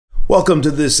Welcome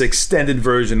to this extended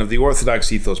version of the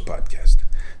Orthodox Ethos podcast.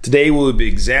 Today we will be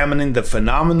examining the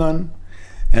phenomenon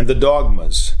and the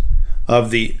dogmas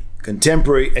of the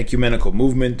contemporary ecumenical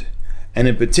movement, and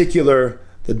in particular,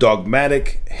 the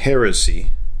dogmatic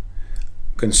heresy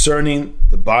concerning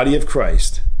the body of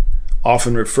Christ,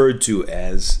 often referred to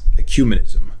as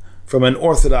Ecumenism, from an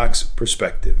Orthodox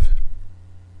perspective.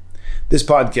 This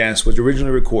podcast was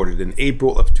originally recorded in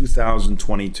April of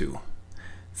 2022.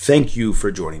 Thank you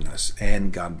for joining us,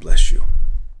 and God bless you.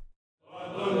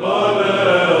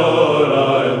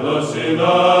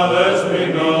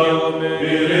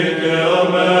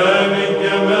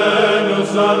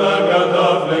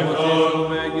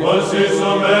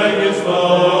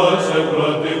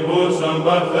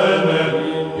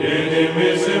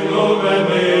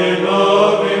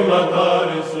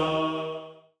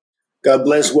 God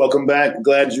bless. Welcome back.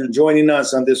 Glad you're joining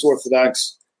us on this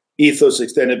Orthodox Ethos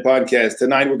Extended podcast.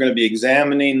 Tonight we're going to be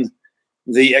examining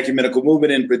the ecumenical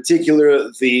movement, in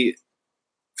particular the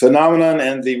phenomenon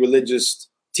and the religious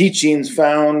teachings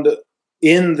found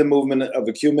in the movement of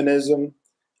ecumenism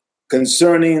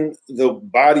concerning the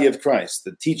body of Christ,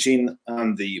 the teaching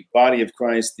on the body of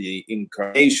Christ, the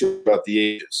incarnation throughout the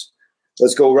ages.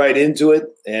 Let's go right into it,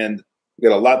 and we've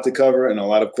got a lot to cover and a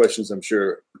lot of questions I'm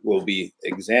sure will be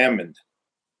examined.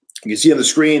 You can see on the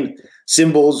screen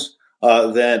symbols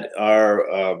that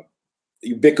are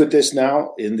ubiquitous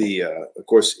now in the, of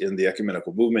course, in the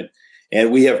ecumenical movement,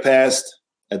 and we have passed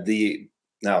at the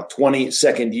now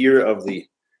 22nd year of the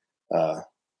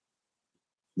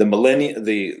millennium,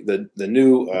 the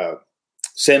new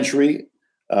century.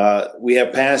 We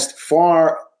have passed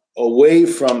far away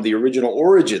from the original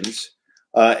origins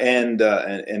and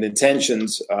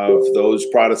intentions of those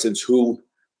Protestants who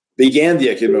began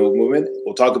the ecumenical movement.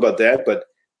 We'll talk about that, but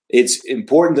it's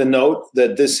important to note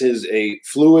that this is a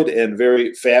fluid and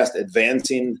very fast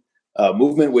advancing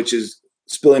movement, which is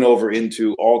spilling over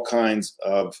into all kinds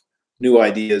of new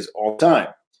ideas all the time.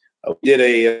 We did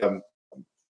a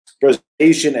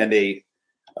presentation and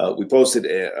we posted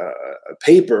a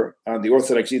paper on the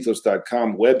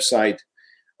orthodoxethos.com website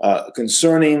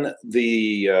concerning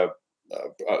the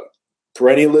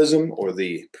perennialism or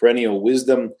the perennial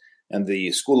wisdom and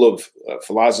the school of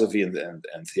philosophy and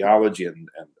theology and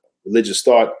religious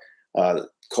thought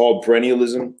called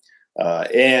perennialism.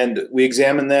 And we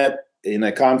examined that in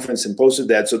a conference and posted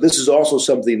that. So this is also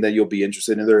something that you'll be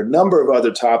interested in. There are a number of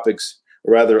other topics,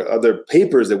 or rather other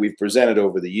papers that we've presented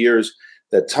over the years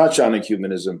that touch on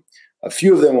ecumenism. A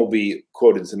few of them will be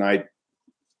quoted tonight,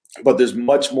 but there's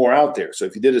much more out there. So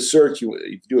if you did a search,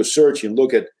 you do a search, you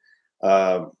look at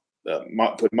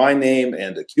put my name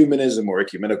and ecumenism or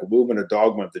ecumenical movement or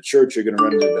dogma of the church, you're going to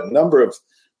run into a number of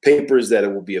papers that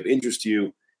it will be of interest to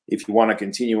you if you want to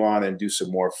continue on and do some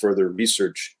more further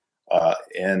research.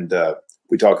 And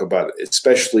we talk about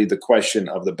especially the question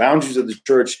of the boundaries of the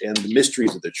church and the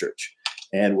mysteries of the church.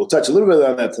 And we'll touch a little bit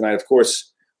on that tonight, of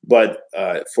course, but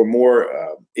for more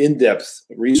in-depth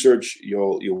research,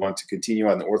 you'll want to continue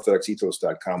on the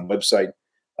orthodoxethos.com website,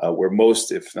 where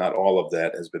most, if not all of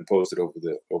that, has been posted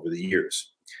over the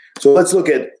years. So let's look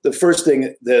at the first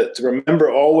thing to remember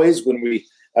always when we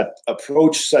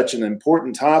approach such an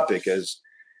important topic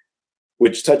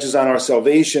which touches on our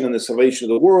salvation and the salvation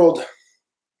of the world.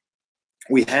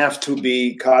 We have to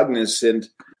be cognizant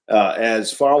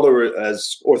as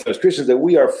Orthodox Christians that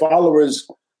we are followers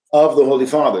of the Holy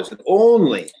Fathers, and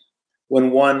only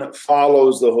when one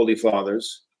follows the Holy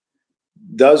Fathers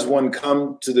does one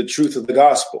come to the truth of the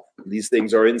gospel. These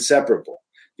things are inseparable.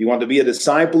 If you want to be a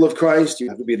disciple of Christ, you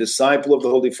have to be a disciple of the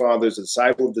Holy Fathers, a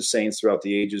disciple of the saints throughout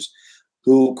the ages,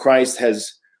 who Christ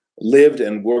has lived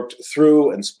and worked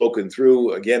through and spoken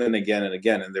through again and again and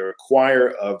again. And they're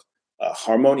a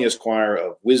harmonious choir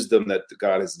of wisdom that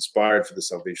God has inspired for the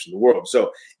salvation of the world.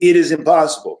 So it is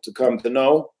impossible to come to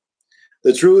know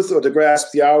the truth or to grasp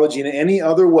theology in any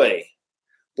other way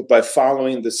but by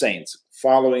following the saints,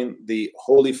 following the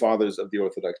Holy Fathers of the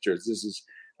Orthodox Church. This is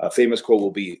a famous quote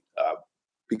will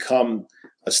become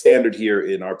a standard here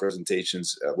in our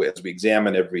presentations as we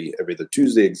examine every other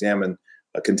Tuesday, examine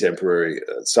contemporary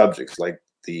subjects like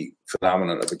the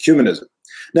phenomenon of ecumenism.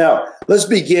 Now, let's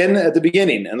begin at the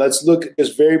beginning, and let's look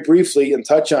just very briefly and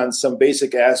touch on some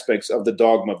basic aspects of the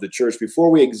dogma of the Church before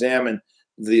we examine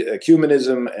the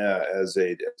ecumenism as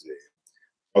a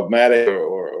dogmatic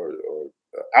or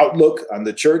outlook on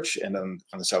the Church and on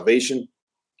the salvation.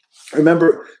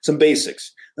 Remember some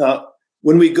basics.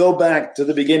 When we go back to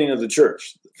the beginning of the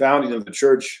Church, the founding of the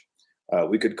Church,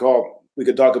 we could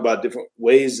talk about different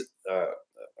ways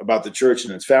about the Church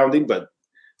and its founding, but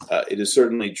it is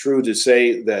certainly true to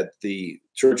say that the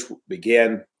Church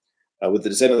began with the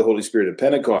descent of the Holy Spirit at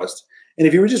Pentecost. And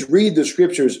if you would just read the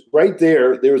scriptures right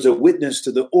there, there is a witness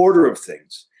to the order of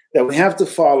things that we have to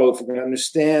follow if we're going to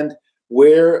understand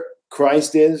where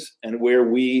Christ is and where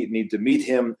we need to meet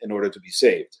him in order to be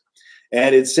saved.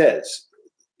 And it says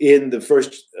in the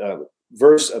first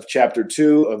verse of chapter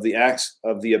 2 of the Acts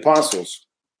of the Apostles,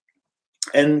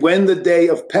 and when the day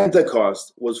of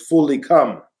Pentecost was fully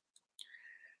come,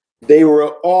 they were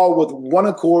all with one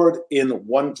accord in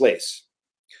one place.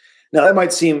 Now, that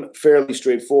might seem fairly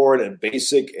straightforward and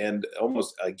basic and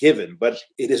almost a given, but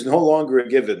it is no longer a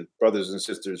given, brothers and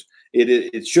sisters.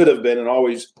 It should have been and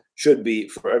always should be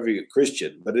for every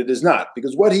Christian, but it is not,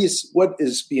 because what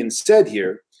is being said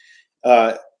here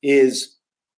is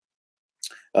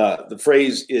the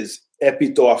phrase is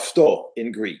epitouphto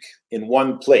in Greek, in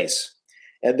one place.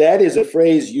 And that is a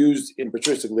phrase used in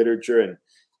patristic literature and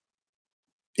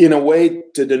in a way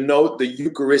to denote the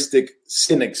Eucharistic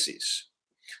synaxis.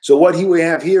 So what we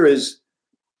have here is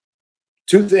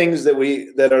two things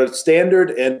that are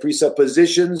standard and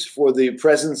presuppositions for the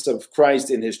presence of Christ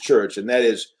in his church, and that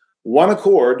is one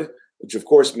accord, which of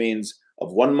course means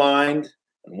of one mind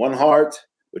and one heart,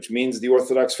 which means the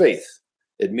Orthodox faith.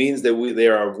 It means that they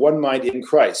are of one mind in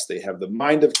Christ. They have the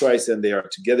mind of Christ and they are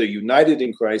together united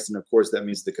in Christ. And of course, that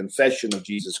means the confession of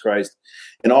Jesus Christ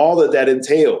and all that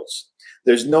entails.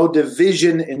 There's no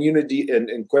division in unity and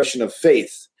in question of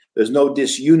faith. There's no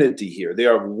disunity here. They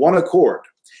are of one accord.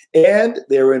 And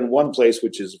they're in one place,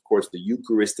 which is, of course, the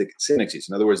Eucharistic synaxis.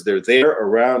 In other words, they're there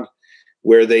around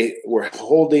where they were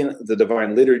holding the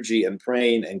divine liturgy and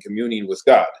praying and communing with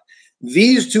God.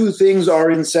 These two things are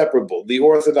inseparable, the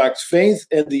Orthodox faith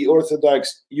and the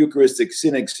Orthodox Eucharistic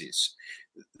synaxis.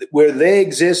 Where they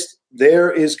exist,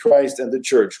 there is Christ and the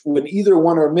church. When either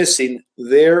one are missing,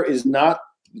 there is not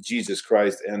Jesus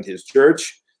Christ and his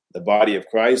church, the body of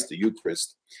Christ, the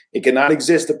Eucharist. It cannot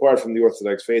exist apart from the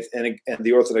Orthodox faith, and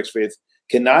the Orthodox faith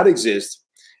cannot exist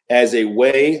as a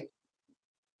way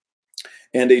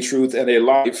and a truth and a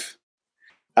life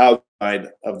outside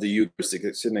of the Eucharistic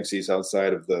synaxis,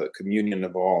 outside of the communion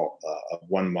of all of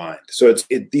one mind. So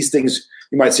these things,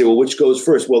 you might say, well, which goes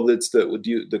first? Well, it's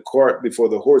the cart before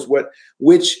the horse.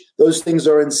 Those things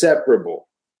are inseparable.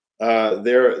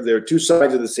 They're two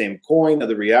sides of the same coin, of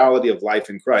the reality of life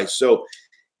in Christ. So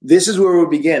this is where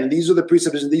we begin. These are the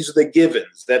presuppositions, these are the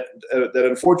givens that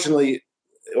unfortunately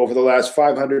over the last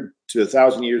 500 to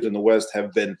 1,000 years in the West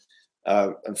have been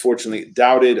unfortunately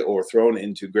doubted or thrown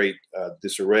into great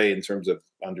disarray in terms of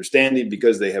understanding,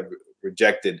 because they have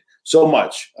rejected so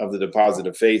much of the deposit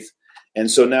of faith. And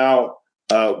so now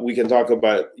we can talk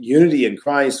about unity in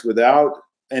Christ without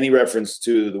any reference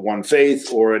to the one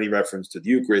faith or any reference to the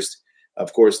Eucharist.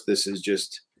 Of course, this is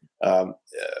just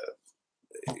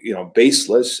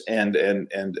baseless and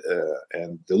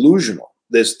delusional.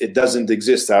 It doesn't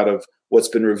exist out of what's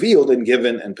been revealed and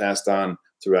given and passed on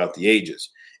throughout the ages.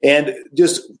 And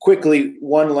just quickly,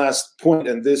 one last point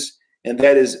on this, and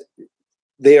that is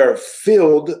they are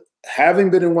filled,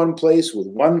 having been in one place with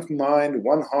one mind,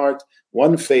 one heart,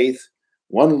 one faith,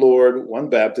 one Lord, one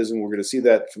baptism. We're going to see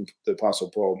that from the Apostle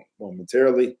Paul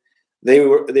momentarily. They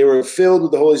were filled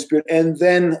with the Holy Spirit, and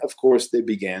then, of course, they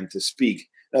began to speak.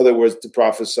 In other words, to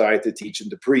prophesy, to teach, and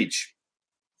to preach.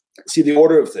 See the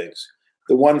order of things.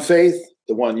 The one faith,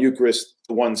 the one Eucharist,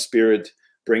 the one Spirit,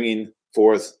 bringing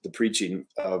forth the preaching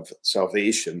of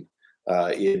salvation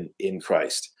in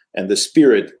Christ, and the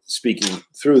Spirit speaking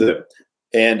through them.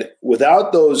 And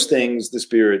without those things, the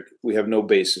Spirit, we have no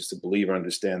basis to believe or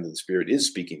understand that the Spirit is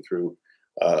speaking through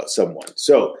someone.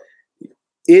 So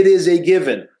it is a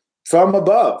given from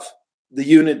above, the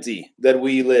unity that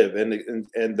we live,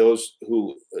 and those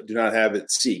who do not have it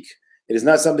seek. It is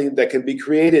not something that can be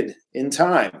created in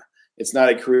time. It's not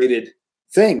a created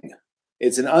thing.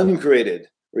 It's an uncreated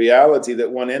reality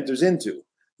that one enters into.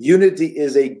 Unity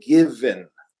is a given.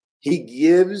 He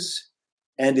gives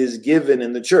and is given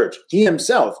in the church. He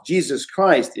himself, Jesus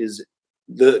Christ, is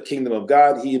the kingdom of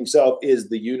God. He himself is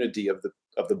the unity of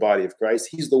the body of Christ.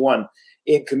 He's the one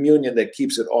in communion that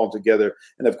keeps it all together.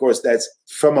 And of course, that's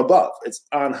from above. It's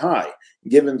on high,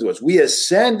 given to us. We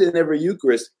ascend in every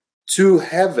Eucharist to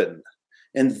heaven.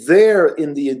 And there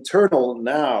in the eternal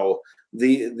now,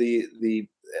 the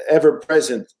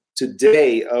ever-present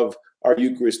today of our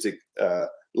Eucharistic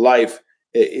life,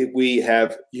 we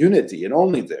have unity, and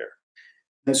only there.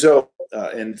 And so,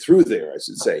 and through there, I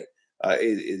should say,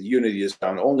 unity is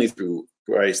found only through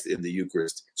Christ in the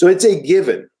Eucharist. So it's a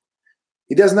given.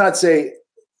 He does not say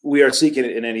we are seeking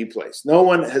it in any place. No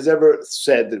one has ever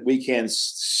said that we can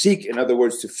seek, in other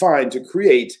words, to find, to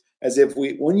create, as if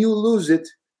when you lose it,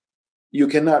 you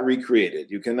cannot recreate it.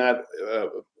 You cannot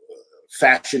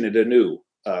fashion it anew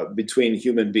between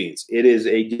human beings. It is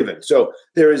a given. So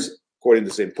there is, according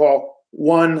to St. Paul,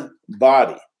 one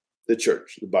body, the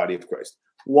church, the body of Christ,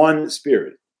 one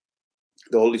Spirit,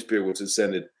 the Holy Spirit which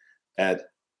ascended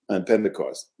on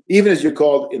Pentecost. Even as you're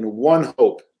called in one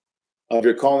hope of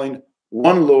your calling,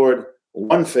 one Lord,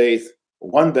 one faith,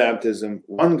 one baptism,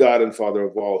 one God and Father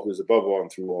of all, who is above all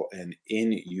and through all, and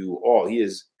in you all. He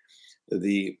is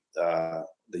the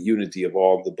unity of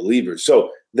all the believers.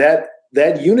 So that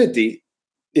unity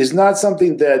is not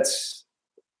something that's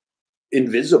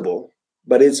invisible,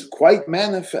 but it's quite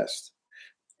manifest.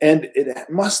 And it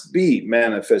must be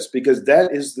manifest because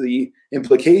that is the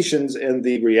implications and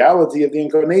the reality of the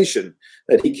incarnation,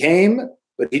 that he came,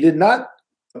 but he did not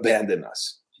abandon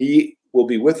us. He will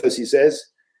be with us, he says,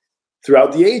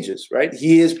 throughout the ages, right?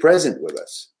 He is present with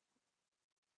us.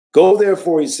 Go,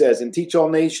 therefore, he says, and teach all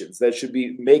nations. That should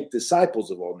be make disciples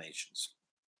of all nations.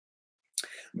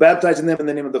 Baptizing them in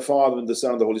the name of the Father and the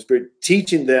Son and the Holy Spirit,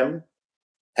 teaching them,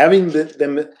 having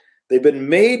them, they've been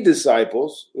made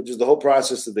disciples, which is the whole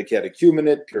process of the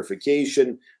catechumenate,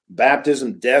 purification,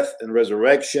 baptism, death and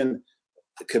resurrection,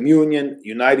 communion,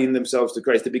 uniting themselves to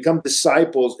Christ. They become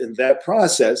disciples in that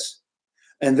process,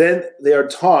 and then they are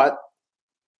taught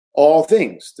all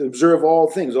things, to observe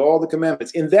all things, all the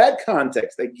commandments. In that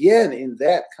context, again, in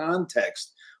that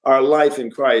context, our life in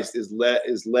Christ is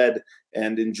led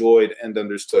and enjoyed and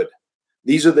understood.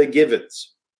 These are the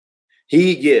givens.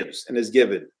 He gives and is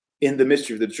given in the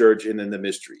mystery of the church and in the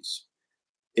mysteries.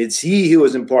 It's he who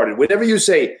is imparted. Whenever you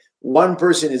say one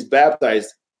person is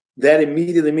baptized, that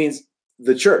immediately means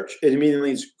the church. It immediately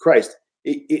means Christ.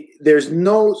 There's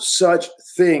no such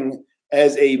thing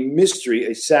as a mystery,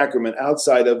 a sacrament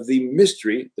outside of the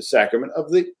mystery, the sacrament of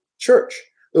the church.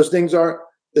 Those things are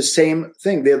the same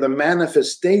thing. They're the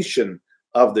manifestation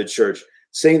of the church.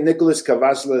 St. Nicholas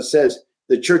Cavasla says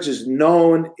the church is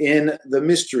known in the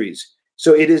mysteries.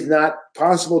 So it is not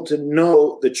possible to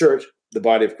know the church, the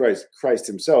body of Christ, Christ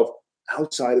himself,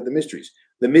 outside of the mysteries.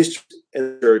 The mysteries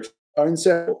and the church are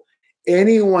inseparable.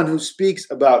 Anyone who speaks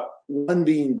about one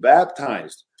being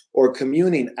baptized or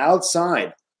communing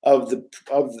outside of the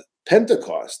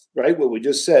Pentecost, right? What we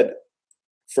just said,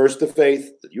 first the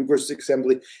faith, the Eucharistic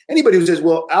assembly. Anybody who says,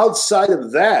 well, outside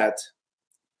of that,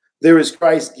 there is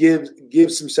Christ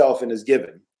gives himself and is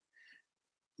given,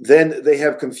 then they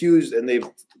have confused and they've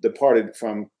departed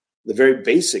from the very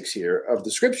basics here of the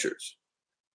scriptures.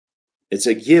 It's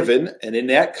a given, and in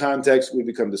that context, we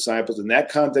become disciples. In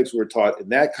that context, we're taught. In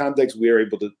that context, we are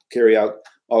able to carry out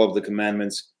all of the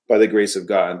commandments by the grace of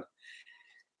God.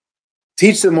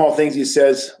 Teach them all things, he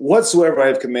says, whatsoever I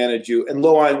have commanded you, and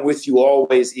lo, I am with you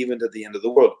always, even to the end of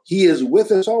the world. He is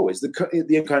with us always. The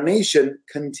incarnation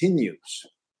continues.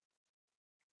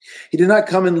 He did not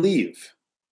come and leave.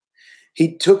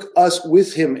 He took us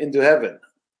with him into heaven,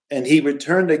 and he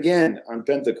returned again on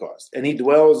Pentecost, and he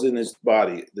dwells in his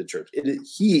body, the church.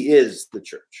 He is the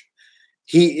church.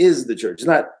 He is the church. It's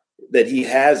not that he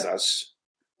has us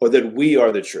or that we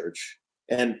are the church.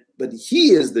 But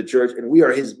he is the church, and we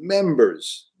are his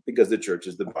members because the church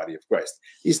is the body of Christ.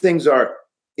 These things are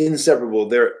inseparable.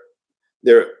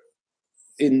 They're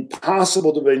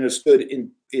impossible to be understood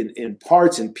in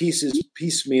parts and pieces,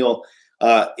 piecemeal.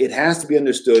 It has to be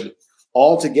understood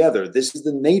all together. This is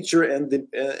the nature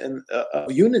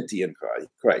of unity in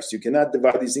Christ. You cannot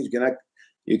divide these things.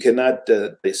 You cannot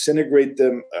disintegrate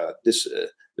them.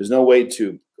 There's no way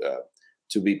to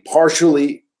be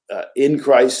partially in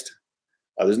Christ.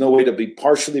 There's no way to be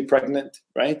partially pregnant,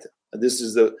 right? This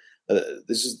is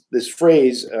this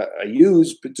phrase I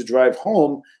use to drive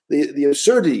home the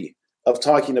absurdity of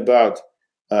talking about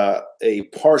a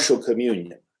partial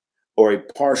communion or a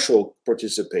partial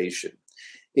participation.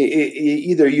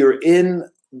 Either you're in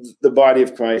the body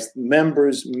of Christ,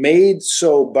 members made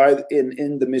so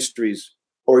in the mysteries,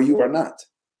 or you are not.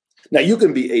 Now, you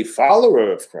can be a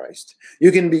follower of Christ.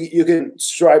 You can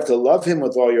strive to love him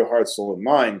with all your heart, soul, and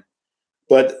mind.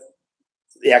 But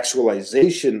the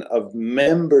actualization of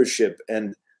membership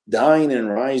and dying and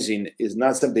rising is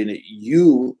not something that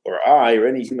you or I or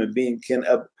any human being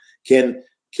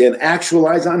can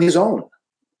actualize on his own.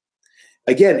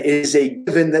 Again, it is a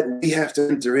given that we have to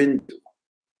enter into.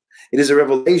 It is a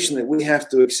revelation that we have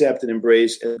to accept and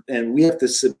embrace, and we have to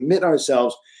submit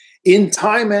ourselves in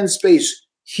time and space,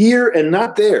 here and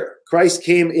not there. Christ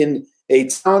came in a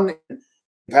town in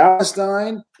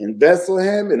Palestine, in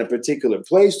Bethlehem, in a particular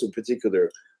place, to a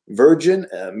particular virgin,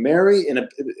 Mary, in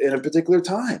a particular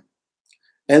time.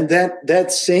 And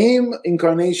that same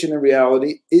incarnation and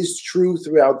reality is true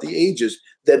throughout the ages,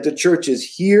 that the church is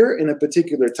here in a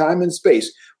particular time and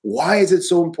space. Why is it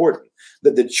so important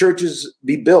that the churches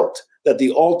be built, that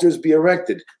the altars be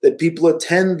erected, that people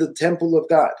attend the temple of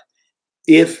God,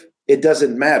 if it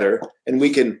doesn't matter, and we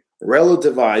can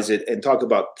relativize it and talk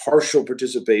about partial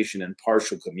participation and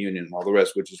partial communion and all the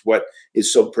rest, which is what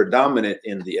is so predominant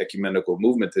in the ecumenical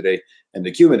movement today and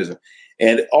ecumenism.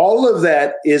 And all of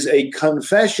that is a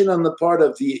confession on the part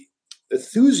of the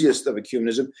enthusiast of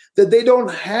ecumenism that they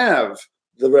don't have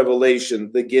the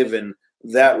revelation, the given,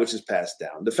 that which is passed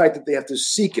down. The fact that they have to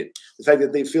seek it, the fact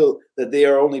that they feel that they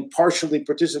are only partially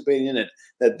participating in it,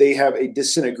 that they have a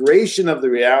disintegration of the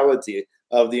reality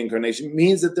of the incarnation,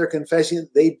 means that they're confessing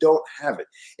they don't have it.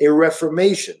 A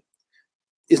reformation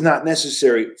is not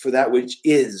necessary for that which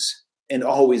is and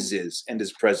always is and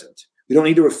is present. We don't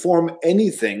need to reform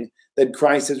anything that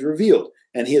Christ has revealed,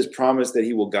 and he has promised that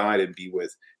he will guide and be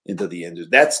with into the end.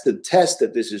 That's the test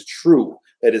that this is true,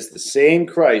 that it's the same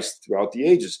Christ throughout the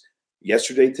ages,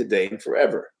 yesterday, today, and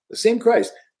forever. The same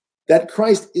Christ. That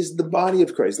Christ is the body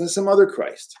of Christ, not some other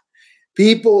Christ.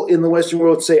 People in the Western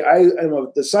world say, I am a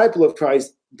disciple of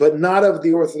Christ, but not of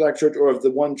the Orthodox Church or of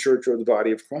the one church or the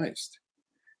body of Christ.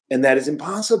 And that is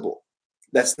impossible.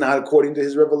 That's not according to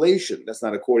his revelation. That's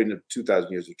not according to 2,000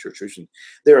 years of church tradition.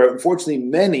 There are, unfortunately,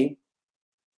 many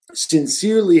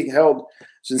sincerely held,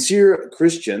 sincere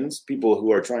Christians, people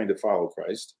who are trying to follow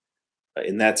Christ,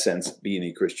 in that sense, being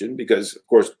a Christian, because, of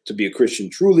course, to be a Christian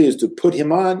truly is to put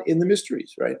him on in the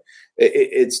mysteries, right?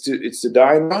 It's to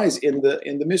die and rise in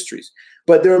the mysteries.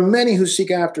 But there are many who seek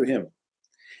after him,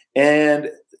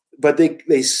 but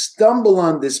they stumble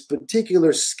on this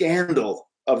particular scandal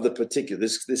of the particular,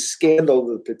 this scandal of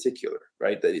the particular,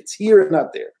 right? That it's here and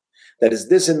not there, that it's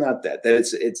this and not that, that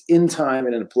it's in time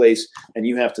and in a place, and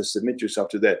you have to submit yourself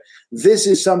to that. This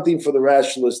is something for the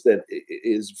rationalists that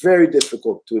is very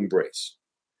difficult to embrace,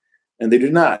 and they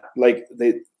do not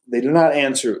do not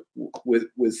answer with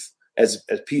as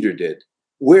Peter did.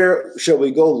 Where shall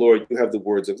we go, Lord? You have the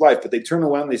words of life. But they turn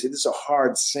around and they say, this is a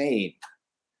hard saying.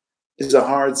 This is a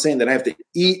hard saying that I have to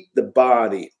eat the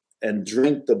body and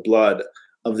drink the blood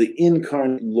of the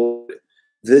incarnate Lord.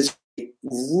 This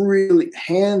really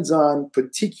hands-on,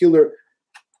 particular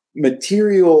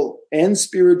material and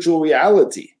spiritual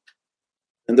reality.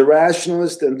 And the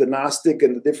rationalist and the Gnostic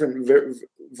and the different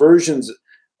versions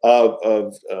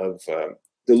of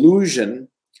delusion,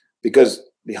 because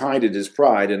behind it is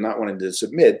pride and not wanting to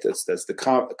submit. That's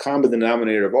the common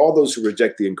denominator of all those who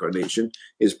reject the incarnation,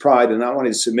 is pride and not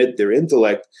wanting to submit their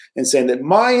intellect and saying that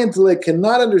my intellect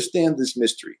cannot understand this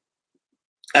mystery.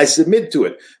 I submit to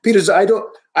it. Peter says,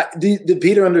 did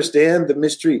Peter understand the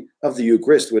mystery of the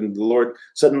Eucharist when the Lord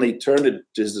suddenly turned to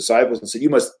his disciples and said, you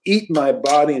must eat my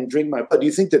body and drink my blood? Do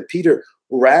you think that Peter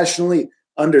rationally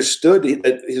understood,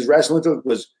 that his rational intellect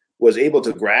was able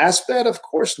to grasp that? Of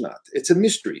course not. It's a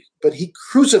mystery. But he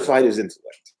crucified his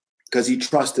intellect because he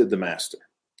trusted the Master.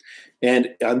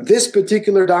 And on this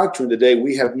particular doctrine today,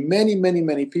 we have many, many,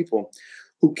 many people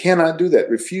who cannot do that,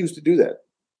 refuse to do that.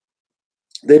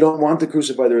 They don't want to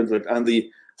crucify their intellect on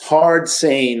the hard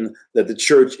saying that the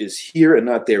church is here and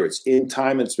not there. It's in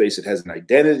time and space. It has an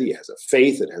identity. It has a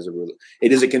faith.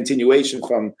 It is a continuation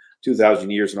from 2,000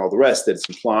 years and all the rest that's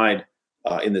implied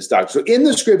in this doctrine. So in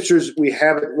the scriptures, we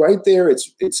have it right there.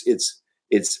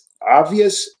 It's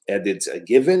obvious, and it's a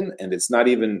given, and it's not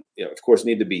even, of course,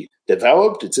 need to be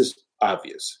developed. It's just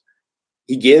obvious.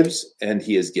 He gives and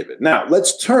he is given. Now,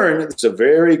 let's turn. It's a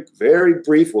very, very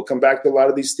brief. We'll come back to a lot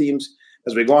of these themes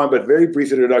as we go on, but very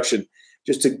brief introduction,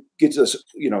 just to get us,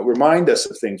 remind us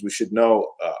of things we should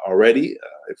know already.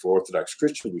 If we're Orthodox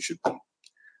Christians, we should be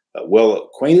well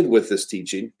acquainted with this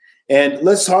teaching. And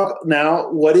let's talk now,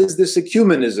 what is this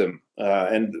ecumenism?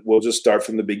 And we'll just start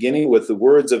from the beginning with the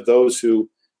words of those who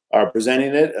are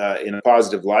presenting it in a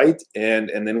positive light, and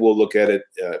then we'll look at it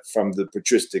from the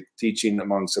patristic teaching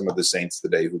among some of the saints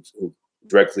today who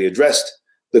directly addressed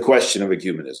the question of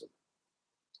ecumenism.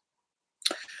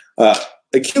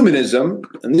 Ecumenism,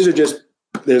 and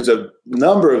there's a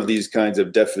number of these kinds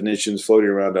of definitions floating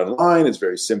around online. It's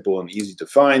very simple and easy to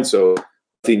find, so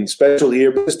nothing special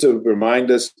here, but just to remind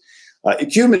us,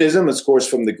 ecumenism is, of course,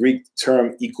 from the Greek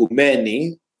term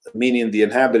ekumeni, meaning the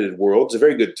inhabited world. It's a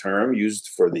very good term used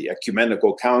for the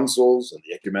ecumenical councils and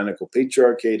the ecumenical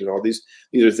patriarchate and all these.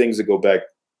 These are things that go back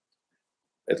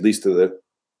at least to the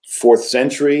 4th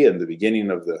century and the beginning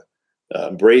of the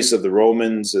embrace of the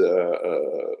Romans,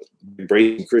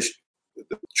 embracing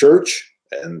the church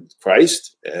and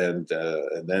Christ, and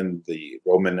then the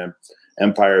Roman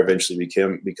Empire eventually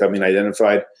becoming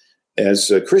identified as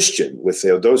a Christian with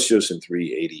Theodosius in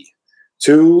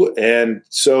 382. And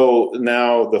so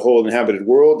now the whole inhabited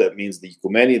world, that means the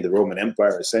Ecumeni, the Roman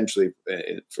Empire, essentially,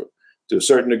 to a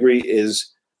certain degree,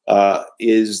 is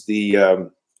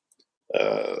the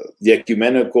the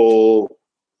ecumenical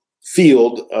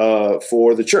field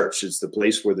for the church. It's the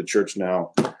place where the church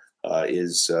now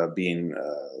is being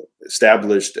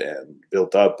established and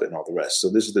built up and all the rest. So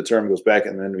this is the term goes back,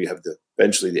 and then we have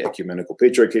eventually the ecumenical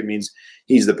patriarch. It means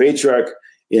he's the patriarch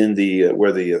in the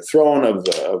where the throne of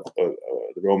the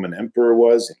Roman emperor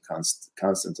was in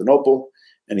Constantinople,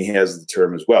 and he has the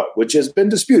term as well, which has been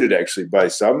disputed actually by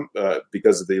some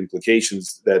because of the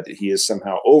implications that he is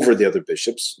somehow over the other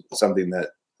bishops, something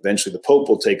that eventually the Pope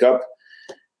will take up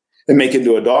and make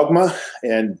into a dogma,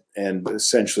 and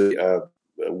essentially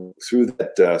through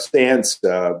that stance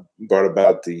brought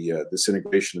about the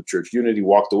disintegration of church unity,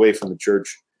 walked away from the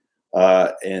church,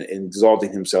 and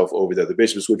exalting himself over the other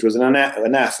bishops, which was an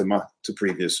anathema to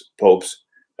previous popes.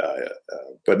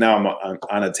 But now I'm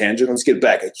on a tangent. Let's get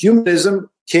back. Ecumenism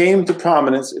came to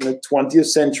prominence in the 20th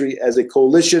century as a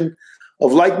coalition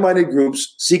of like-minded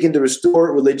groups seeking to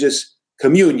restore religious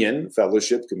communion,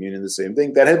 fellowship, communion, the same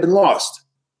thing, that had been lost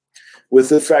with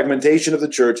the fragmentation of the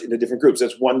church into different groups.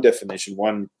 That's one definition,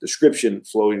 one description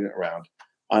floating around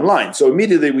online. So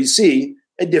immediately we see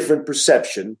a different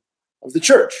perception of the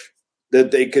church,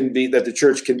 that the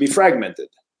church can be fragmented.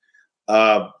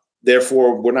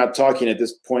 Therefore, we're not talking at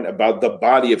this point about the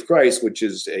body of Christ, which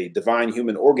is a divine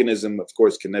human organism, of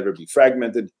course, can never be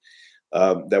fragmented.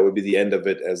 That would be the end of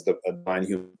it as a divine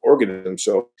human organism.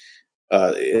 So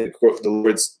the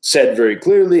Lord said very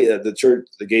clearly,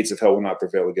 the gates of hell will not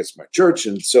prevail against my church.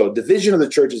 And so division of the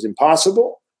church is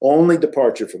impossible, only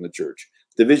departure from the church.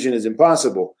 Division is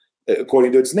impossible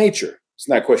according to its nature. It's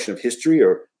not a question of history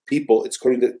or people. It's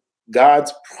according to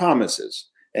God's promises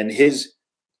and his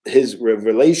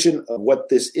revelation of what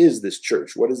this is, this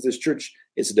church. What is this church?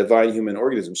 It's a divine human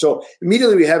organism. So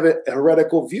immediately we have a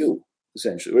heretical view,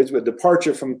 essentially. It's a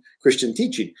departure from Christian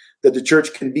teaching that the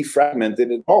church can be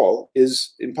fragmented at all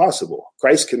is impossible.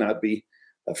 Christ cannot be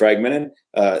fragmented.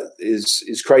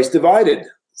 Is Christ divided?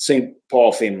 St.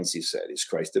 Paul famously said, is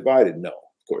Christ divided? No,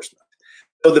 of course not.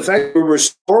 So the fact that we're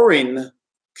restoring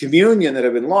communion that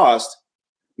have been lost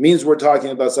means we're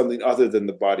talking about something other than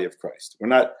the body of Christ.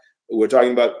 We're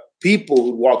talking about people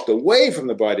who walked away from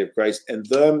the body of Christ and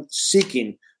them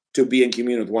seeking to be in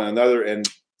communion with one another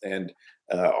and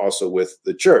also with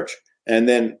the church. And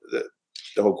then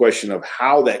the whole question of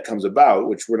how that comes about,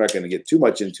 which we're not going to get too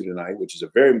much into tonight, which is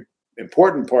a very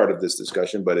important part of this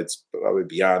discussion, but it's probably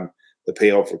beyond the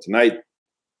pale for tonight.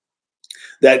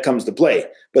 That comes to play.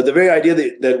 But the very idea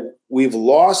that we've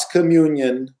lost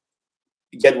communion,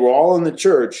 yet we're all in the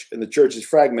church and the church is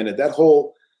fragmented, that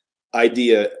whole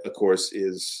idea, of course,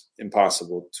 is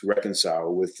impossible to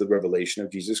reconcile with the revelation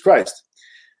of Jesus Christ.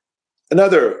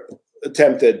 Another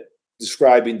attempt at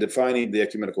defining the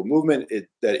ecumenical movement,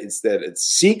 that it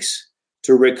seeks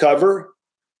to recover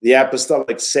the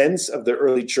apostolic sense of the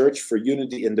early church for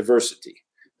unity and diversity.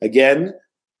 Again,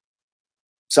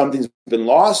 something's been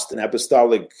lost, an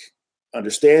apostolic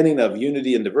understanding of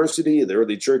unity and diversity, the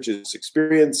early church's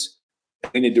experience.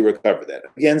 We need to recover that.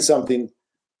 Again, something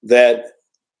that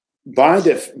by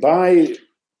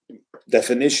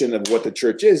definition of what the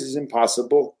church is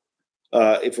impossible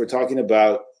if we're talking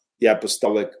about the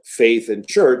apostolic faith and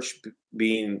church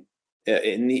being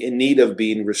in need of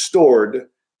being restored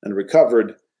and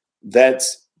recovered.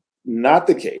 That's not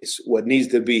the case. What needs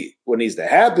to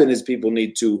happen is people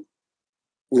need to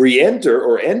re-enter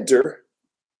or enter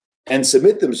and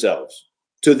submit themselves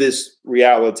to this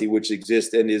reality which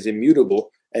exists and is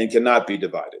immutable and cannot be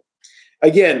divided.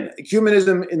 Again,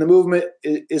 ecumenism in the movement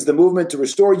is the movement to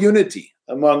restore unity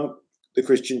among the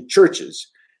Christian churches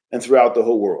and throughout the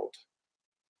whole world.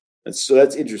 And so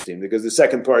that's interesting because the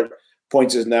second part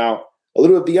points us now a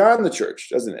little bit beyond the church,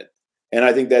 doesn't it? And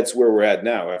I think that's where we're at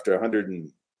now after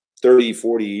 130,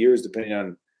 40 years, depending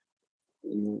on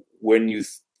when you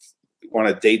want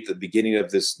to date the beginning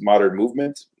of this modern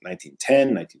movement,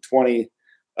 1910, 1920,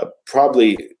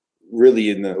 probably really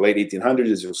in the late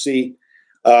 1800s, as you'll see.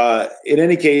 In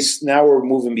any case, now we're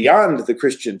moving beyond the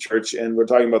Christian church and we're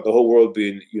talking about the whole world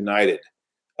being united,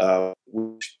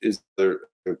 which is the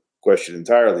question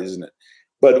entirely, isn't it?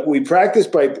 But we practice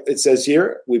it says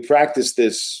here, we practice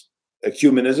this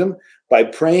ecumenism by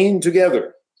praying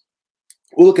together.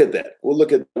 We'll look at that. We'll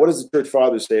look at what does the church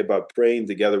fathers say about praying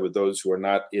together with those who are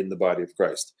not in the body of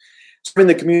Christ. Serving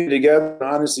the community together and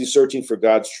honestly searching for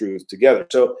God's truth together.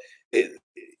 So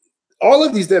all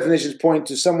of these definitions point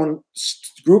to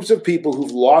groups of people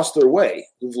who've lost their way,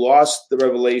 who've lost the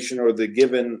revelation or the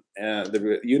given,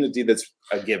 the unity that's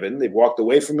a given. They've walked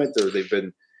away from it, or they've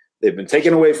been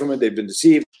taken away from it. They've been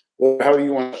deceived. Well, however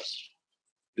you want to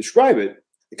describe it,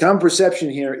 the common perception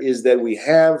here is that we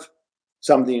have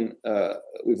something,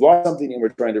 we've lost something, and we're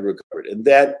trying to recover it. And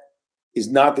that is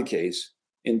not the case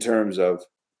in terms of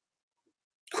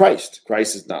Christ.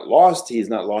 Christ is not lost. He has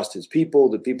not lost his people.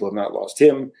 The people have not lost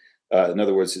him. In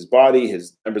other words, his body,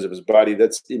 his members of his body.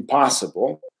 That's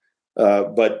impossible.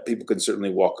 But people can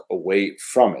certainly walk away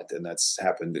from it. And that's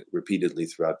happened repeatedly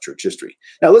throughout church history.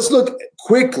 Now, let's look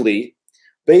quickly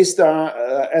based on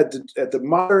at the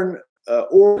modern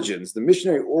origins, the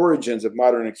missionary origins of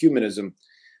modern ecumenism.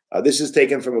 This is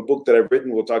taken from a book that I've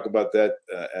written. We'll talk about that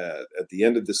at the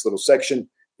end of this little section.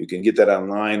 You can get that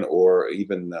online or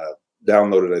even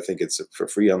download it. I think it's for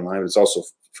free online. It's also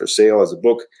for sale as a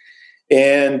book.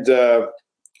 And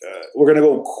we're going to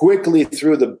go quickly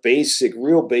through the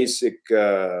real basic,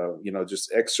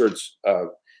 just excerpts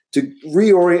to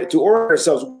orient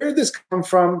ourselves. Where did this come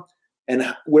from,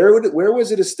 and where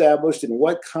was it established, in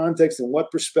what context, in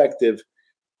what perspective,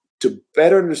 to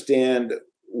better understand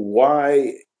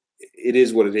why it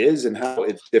is what it is and how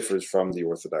it differs from the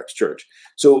Orthodox Church.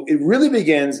 So it really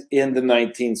begins in the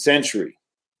 19th century.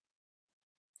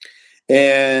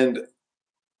 And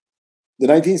the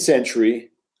 19th century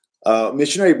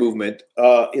missionary movement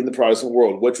in the Protestant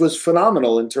world, which was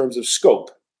phenomenal in terms of scope,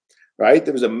 right?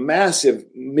 There was a massive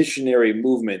missionary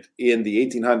movement in the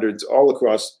 1800s all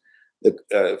across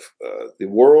the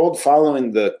world,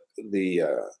 following the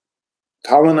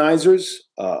colonizers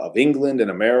of England and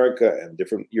America and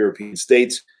different European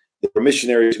states. There were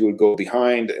missionaries who would go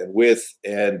behind and with,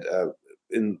 and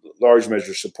in large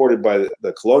measure supported by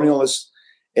the colonialists,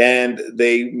 and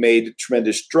they made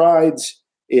tremendous strides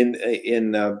in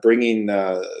bringing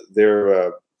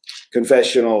their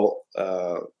confessional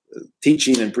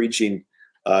teaching and preaching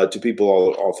to people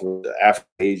all through Africa,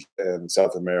 Asia, and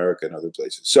South America and other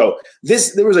places. So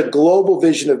there was a global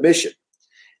vision of mission,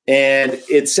 and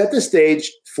it set the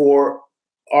stage for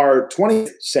our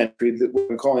 20th century that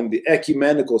we're calling the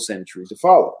ecumenical century to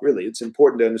follow. Really, it's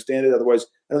important to understand it. Otherwise,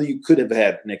 I don't think you could have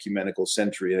had an ecumenical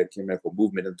century, an ecumenical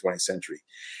movement in the 20th century.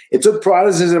 It took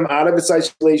Protestantism out of its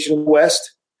isolation in the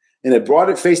West, and it brought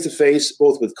it face to face,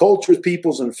 both with cultures,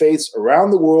 peoples, and faiths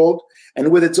around the world, and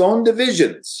with its own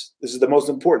divisions. This is the most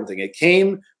important thing. It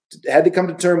had to come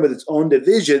to terms with its own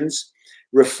divisions,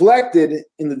 reflected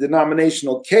in the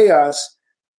denominational chaos,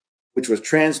 which was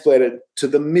translated to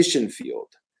the mission field.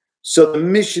 So the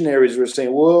missionaries were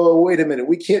saying, whoa, wait a minute,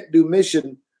 we can't do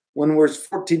mission when we're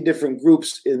 14 different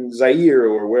groups in Zaire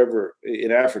or wherever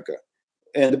in Africa.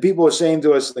 And the people were saying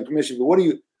to us in the commission, what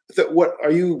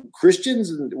are you Christians?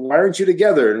 And why aren't you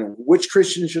together? And which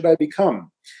Christian should I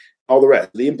become? All the rest.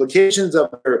 The implications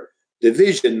of their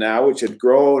division now, which had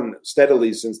grown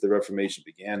steadily since the Reformation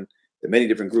began, the many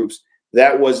different groups,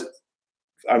 that was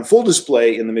on full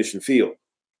display in the mission field.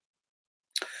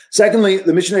 Secondly,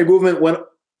 the missionary movement went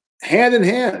hand in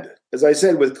hand, as I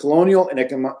said, with colonial and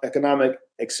economic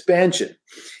expansion.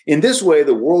 In this way,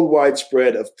 the worldwide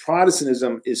spread of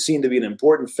Protestantism is seen to be an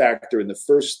important factor in the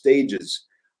first stages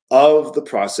of the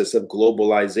process of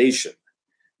globalization,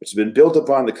 which has been built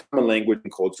upon the common language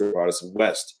and culture of the Protestant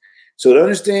West. So to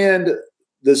understand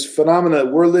this phenomena,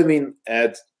 we're living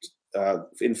at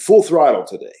in full throttle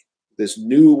today. This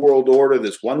new world order,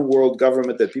 this one world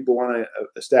government that people want to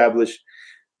establish,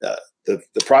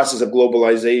 the process of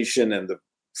globalization and the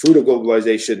fruit of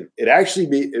globalization, it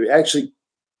actually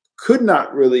could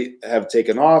not really have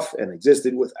taken off and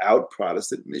existed without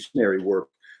Protestant missionary work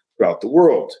throughout the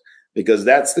world, because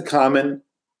that's the common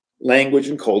language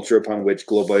and culture upon which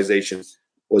globalization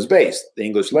was based, the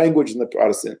English language in the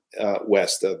Protestant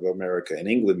West of America and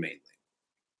England mainly.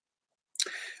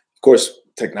 Of course,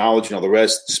 technology and all the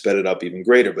rest sped it up even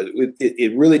greater, but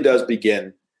it really does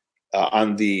begin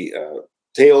on the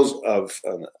tales of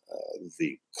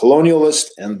the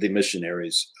colonialists and the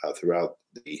missionaries throughout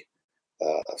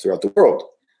the world.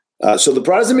 So the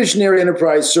Protestant missionary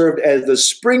enterprise served as the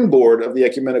springboard of the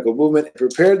ecumenical movement and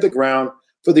prepared the ground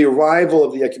for the arrival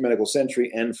of the ecumenical century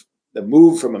and the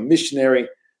move from a missionary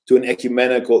to an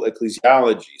ecumenical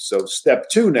ecclesiology. So step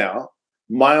 2 now,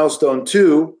 milestone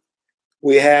 2,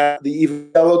 we have the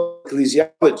evangelical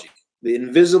ecclesiology, the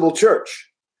invisible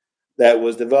church that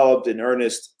was developed in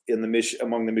earnest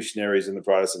among the missionaries and the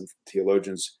Protestant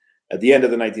theologians at the end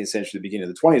of the 19th century, the beginning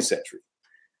of the 20th century.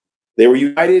 They were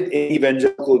united in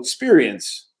evangelical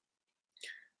experience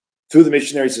through the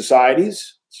missionary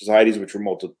societies which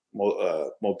were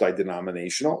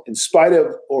multi-denominational, in spite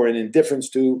of or in indifference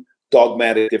to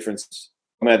dogmatic differences.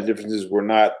 Dogmatic differences were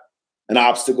not an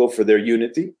obstacle for their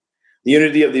unity. The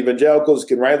unity of the evangelicals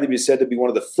can rightly be said to be one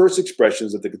of the first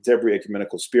expressions of the contemporary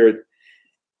ecumenical spirit.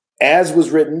 As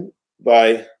was written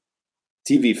by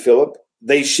T.V. Phillip,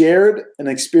 they shared an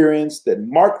experience that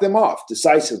marked them off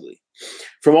decisively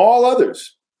from all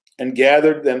others and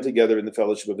gathered them together in the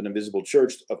fellowship of an invisible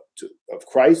church of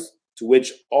Christ, to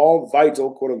which all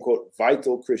vital, quote unquote,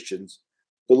 vital Christians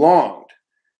belonged.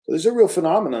 So this is a real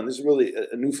phenomenon. This is really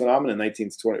a new phenomenon in the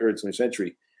 19th, early 20th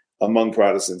century among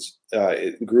Protestants.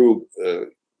 It grew,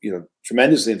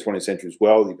 tremendously in the 20th century as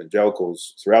well.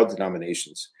 Evangelicals throughout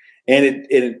denominations, and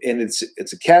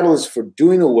it's a catalyst for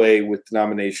doing away with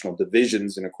denominational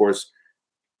divisions, and of course,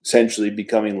 essentially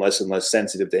becoming less and less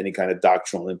sensitive to any kind of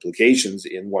doctrinal implications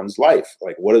in one's life.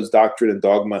 Like, what does doctrine and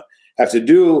dogma have to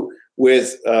do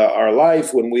with our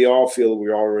life when we all feel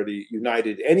we're already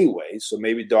united anyway? So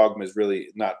maybe dogma is really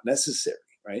not necessary,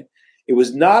 right? It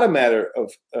was not a matter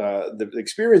of, the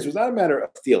experience was not a matter of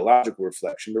theological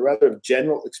reflection, but rather of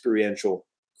general experiential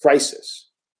crisis.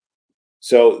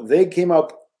 So they came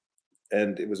up,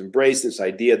 and it was embraced, this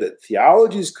idea that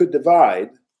theologies could divide.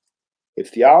 If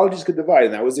theologies could divide,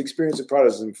 and that was the experience of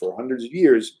Protestantism for hundreds of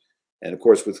years, and of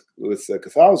course with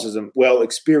Catholicism, well,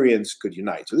 experience could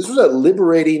unite. So this was a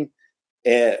liberating,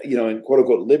 in quote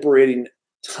unquote, liberating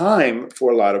time for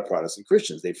a lot of Protestant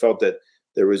Christians. They felt that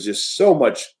there was just so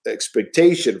much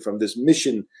expectation from this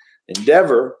mission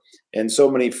endeavor, and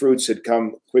so many fruits had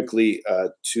come quickly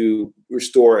to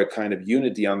restore a kind of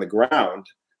unity on the ground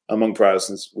among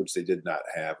Protestants, which they did not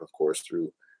have, of course,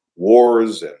 through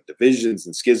wars and divisions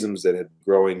and schisms that had been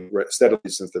growing steadily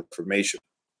since the Reformation.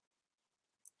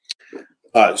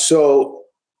 So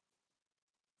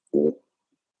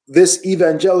this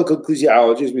evangelical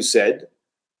ecclesiology, as we said,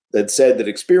 that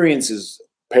experience is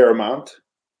paramount.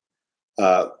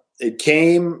 It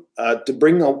came to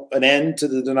bring an end to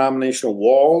the denominational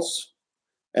walls,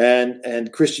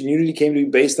 and Christian unity came to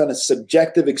be based on a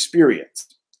subjective experience.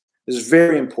 This is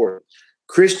very important.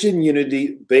 Christian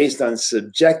unity based on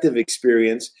subjective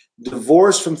experience,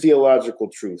 divorced from theological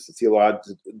truth,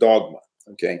 dogma.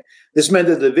 Okay, this meant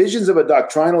that the divisions of a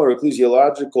doctrinal or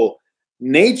ecclesiological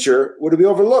nature were to be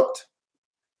overlooked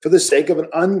for the sake of an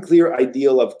unclear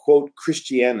ideal of, quote,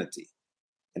 Christianity.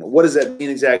 And what does that mean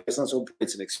exactly? It's not so important.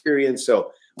 It's an experience,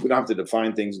 so we don't have to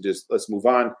define things. Just let's move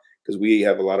on, because we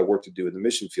have a lot of work to do in the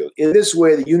mission field. In this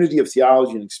way, the unity of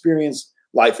theology and experience,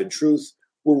 life and truth,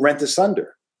 were rent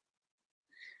asunder.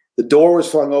 The door was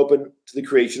flung open to the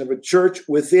creation of a church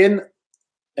within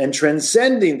and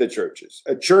transcending the churches,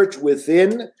 a church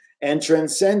within and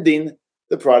transcending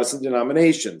the Protestant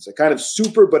denominations, a kind of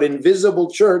super but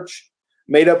invisible church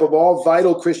made up of all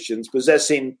vital Christians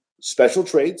possessing special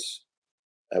traits.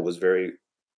 That was very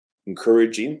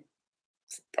encouraging,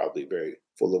 probably very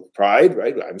full of pride,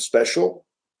 right? I'm special,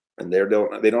 and they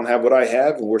don't have what I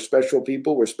have, and we're special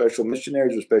people, we're special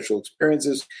missionaries, we're special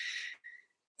experiences,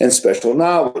 and special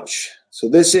knowledge. So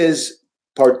this is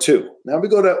part 2. Now we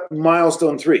go to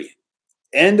milestone 3.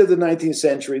 End of the 19th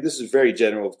century. This is very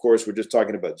general, of course. We're just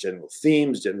talking about general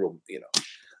themes, general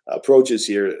approaches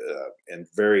here, and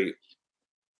very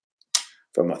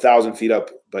from 1,000 feet up,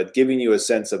 but giving you a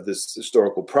sense of this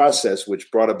historical process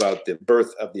which brought about the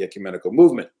birth of the ecumenical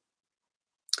movement.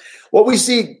 What we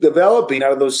see developing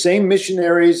out of those same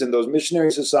missionaries and those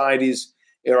missionary societies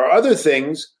are other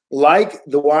things like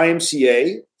the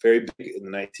YMCA, very big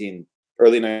in the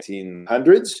early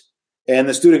 1900s, and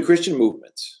the student Christian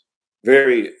movements,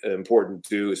 very important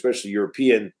to especially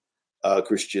European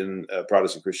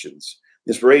Protestant Christians.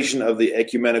 Inspiration of the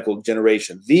ecumenical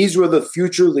generation. These were the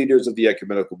future leaders of the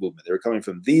ecumenical movement. They were coming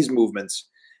from these movements,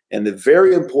 and they're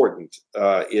very important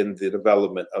in the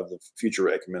development of the future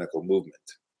ecumenical movement.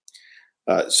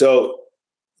 So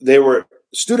there were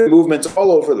student movements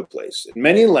all over the place in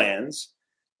many lands,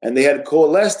 and they had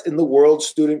coalesced in the World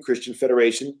Student Christian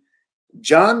Federation.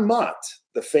 John Mott,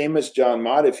 the famous John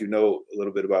Mott, if you know a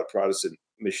little bit about Protestant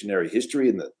missionary history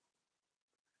in the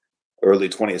early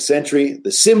 20th century,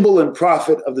 the symbol and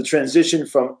prophet of the transition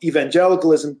from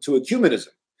evangelicalism to ecumenism,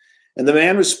 and the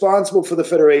man responsible for the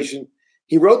federation,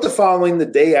 he wrote the following the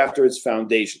day after its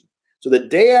foundation. So the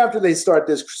day after they start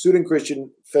this student Christian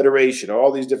federation,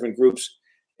 all these different groups,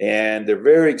 and they're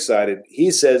very excited, he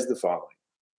says the following.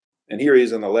 And here he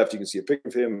is on the left. You can see a picture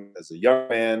of him as a young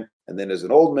man and then as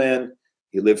an old man.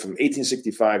 He lived from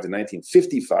 1865 to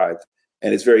 1955.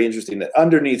 And it's very interesting that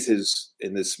underneath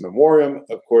in this memoriam,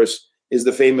 of course, is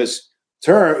the famous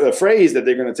phrase that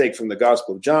they're going to take from the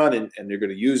Gospel of John and they're going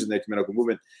to use in the ecumenical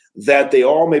movement, that they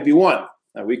all may be one.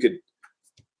 Now, we could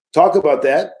talk about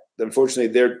that. Unfortunately,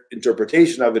 their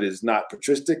interpretation of it is not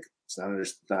patristic. It's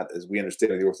not as we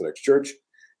understand in the Orthodox Church,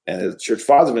 and the Church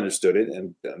Fathers have understood it.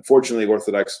 And unfortunately,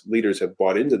 Orthodox leaders have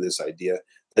bought into this idea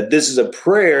that this is a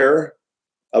prayer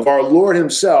of our Lord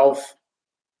himself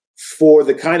for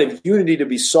the kind of unity to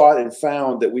be sought and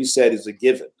found that we said is a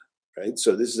given, right?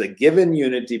 So this is a given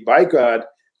unity by God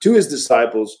to his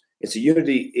disciples It's a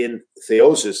unity in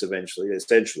theosis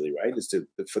essentially, right? It's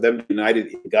for them to be united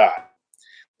in God.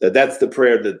 That's the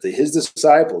prayer that his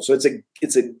disciples. So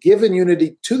it's a given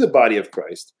unity to the body of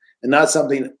Christ, and not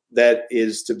something that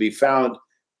is to be found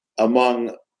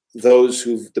among those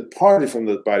who've departed from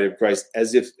the body of Christ,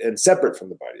 and separate from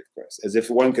the body of Christ, as if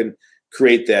one can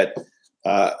create that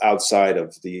outside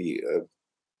of the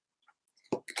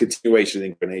continuation of the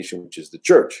incarnation, which is the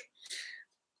church.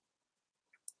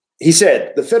 He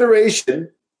said, the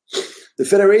federation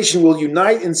will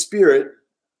unite in spirit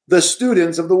the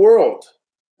students of the world.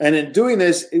 And in doing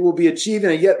this, it will be achieving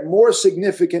a yet more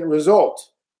significant result,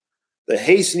 the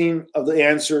hastening of the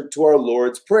answer to our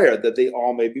Lord's prayer, that they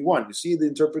all may be one. You see the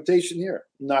interpretation here,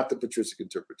 not the patristic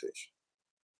interpretation.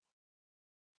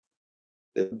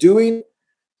 In doing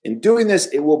this,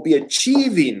 it will be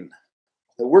achieving,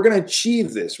 that we're going to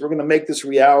achieve this. We're going to make this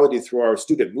reality through our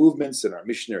student movements and our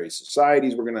missionary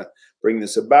societies. We're going to bring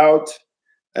this about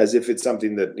as if it's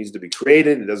something that needs to be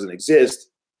created. It doesn't exist.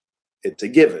 It's a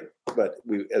given. But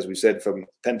as we said, from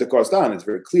Pentecost on, it's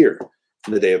very clear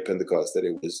in the day of Pentecost that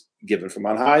it was given from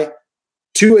on high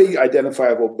to an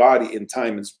identifiable body in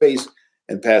time and space,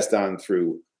 and passed on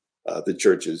through the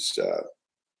church's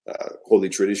holy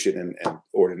tradition and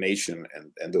ordination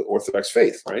and the Orthodox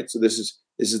faith, right? So this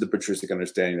is the patristic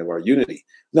understanding of our unity.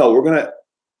 No, we're going to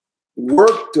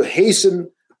work to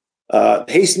hasten of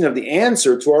the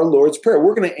answer to our Lord's Prayer.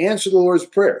 We're going to answer the Lord's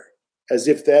Prayer as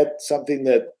if that's something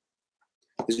that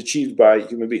is achieved by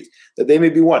human beings, that they may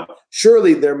be one.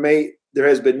 Surely there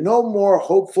has been no more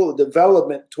hopeful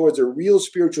development towards a real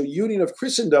spiritual union of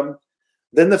Christendom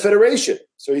than the federation.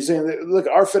 So he's saying that, look,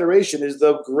 our federation is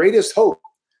the greatest hope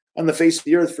on the face of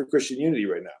the earth for Christian unity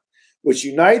right now, which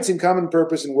unites in common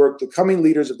purpose and work the coming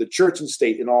leaders of the church and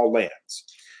state in all lands.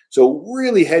 So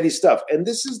really heady stuff. And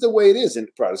this is the way it is in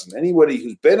Protestant. Anybody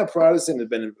who's been a Protestant has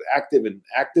been active in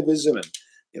activism and,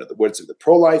 the words of the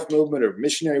pro-life movement or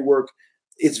missionary work.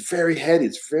 It's very heady.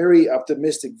 It's very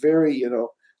optimistic, very,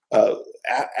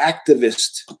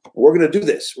 activist. We're going to do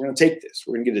this. We're going to take this.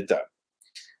 We're going to get it done.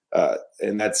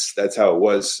 And that's how it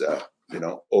was,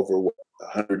 over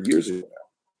 100 years ago now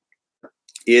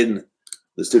in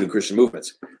the student Christian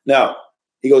movements. Now,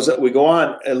 we go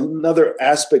on, another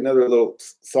aspect, another little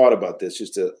thought about this,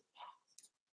 just to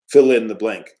fill in the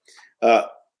blank. A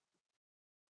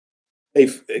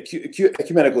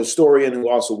ecumenical historian who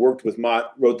also worked with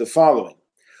Mott wrote the following.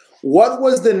 What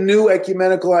was the new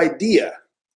ecumenical idea?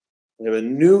 We have a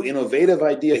new innovative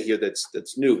idea here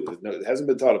that's new. It hasn't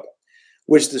been thought about,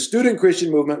 which the student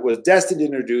Christian movement was destined to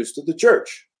introduce to the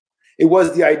church. It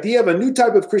was the idea of a new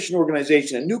type of Christian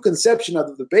organization, a new conception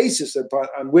of the basis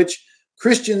on which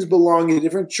Christians belonging to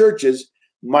different churches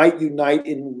might unite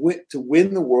to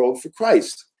win the world for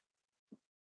Christ.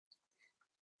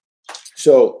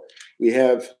 So we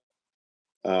have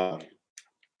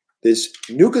this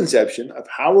new conception of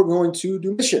how we're going to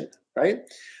do mission, right?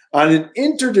 On an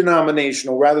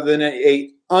interdenominational rather than a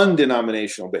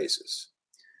undenominational basis.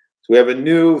 So we have a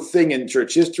new thing in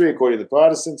church history, according to the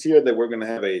Protestants here, that we're going to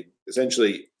have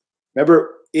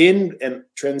remember, in and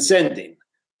transcending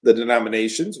the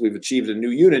denominations, we've achieved a new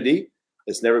unity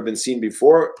that's never been seen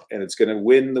before, and it's going to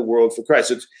win the world for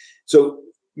Christ. So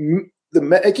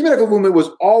the ecumenical movement was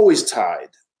always tied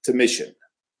to mission.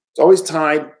 It's always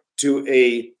tied to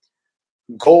a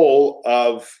goal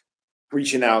of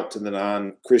reaching out to the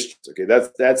non-Christians. Okay,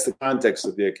 that's the context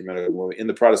of the ecumenical movement in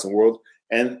the Protestant world,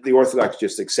 and the Orthodox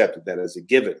just accepted that as a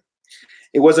given.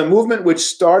 It was a movement which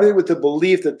started with the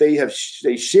belief that they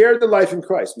shared the life in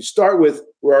Christ. We start with,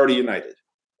 we're already united.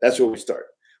 That's where we start.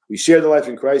 We share the life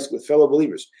in Christ with fellow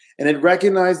believers. And it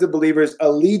recognized the believers'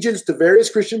 allegiance to various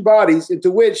Christian bodies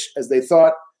into which, as they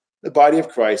thought, the body of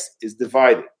Christ is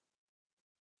divided.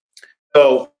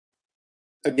 So,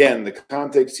 again, the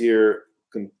context here,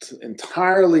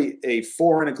 entirely a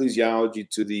foreign ecclesiology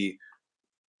to the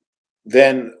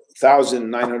then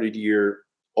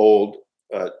 1,900-year-old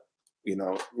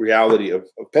reality of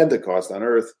Pentecost on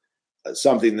earth,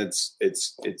 something that's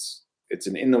it's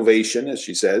an innovation, as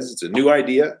she says. It's a new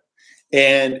idea,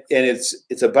 and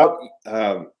it's about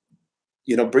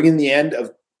bringing the end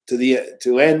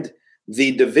to end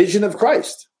the division of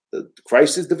Christ.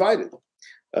 Christ is divided.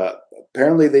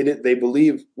 Apparently, they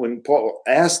believe when Paul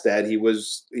asked that he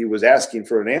was asking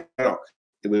for an answer.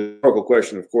 It was a rhetorical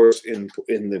question, of course, in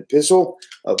the epistle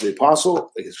of the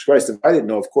apostle. Is Christ divided?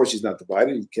 No, of course he's not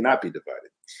divided. He cannot be divided.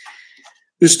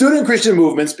 The student Christian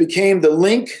movements became the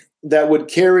link that would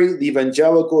carry the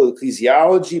evangelical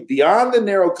ecclesiology beyond the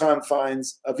narrow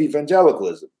confines of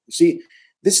evangelicalism. You see,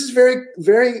 this is very,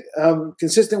 very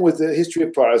consistent with the history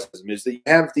of Protestantism, is that you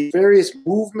have the various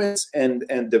movements and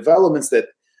developments that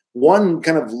one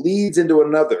kind of leads into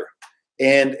another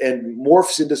and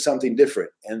morphs into something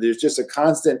different. And there's just a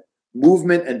constant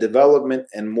movement and development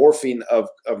and morphing of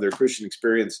their Christian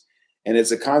experience. And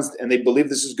it's a constant, and they believe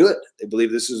this is good. They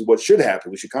believe this is what should happen.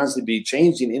 We should constantly be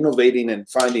changing, innovating, and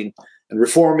finding and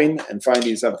reforming and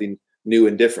finding something new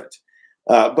and different.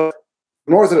 But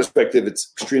from an Orthodox perspective,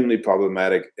 it's extremely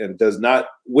problematic and does not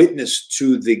witness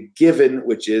to the given,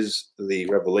 which is the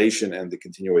revelation and the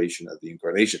continuation of the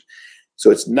incarnation. So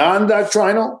it's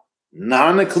non-doctrinal,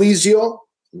 non-ecclesial,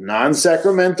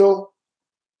 non-sacramental.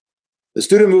 The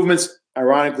student movements,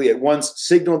 ironically, at once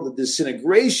signaled the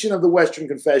disintegration of the Western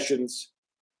confessions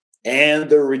and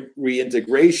the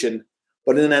reintegration,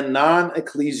 but in a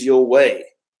non-ecclesial way.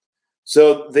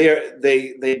 So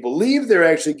they believe they're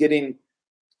actually getting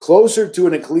closer to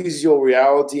an ecclesial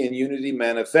reality and unity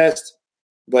manifest.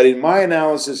 But in my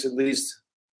analysis, at least,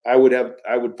 I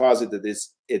would posit that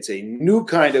it's a new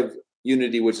kind of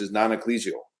unity which is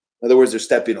non-ecclesial. In other words, they're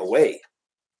stepping away.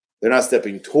 They're not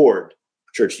stepping toward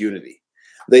church unity.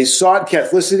 They sought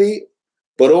Catholicity,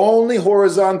 but only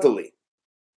horizontally,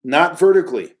 not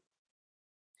vertically,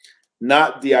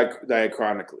 not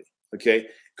diachronically. Okay,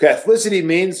 Catholicity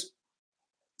means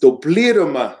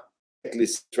dopliroma,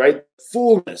 right?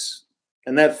 Fullness,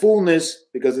 and that fullness,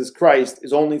 because it's Christ,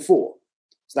 is only full.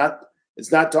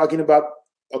 It's not talking about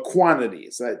a quantity.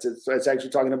 It's actually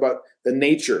talking about the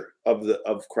nature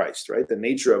of Christ, right? The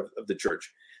nature of the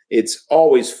church. It's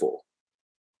always full,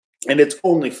 and it's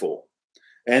only full,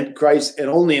 and Christ, and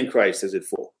only in Christ is it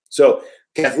full. So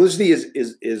Catholicity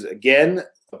is again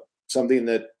something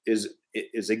that is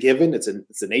a given. It's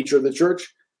the nature of the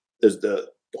church. There's the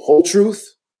whole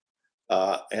truth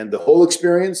and the whole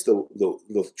experience,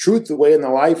 the truth, the way, and the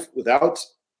life without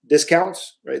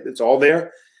discounts. Right? It's all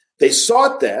there. They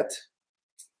sought that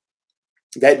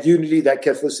unity, that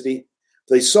Catholicity.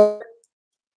 They saw it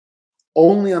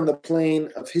only on the plane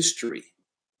of history,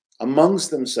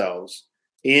 amongst themselves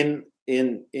in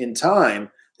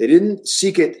time. They didn't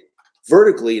seek it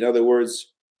vertically, in other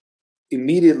words,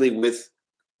 immediately with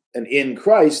and in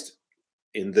Christ,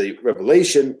 in the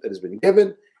revelation that has been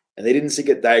given, and they didn't seek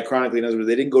it diachronically. In other words,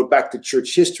 they didn't go back to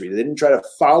church history. They didn't try to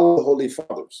follow the Holy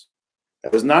Fathers.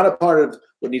 That was not a part of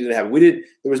what needed to happen.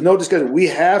 There was no discussion. We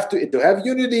have to have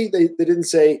unity. They didn't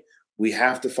say we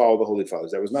have to follow the Holy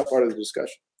Fathers. That was not part of the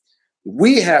discussion.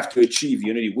 We have to achieve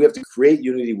unity. We have to create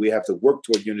unity. We have to work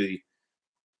toward unity.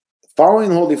 Following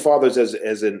the Holy Fathers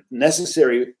as a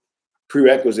necessary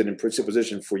prerequisite and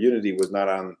presupposition for unity was not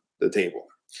on the table.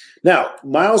 Now,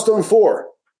 milestone 4,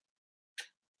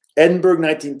 Edinburgh,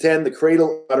 1910, the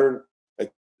cradle of modern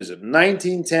ecumenism.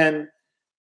 1910,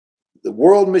 the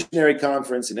World Missionary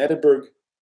Conference in Edinburgh,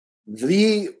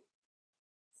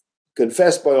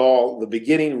 confessed by all, the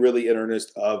beginning really in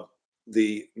earnest of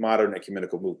the modern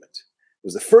ecumenical movement. It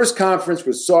was the first conference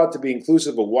which sought to be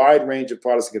inclusive of a wide range of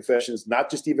Protestant confessions, not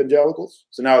just evangelicals.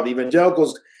 So now the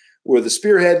evangelicals were the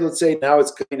spearhead, let's say. Now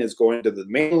it's going to the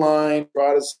mainline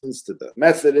Protestants, to the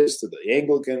Methodists, to the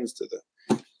Anglicans, to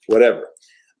the whatever.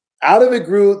 Out of it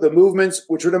grew the movements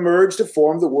which would emerge to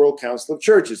form the World Council of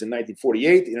Churches. In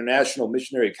 1948, the International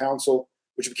Missionary Council,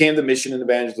 which became the mission and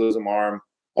evangelism arm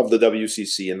of the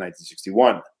WCC in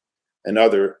 1961. And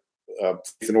other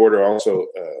faith and order also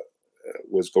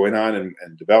was going on and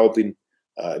developing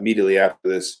immediately after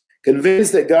this.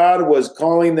 Convinced that God was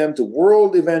calling them to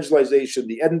world evangelization,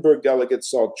 the Edinburgh delegates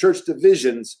saw church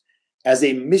divisions as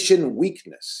a mission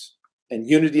weakness and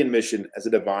unity in mission as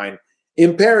a divine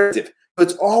imperative. But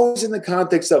it's always in the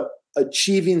context of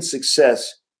achieving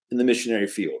success in the missionary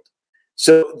field.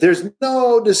 So there's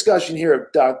no discussion here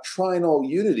of doctrinal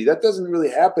unity. That doesn't really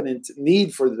happen in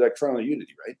need for the doctrinal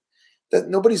unity, right? That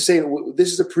nobody's saying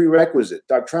this is a prerequisite.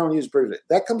 Doctrinal unity is a prerequisite.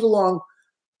 That comes along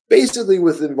basically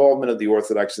with the involvement of the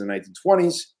Orthodox in the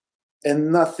 1920s,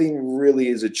 and nothing really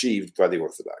is achieved by the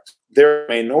Orthodox. They're a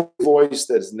minority voice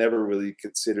that is never really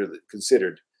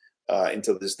considered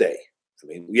until this day. I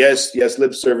mean, yes,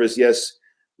 lip service, yes,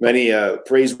 many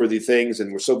praiseworthy things,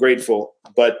 and we're so grateful.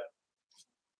 But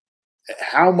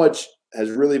how much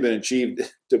has really been achieved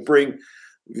to bring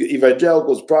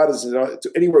evangelicals, Protestants,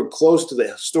 to anywhere close to the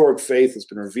historic faith that's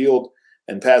been revealed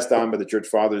and passed on by the Church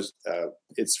Fathers?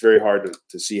 It's very hard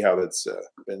to see how that's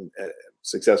been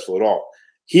successful at all.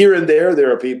 Here and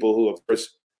there are people who, of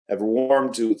course, have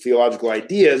warmed to theological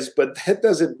ideas, but that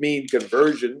doesn't mean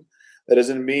conversion. That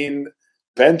doesn't mean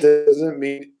repentance. Doesn't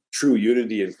mean true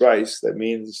unity in Christ. That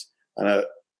means, on a,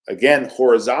 again,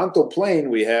 horizontal plane,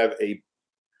 we have a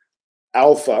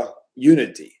alpha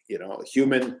unity,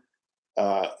 human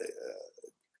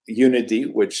unity,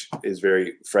 which is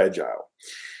very fragile.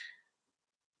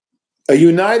 A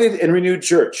united and renewed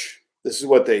church. This is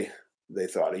what they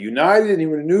thought. A united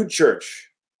and renewed church,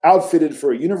 outfitted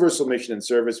for a universal mission and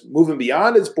service, moving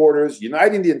beyond its borders,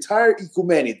 uniting the entire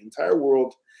ecumeny, the entire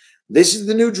world. This is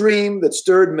the new dream that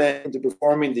stirred men into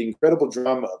performing the incredible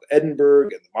drama of Edinburgh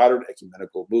and the modern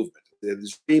ecumenical movement.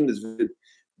 This dream is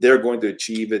they're going to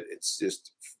achieve it. It's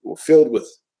just filled with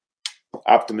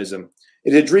optimism.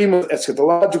 It's a dream of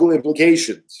eschatological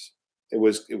implications. It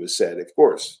was said, of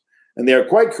course. And they are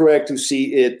quite correct to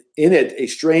see in it a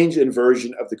strange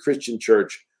inversion of the Christian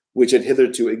church, which had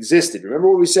hitherto existed. Remember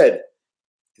what we said?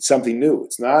 It's something new.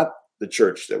 It's not the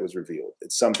church that was revealed.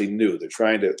 It's something new. They're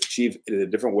trying to achieve it in a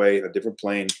different way, in a different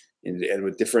plane, and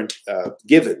with different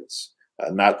givens,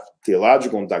 not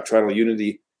theological and doctrinal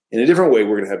unity. In a different way,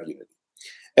 we're going to have unity.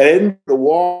 And the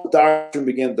wall of doctrine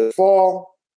began to fall.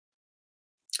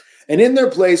 And in their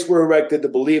place were erected the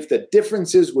belief that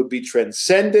differences would be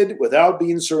transcended without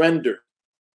being surrendered.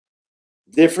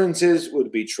 Differences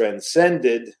would be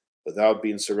transcended without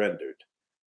being surrendered.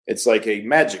 It's like a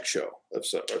magic show of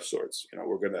sorts.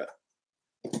 We're going to...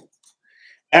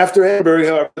 After Edinburgh,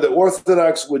 however, the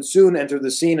Orthodox would soon enter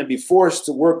the scene and be forced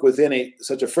to work within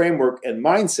such a framework and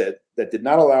mindset that did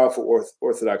not allow for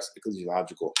Orthodox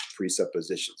ecclesiological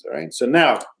presuppositions. All right. So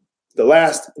now, the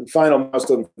last and final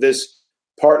milestone for this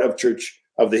part of church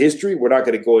of the history. We're not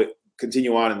going to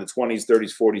continue on in the 20s,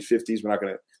 30s, 40s, 50s. We're not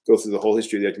going to go through the whole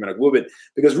history of the ecumenical movement,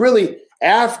 because really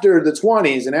after the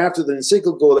 20s and after the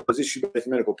encyclical that was issued by the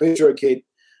Ecumenical Patriarchate,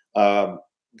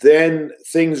 then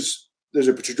there's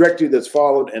a trajectory that's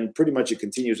followed, and pretty much it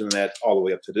continues in that all the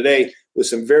way up to today, with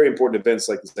some very important events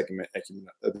like the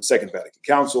Second Vatican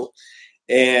Council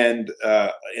and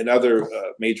other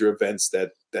major events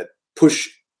that push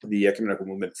the ecumenical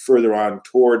movement further on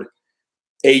toward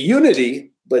a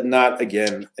unity, but not,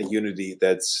 again, a unity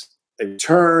that's a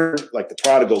return, like the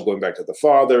prodigal going back to the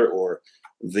father, or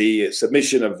the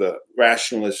submission of the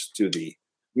rationalists to the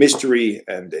mystery,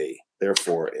 and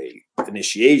therefore a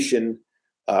initiation,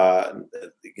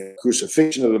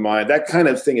 crucifixion of the mind. That kind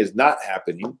of thing is not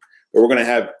happening. But we're going to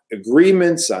have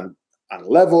agreements on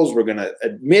levels. We're going to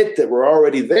admit that we're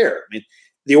already there. I mean,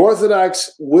 the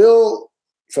Orthodox will,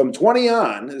 from 20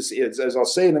 on, as I'll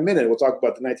say in a minute, we'll talk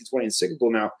about the 1920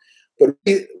 encyclical now, but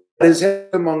what has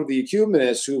happened among the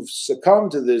ecumenists who've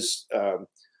succumbed to this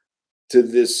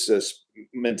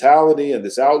mentality and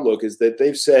this outlook is that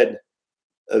they've said,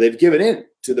 they've given in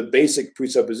to the basic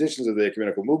presuppositions of the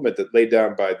ecumenical movement that laid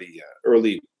down by the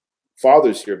early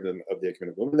fathers here of the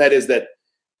ecumenical movement. That is that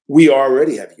we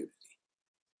already have unity,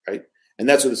 right? And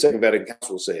that's what the Second Vatican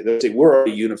Council will say. They'll say we're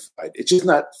already unified. It's just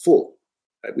not full.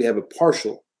 Right? We have a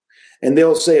partial. And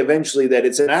they'll say eventually that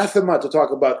it's anathema to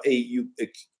talk about a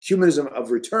ecumenism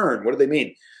of return. What do they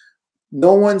mean?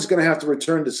 No one's going to have to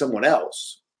return to someone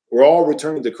else. We're all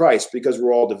returning to Christ because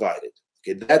we're all divided.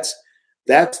 Okay, that's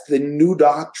the new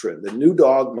doctrine, the new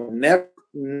dogma,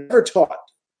 never taught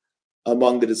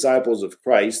among the disciples of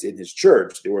Christ in his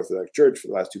church, the Orthodox Church, for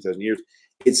the last 2,000 years.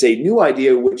 It's a new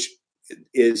idea which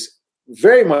is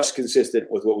very much consistent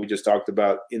with what we just talked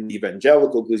about in the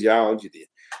evangelical ecclesiology,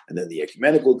 and then the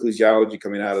ecumenical ecclesiology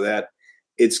coming out of that.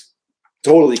 It's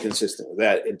totally consistent with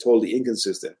that and totally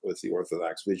inconsistent with the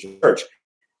Orthodox vision of the church.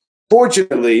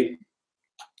 Fortunately,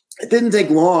 it didn't take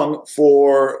long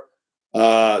for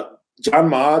John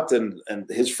Mott and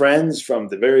his friends from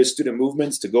the various student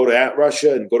movements to go to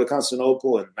Russia and go to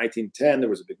Constantinople in 1910. There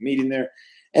was a big meeting there.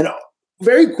 And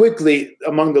very quickly,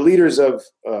 among the leaders of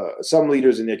some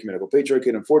leaders in the Ecumenical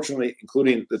Patriarchate, unfortunately,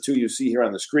 including the two you see here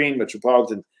on the screen,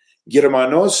 Metropolitan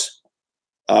Germanos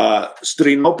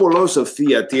Strinopoulos of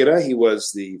Thyatira. He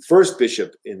was the first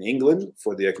bishop in England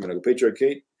for the Ecumenical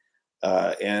Patriarchate.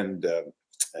 And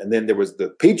then there was the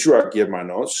Patriarch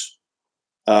Germanos,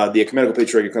 the Ecumenical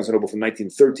Patriarch of Constantinople from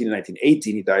 1913 to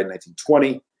 1918. He died in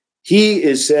 1920. He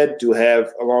is said to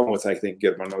have, along with, I think,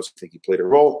 Germanos, I think he played a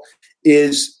role,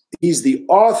 he's the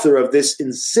author of this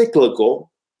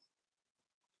encyclical.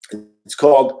 It's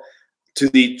called To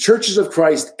the Churches of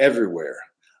Christ Everywhere,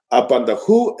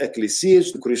 Apandahou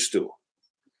Ecclesias Christou.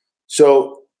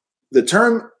 So the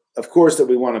term, of course, that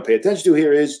we want to pay attention to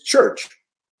here is church.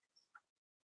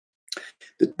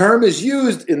 The term is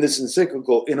used in this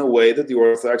encyclical in a way that the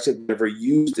Orthodox had never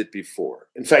used it before.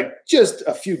 In fact, just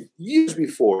a few years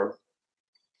before,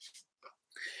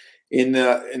 in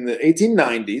the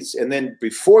 1890s, and then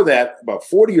before that, about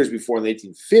 40 years before, in the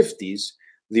 1850s,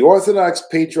 the Orthodox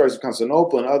patriarchs of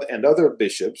Constantinople and other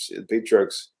bishops,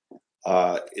 patriarchs,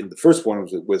 in the first one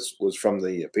was from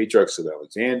the patriarchs of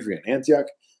Alexandria and Antioch.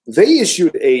 They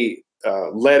issued a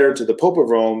letter to the Pope of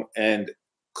Rome and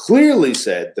clearly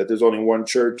said that there's only one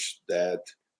church, that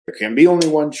there can be only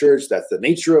one church, that's the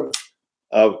nature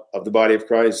of the body of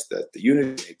Christ, that the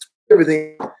unity,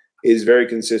 everything is very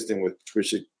consistent with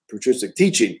patristic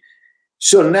teaching.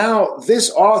 So now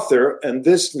this author and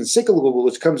this encyclical,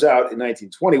 which comes out in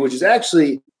 1920, which is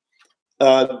actually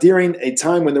during a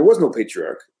time when there was no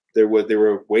patriarch. They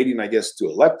were waiting, I guess, to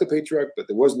elect the patriarch, but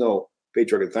there was no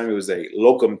patriarch at the time. It was a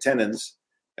locum tenens,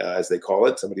 as they call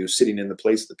it, somebody who's sitting in the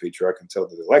place of the patriarch until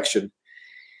the election.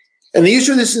 And they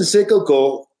issued this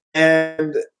encyclical,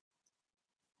 and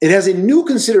it has a new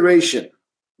consideration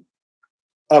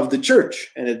of the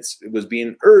church, and it was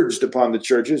being urged upon the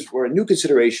churches for a new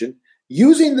consideration,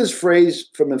 using this phrase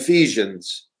from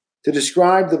Ephesians to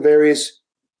describe the various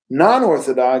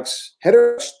non-Orthodox,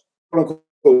 heterodox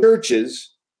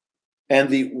churches and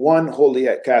the one holy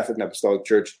Catholic and Apostolic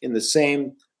Church in the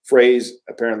same phrase,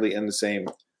 apparently in the same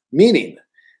meaning,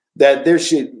 that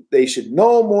they should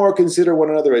no more consider one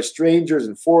another as strangers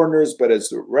and foreigners, but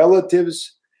as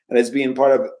relatives and as being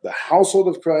part of the household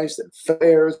of Christ and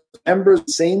heirs, members of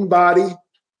the same body,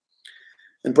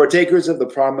 and partakers of the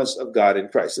promise of God in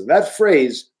Christ. And that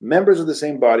phrase, members of the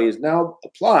same body, is now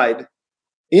applied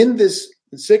in this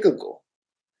encyclical.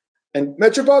 And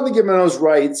Metropolitan Germanos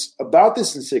writes about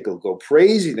this encyclical,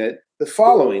 praising it, the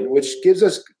following, which gives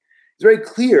us, it's very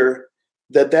clear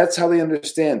that that's how they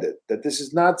understand it, that this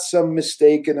is not some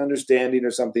mistaken understanding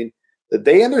or something, that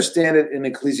they understand it in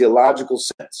an ecclesiological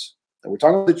sense. And we're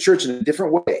talking about the church in a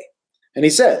different way. And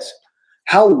he says,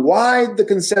 how wide the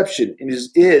conception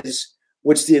is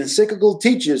which the encyclical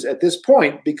teaches at this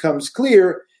point becomes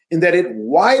clear in that it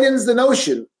widens the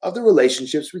notion of the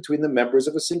relationships between the members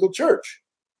of a single church.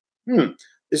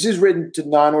 This is written to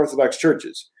non-Orthodox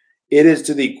churches. It is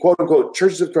to the quote-unquote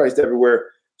churches of Christ everywhere.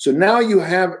 So now you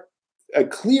have a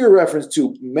clear reference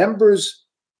to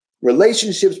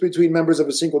relationships between members of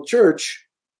a single church.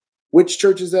 Which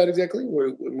church is that exactly?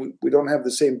 We don't have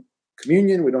the same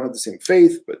communion, we don't have the same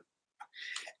faith, but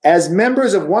as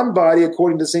members of one body,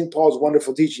 according to St. Paul's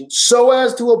wonderful teaching, so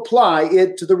as to apply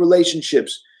it to the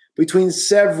relationships between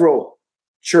several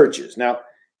churches. Now,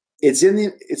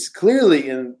 it's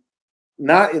clearly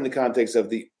not in the context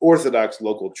of the Orthodox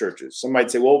local churches. Some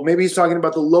might say, well, maybe he's talking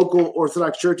about the local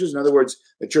Orthodox churches. In other words,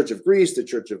 the Church of Greece, the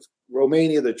Church of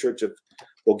Romania, the Church of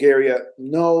Bulgaria.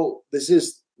 No, this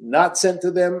is not sent to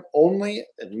them only,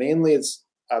 and mainly it's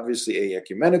obviously a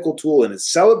ecumenical tool, and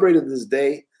it's celebrated this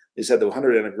day. They had the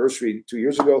 100th anniversary 2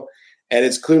 years ago, and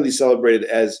it's clearly celebrated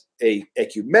as a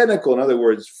ecumenical, in other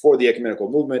words, for the ecumenical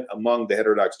movement among the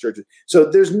heterodox churches. So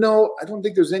I don't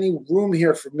think there's any room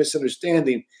here for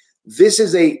misunderstanding. This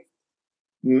is a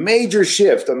major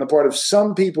shift on the part of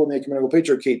some people in the ecumenical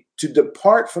patriarchate to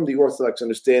depart from the Orthodox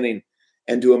understanding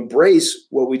and to embrace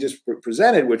what we just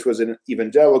presented, which was an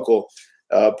evangelical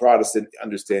Protestant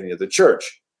understanding of the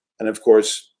church. And of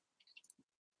course,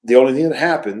 the only thing that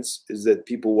happens is that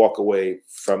people walk away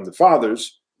from the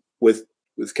fathers with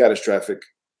catastrophic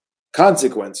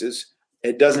consequences.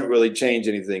 It doesn't really change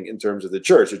anything in terms of the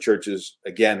church. The church is,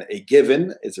 again, a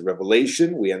given. It's a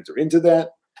revelation. We enter into that,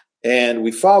 and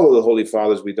we follow the Holy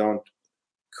Fathers. We don't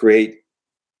create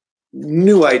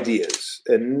new ideas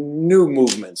and new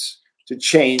movements to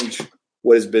change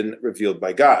what has been revealed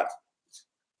by God.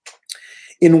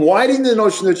 In widening the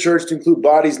notion of the church to include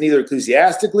bodies neither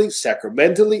ecclesiastically,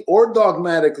 sacramentally, or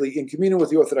dogmatically in communion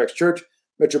with the Orthodox Church,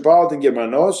 Metropolitan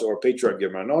Germanos, or Patriarch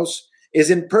Germanos,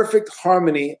 is in perfect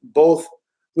harmony both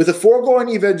with the foregoing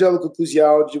evangelical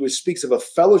ecclesiology, which speaks of a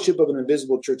fellowship of an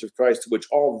invisible Church of Christ to which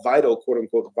all vital,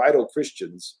 quote-unquote, vital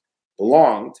Christians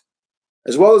belonged,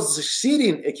 as well as the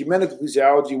succeeding ecumenical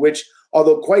ecclesiology, which,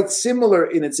 although quite similar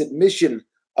in its admission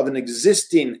of an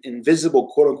existing invisible,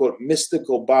 quote-unquote,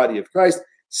 mystical body of Christ,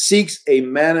 seeks a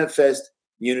manifest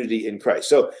unity in Christ.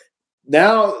 So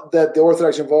now that the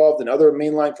Orthodox are involved and other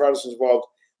mainline Protestants involved,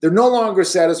 they're no longer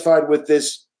satisfied with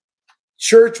this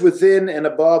church within and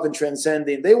above and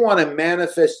transcending. They want to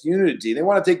manifest unity. They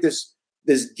want to take this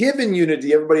given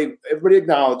unity everybody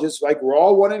acknowledges, like we're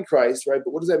all one in Christ, right?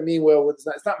 But what does that mean? Well, it's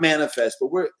not manifest,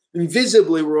 but we're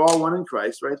all one in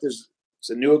Christ, right? It's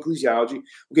a new ecclesiology.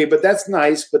 Okay, but that's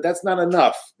nice, but that's not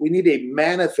enough. We need a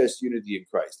manifest unity in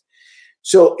Christ.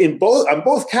 So on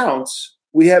both counts,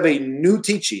 we have a new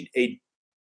teaching, a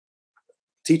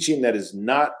teaching that is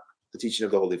not the teaching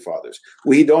of the Holy Fathers.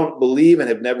 We don't believe and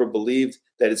have never believed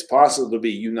that it's possible to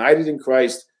be united in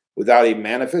Christ without a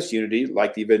manifest unity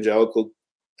like the evangelical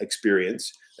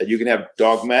experience, that you can have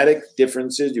dogmatic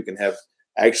differences, you can have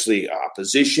actually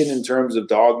opposition in terms of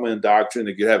dogma and doctrine,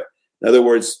 that you have, in other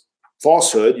words,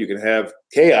 falsehood, you can have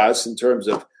chaos in terms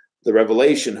of the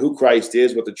revelation, who Christ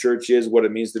is, what the church is, what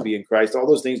it means to be in Christ. All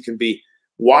those things can be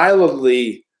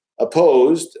wildly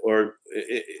opposed or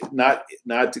not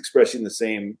expressing the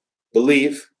same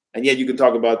belief, and yet you can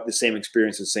talk about the same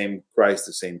experience, the same Christ,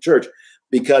 the same church,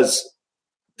 because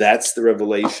that's the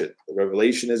revelation. The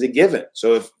revelation is a given.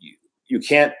 So if you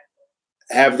can't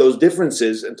have those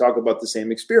differences and talk about the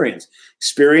same experience.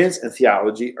 Experience and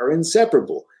theology are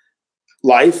inseparable.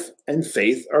 Life and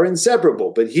faith are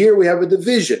inseparable. But here we have a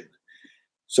division.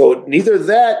 So neither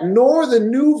that nor the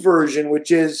new version, which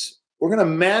is we're going to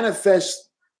manifest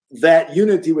that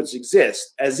unity which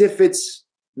exists as if it's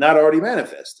not already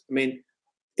manifest. I mean,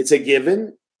 it's a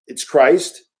given, it's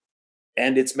Christ,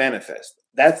 and it's manifest.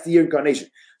 That's the incarnation.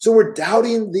 So we're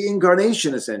doubting the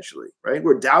incarnation, essentially, right?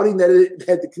 We're doubting that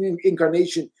the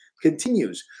incarnation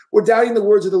continues. We're doubting the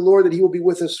words of the Lord that he will be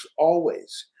with us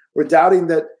always. We're doubting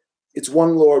that it's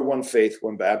one Lord, one faith,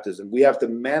 one baptism. We have to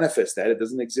manifest that. It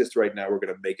doesn't exist right now. We're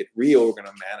going to make it real. We're going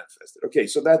to manifest it. Okay,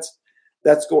 so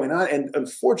that's going on. And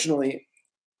unfortunately,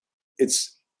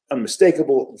 it's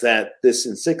unmistakable that this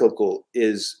encyclical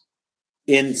is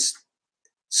in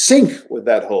sync with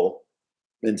that whole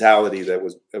mentality that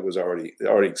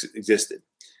already existed.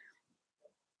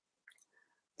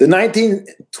 The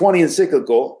 1920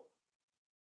 encyclical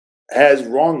has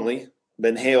wrongly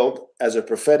been hailed as a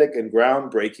prophetic and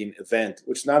groundbreaking event,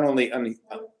 which not only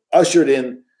ushered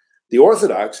in the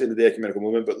Orthodox into the ecumenical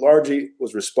movement, but largely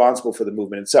was responsible for the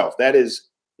movement itself. That is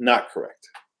not correct.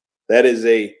 That is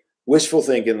a wishful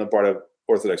thinking on the part of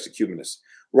Orthodox ecumenists.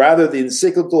 Rather, the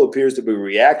encyclical appears to be a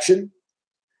reaction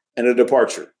and a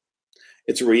departure.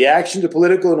 It's a reaction to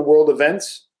political and world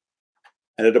events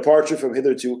and a departure from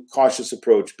hitherto cautious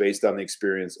approach based on the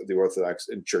experience of the Orthodox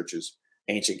and Church's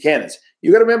ancient canons.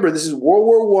 You got to remember, this is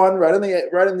World War I, right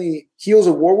on the heels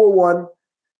of World War I,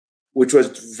 which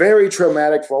was very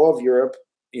traumatic for all of Europe.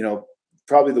 You know,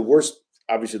 probably the worst,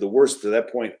 obviously the worst to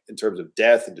that point in terms of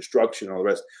death and destruction and all the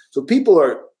rest. So people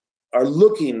are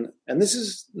looking, and this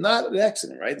is not an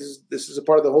accident, right? This is a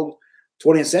part of the whole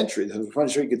 20th century. The 20th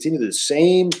century continued the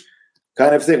same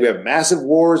kind of thing. We have massive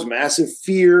wars, massive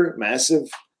fear, massive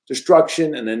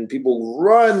destruction, and then people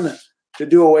run to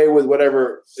do away with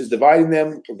whatever is dividing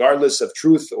them, regardless of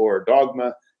truth or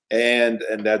dogma. And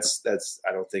that's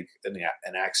I don't think an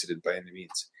accident by any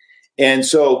means. And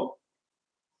so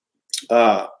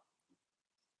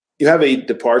you have a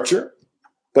departure,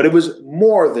 but it was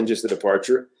more than just a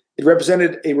departure. It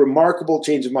represented a remarkable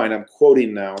change of mind. I'm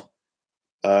quoting now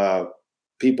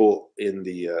people in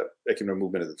the ecumenical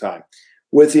movement at the time.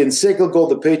 With the encyclical,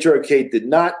 the Patriarchate did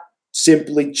not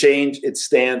simply change its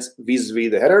stance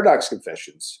vis-a-vis the heterodox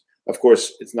confessions. Of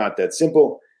course, it's not that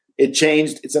simple. It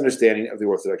changed its understanding of the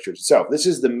Orthodox Church itself. This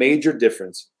is the major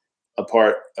difference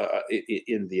apart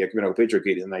in the ecumenical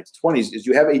Patriarchate in the 1920s, is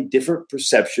you have a different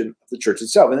perception of the Church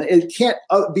itself. And it can't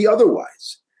be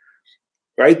otherwise,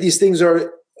 right? These things go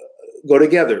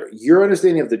together. Your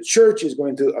understanding of the Church is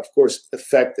going to, of course,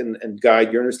 affect and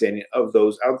guide your understanding of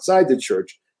those outside the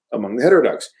Church among the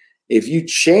heterodox. If you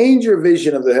change your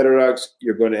vision of the heterodox,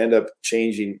 you're going to end up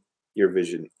changing your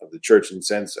vision of the Church in the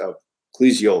sense of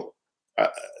ecclesial, in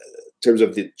terms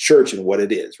of the Church and what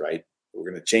it is, right? We're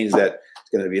going to change that. It's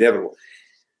going to be inevitable.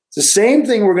 It's the same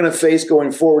thing we're going to face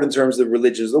going forward in terms of the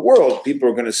religions of the world. People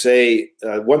are going to say,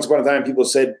 once upon a time, people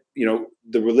said,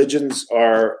 the religions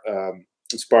are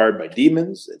inspired by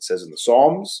demons. It says in the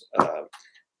Psalms.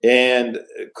 And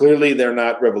clearly they're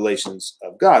not revelations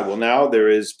of God. Well, now there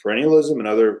is perennialism and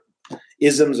other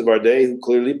isms of our day who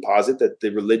clearly posit that the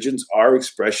religions are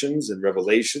expressions and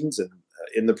revelations and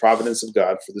in the providence of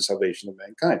God for the salvation of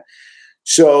mankind.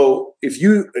 So if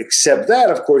you accept that,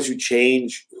 of course, you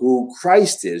change who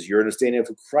Christ is. Your understanding of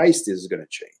who Christ is going to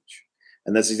change.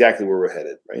 And that's exactly where we're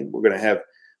headed, right? We're going to have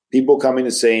people coming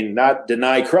and saying, not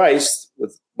deny Christ,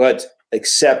 but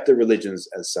accept the religions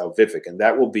as salvific. And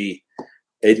that will be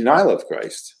a denial of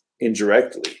Christ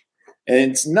indirectly.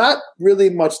 And it's not really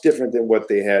much different than what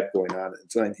they had going on in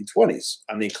the 1920s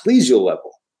on the ecclesial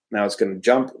level. Now it's going to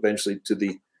jump eventually to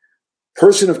the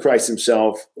person of Christ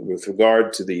himself with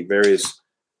regard to the various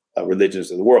religions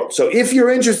of the world. So if you're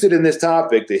interested in this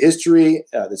topic, the history,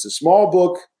 it's a small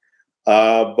book,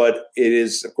 but it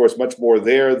is, of course, much more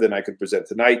there than I could present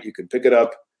tonight. You can pick it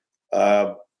up.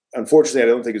 Unfortunately, I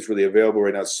don't think it's really available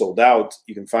right now. It's sold out.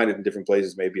 You can find it in different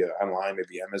places, maybe online,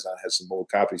 maybe Amazon has some old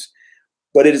copies.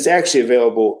 But it is actually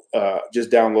available, just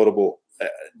downloadable,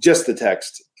 just the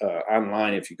text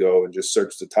online. If you go and just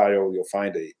search the title, you'll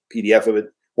find a PDF of it.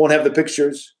 Won't have the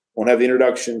pictures, won't have the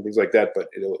introduction, things like that, but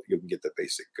you can get the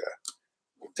basic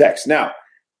text. Now,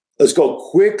 Let's go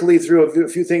quickly through a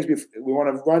few things. We want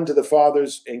to run to the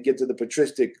fathers and get to the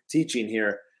patristic teaching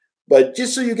here. But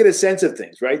just so you get a sense of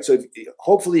things, right? So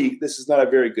hopefully this is not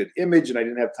a very good image, and I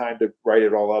didn't have time to write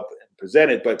it all up and present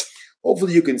it, but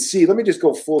hopefully you can see. Let me just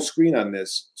go full screen on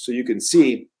this so you can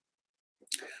see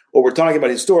what we're talking about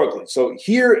historically. So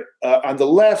here on the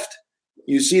left,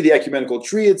 you see the ecumenical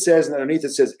tree, it says, and underneath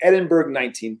it says Edinburgh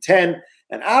 1910.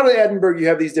 And out of Edinburgh, you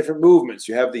have these different movements.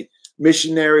 You have the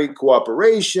Missionary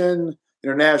Cooperation,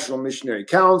 International Missionary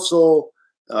Council,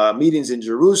 meetings in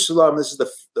Jerusalem. This is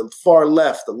the far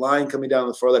left, the line coming down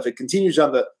the far left. It continues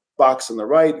on the box on the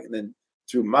right, and then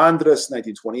through Mandras,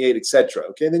 1928, etc.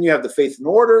 Okay, and then you have the Faith and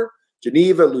Order,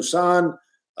 Geneva, Lausanne,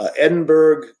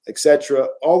 Edinburgh, etc.,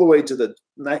 all the way to the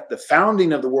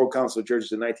founding of the World Council of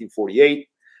Churches in 1948,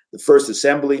 the First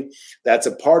Assembly. That's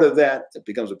a part of that. It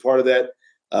becomes a part of that.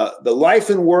 The life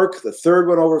and work, the third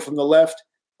one over from the left,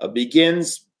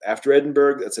 begins after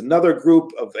Edinburgh. That's another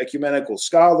group of ecumenical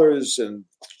scholars and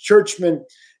churchmen,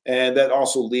 and that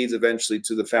also leads eventually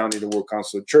to the founding of the World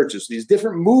Council of Churches. These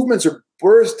different movements are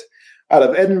birthed out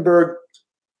of Edinburgh.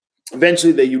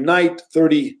 Eventually, they unite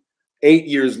 38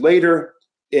 years later,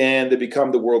 and they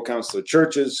become the World Council of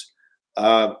Churches.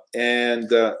 And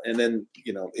then,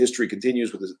 history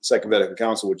continues with the Second Vatican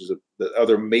Council, which is the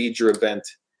other major event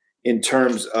in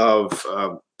terms of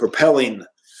propelling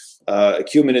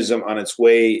ecumenism on its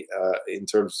way in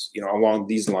terms, along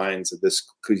these lines of this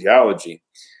ecclesiology.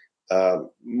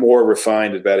 More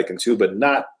refined at Vatican II, but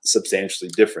not substantially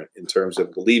different in terms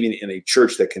of believing in a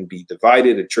church that can be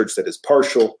divided, a church that is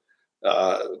partial,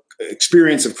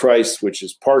 experience of Christ, which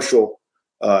is partial,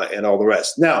 and all the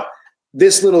rest. Now,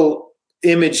 this little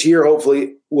image here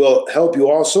hopefully will help you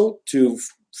also to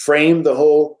frame the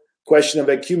whole question of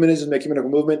ecumenism, the ecumenical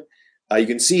movement. You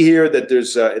can see here that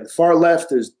there's, at the far left,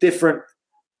 there's different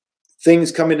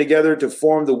things coming together to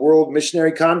form the World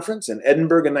Missionary Conference in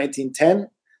Edinburgh in 1910.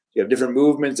 You have different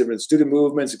movements, different student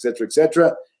movements, et cetera, et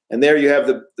cetera. And there you have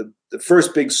the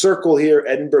first big circle here,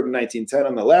 Edinburgh 1910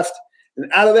 on the left. And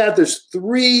out of that, there's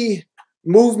three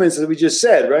movements that we just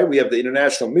said, right? We have the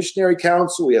International Missionary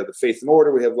Council, we have the Faith and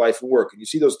Order, we have Life and Work. And you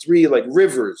see those three like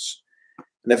rivers.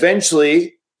 And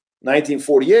eventually,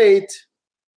 1948,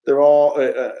 they're all,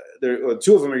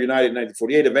 two of them are united in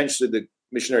 1948. Eventually, the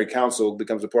Missionary Council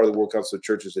becomes a part of the World Council of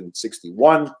Churches in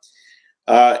 1961.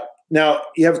 Now,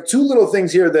 you have two little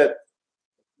things here that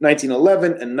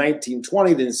 1911 and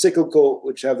 1920, the encyclical,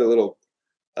 which have the little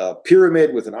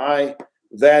pyramid with an eye,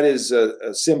 that is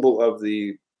a symbol of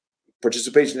the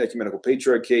participation in ecumenical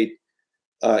patriarchate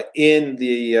in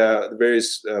the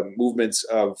various movements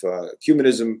of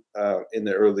ecumenism in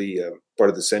the early part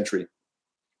of the century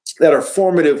that are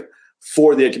formative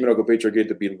for the ecumenical patriarchate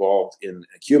to be involved in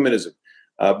ecumenism.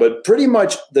 But pretty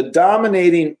much the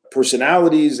dominating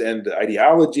personalities and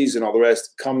ideologies and all the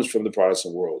rest comes from the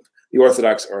Protestant world. The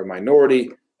Orthodox are a minority,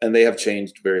 and they have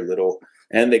changed very little.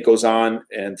 And it goes on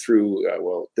and through,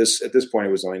 at this point,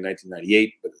 it was only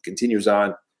 1998, but it continues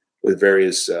on with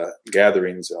various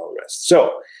gatherings and all the rest.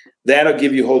 So that'll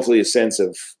give you hopefully a sense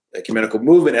of ecumenical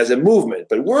movement as a movement.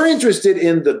 But we're interested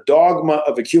in the dogma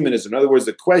of ecumenism. In other words,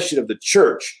 the question of the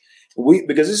church.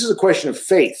 Because this is a question of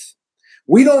faith.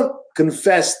 We don't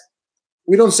confess,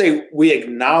 we don't say we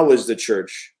acknowledge the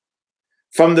church.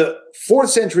 From the 4th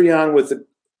century on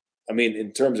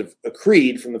in terms of a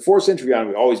creed, from the 4th century on,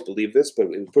 we always believe this, but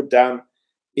it was put down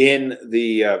in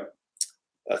the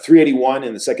 381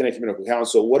 in the Second Ecumenical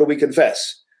Council. What do we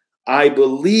confess? I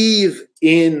believe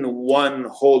in one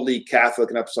holy Catholic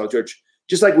and Apostolic Church.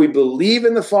 Just like we believe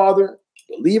in the Father,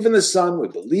 believe in the Son, we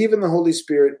believe in the Holy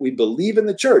Spirit, we believe in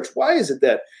the church. Why is it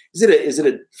that? Is it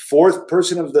a fourth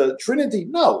person of the Trinity?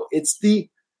 No, it's the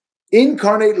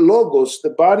incarnate Logos, the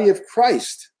body of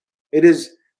Christ. It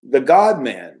is the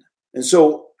God-man. And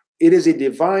so it is a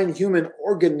divine human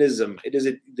organism. It is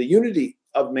the unity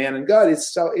of man and God.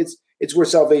 It's where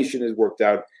salvation is worked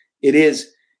out. It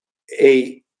is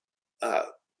the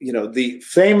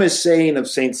famous saying of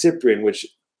Saint Cyprian, which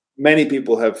many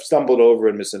people have stumbled over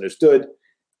and misunderstood,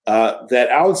 that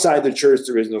outside the church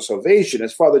there is no salvation.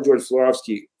 As Father George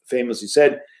Florovsky famously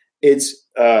said, it's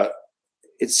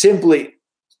simply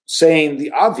saying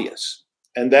the obvious,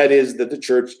 and that is that the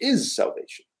church is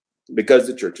salvation because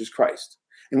the church is Christ,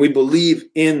 and we believe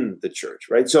in the church,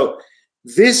 right? So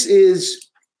this is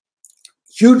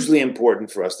hugely important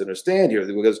for us to understand here,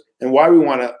 and why we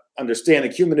want to understand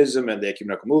ecumenism and the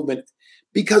ecumenical movement,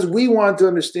 because we want to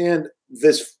understand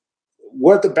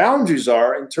what the boundaries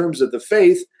are in terms of the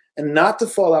faith, and not to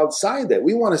fall outside that.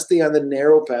 We want to stay on the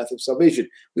narrow path of salvation.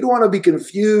 We don't want to be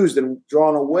confused and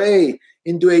drawn away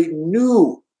into a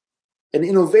new an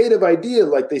innovative idea,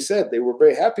 like they said, they were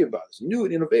very happy about this, new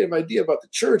and innovative idea about the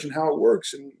church and how it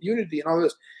works and unity and all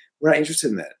this. We're not interested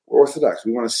in that. We're Orthodox.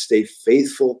 We want to stay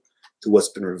faithful to what's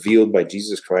been revealed by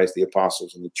Jesus Christ, the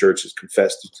apostles, and the church has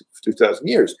confessed for 2,000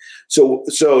 years. So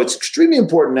it's extremely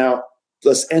important now.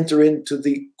 Let's enter into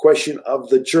the question of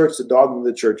the church, the dogma of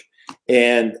the church,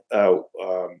 and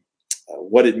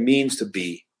what it means to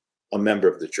be a member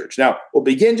of the church. Now, we'll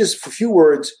begin just with a few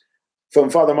words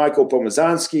from Father Michael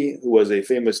Pomazanski, who was a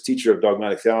famous teacher of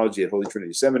dogmatic theology at Holy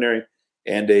Trinity Seminary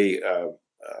and a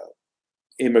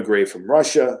immigrant from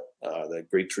Russia, that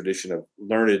great tradition of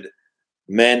learned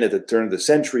men at the turn of the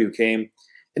century who came.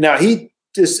 And now he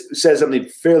just says something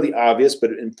fairly obvious,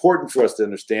 but important for us to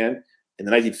understand. In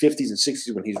the 1950s and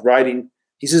 60s, when he's writing,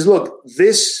 he says, look,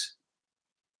 this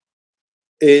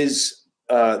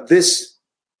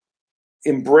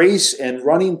embrace and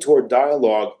running toward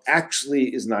dialogue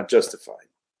actually is not justified.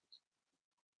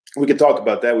 We could talk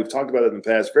about that. We've talked about it in the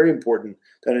past. Very important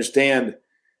to understand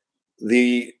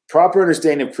the proper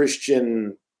understanding of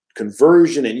Christian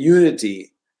conversion and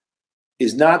unity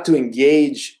is not to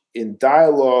engage in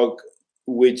dialogue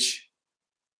which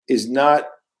is not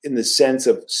in the sense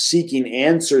of seeking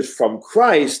answers from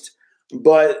Christ,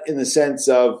 but in the sense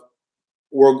of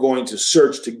we're going to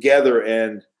search together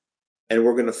and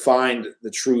we're going to find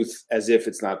the truth as if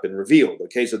it's not been revealed.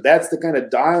 Okay, so that's the kind of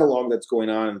dialogue that's going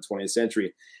on in the 20th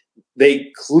century.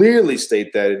 They clearly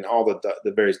state that in all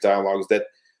the various dialogues that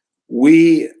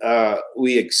we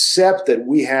accept that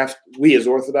we as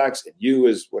Orthodox and you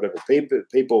as whatever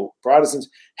papal Protestants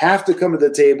have to come to the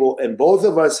table, and both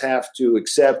of us have to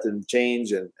accept and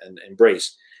change and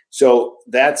embrace. So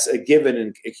that's a given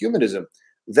in ecumenism.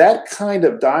 That kind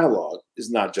of dialogue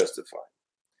is not justified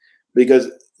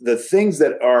because the things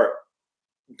that are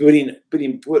being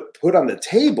put on the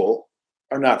table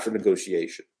are not for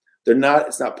negotiation. They're not.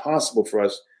 It's not possible for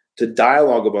us to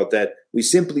dialogue about that. We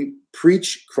simply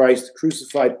preach Christ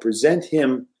crucified, present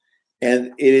him,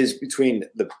 and it is between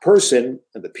the person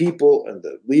and the people and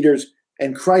the leaders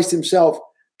and Christ himself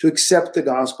to accept the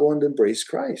gospel and embrace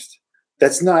Christ.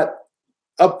 That's not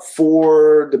up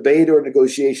for debate or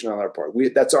negotiation on our part.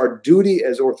 That's our duty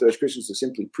as Orthodox Christians to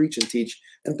simply preach and teach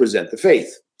and present the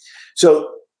faith.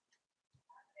 So,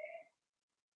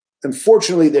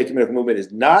 unfortunately, the ecumenical movement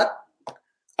is not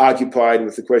occupied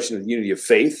with the question of the unity of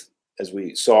faith, as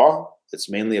we saw. It's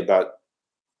mainly about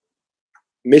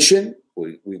mission.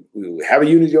 We have a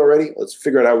unity already. Let's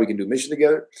figure out how we can do mission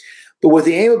together. But with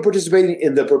the aim of participating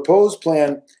in the proposed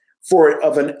plan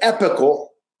of an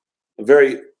epical, a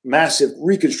very massive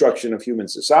reconstruction of human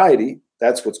society.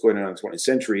 That's what's going on in the 20th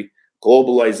century.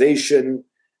 Globalization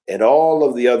and all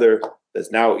of the other that's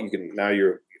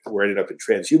we're ending up in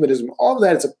transhumanism. All of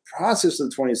that is a process of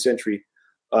the 20th century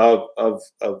of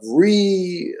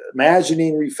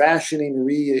reimagining, refashioning,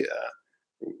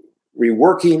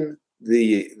 reworking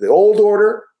the old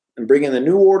order and bringing the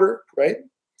new order, right?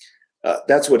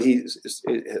 That's what he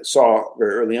saw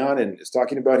very early on and is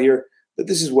talking about here, that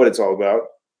this is what it's all about.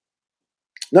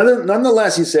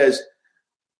 Nonetheless, he says,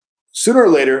 sooner or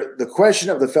later, the question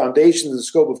of the foundations and the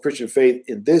scope of Christian faith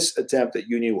in this attempt at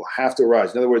union will have to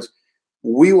arise. In other words,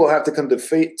 we will have to come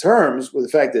to terms with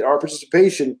the fact that our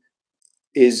participation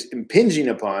is impinging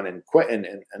upon and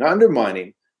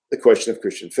undermining the question of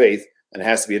Christian faith, and it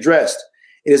has to be addressed.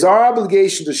 It is our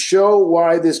obligation to show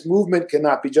why this movement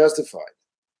cannot be justified.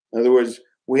 In other words,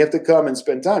 we have to come and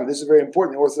spend time. This is very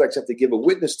important. The Orthodox have to give a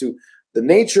witness to the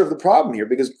nature of the problem here,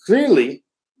 because clearly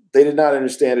they did not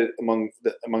understand it among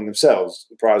themselves,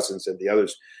 the Protestants and the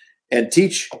others, and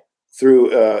teach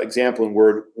through example and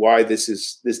word why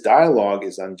this dialogue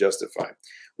is unjustified.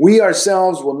 We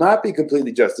ourselves will not be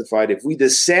completely justified if we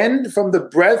descend from the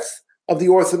breadth of the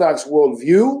Orthodox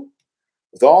worldview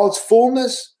with all its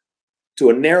fullness to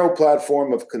a narrow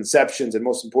platform of conceptions, and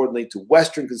most importantly, to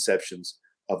Western conceptions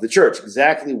of the church.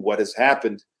 Exactly what has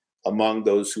happened among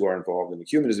those who are involved in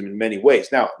ecumenism in many ways.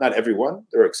 Now, not everyone.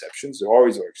 There are exceptions. There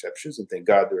always are exceptions. And thank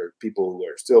God there are people who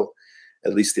are still,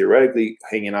 at least theoretically,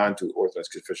 hanging on to Orthodox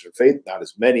confession of faith. Not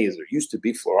as many as there used to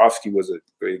be. Florovsky was a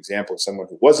great example of someone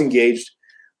who was engaged,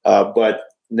 but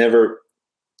never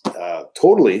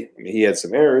totally. I mean, he had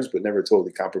some errors, but never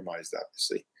totally compromised,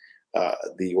 obviously,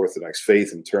 the Orthodox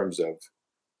faith in terms of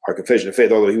our confession of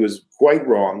faith, although he was quite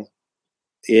wrong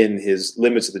in his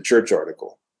Limits of the Church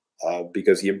article,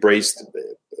 because he embraced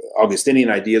Augustinian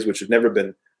ideas, which have never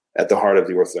been at the heart of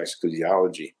the Orthodox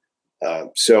ecclesiology.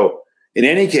 So in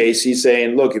any case, he's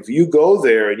saying, look, if you go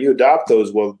there and you adopt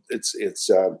those, well,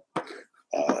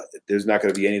 there's not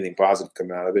going to be anything positive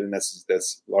coming out of it. And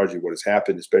that's largely what has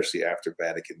happened, especially after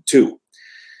Vatican II.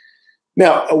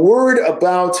 Now, a word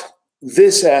about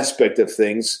this aspect of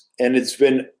things, and it's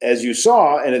been, as you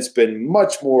saw, and it's been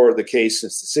much more the case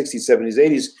since the 60s, 70s,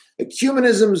 80s,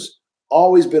 ecumenism's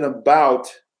always been about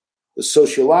the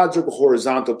sociological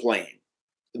horizontal plane.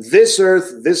 This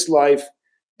earth, this life,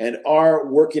 and our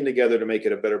working together to make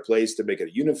it a better place, to make it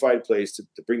a unified place, to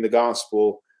bring the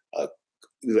gospel,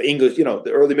 the English,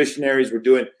 the early missionaries were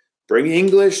bring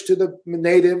English to the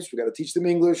natives. We got to teach them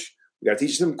English. We got to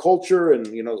teach them culture and,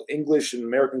 English and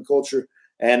American culture.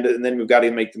 And then we've got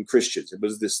to make them Christians. It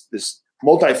was this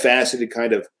multifaceted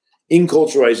kind of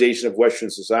inculturalization of Western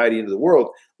society into the world.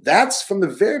 That's from the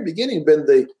very beginning been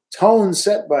the tone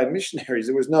set by missionaries.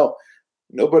 There was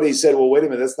nobody said, well, wait a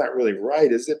minute, that's not really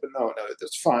right, is it? But no,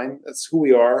 that's fine. That's who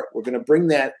we are. We're going to bring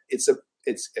that. It's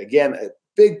again, a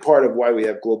big part of why we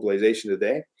have globalization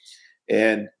today.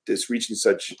 And it's reaching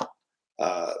such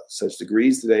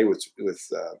degrees today with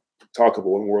talk of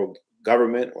one world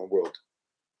government, one world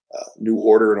new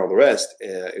order, and all the rest.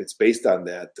 It's based on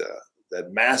that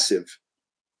massive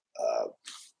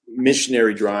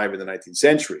missionary drive in the 19th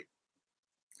century.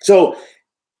 So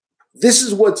this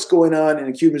is what's going on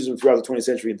in ecumenism throughout the 20th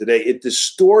century and today. It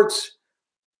distorts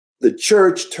the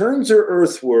church, turns her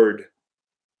earthward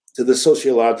to the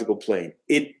sociological plane.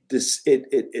 It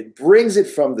brings it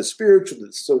from the spiritual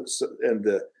and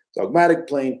the dogmatic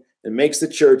plane and makes the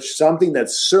church something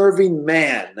that's serving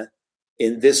man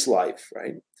in this life,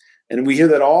 right? And we hear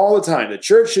that all the time. The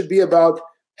church should be about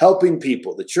helping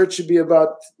people. The church should be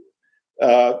about,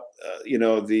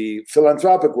 the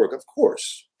philanthropic work, of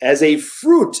course, as a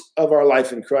fruit of our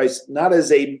life in Christ, not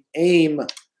as an aim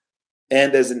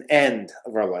and as an end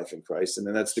of our life in Christ. And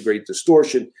then that's the great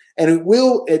distortion. And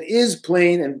it is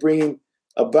playing and bringing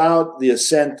about the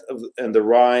ascent and the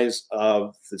rise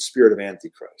of the spirit of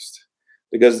Antichrist,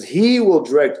 because he will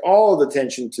direct all of the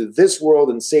attention to this world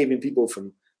and saving people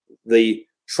from the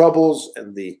troubles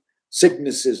and the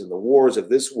sicknesses and the wars of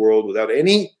this world without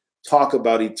any talk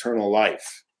about eternal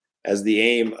life as the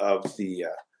aim of the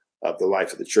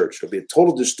life of the church. It'll be a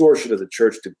total distortion of the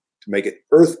church to make it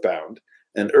earthbound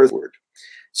and earthward.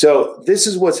 So this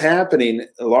is what's happening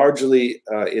largely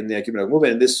in the ecumenical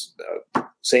movement. And this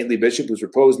saintly bishop who's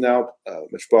reposed now,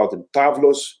 Metropolitan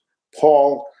Pavlos,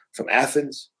 Paul from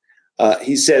Athens,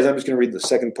 he says, I'm just going to read the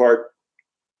second part.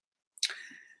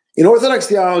 In Orthodox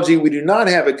theology, we do not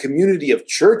have a community of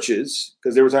churches,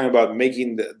 because they were talking about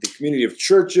making the community of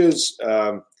churches.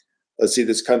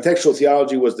 This contextual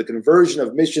theology was the conversion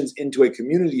of missions into a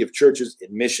community of churches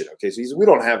in mission. Okay, so he says, we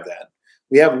don't have that.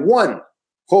 We have one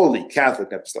holy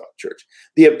Catholic Apostolic Church.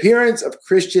 The appearance of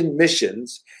Christian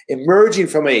missions emerging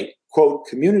from a, quote,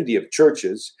 community of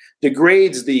churches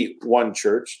degrades the one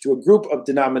church to a group of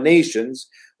denominations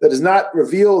that does not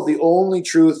reveal the only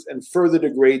truth and further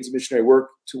degrades missionary work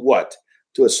to what?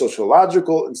 To a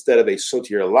sociological instead of a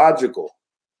soteriological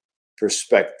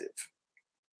perspective.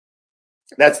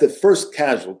 That's the first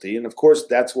casualty. And of course,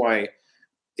 that's why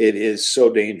it is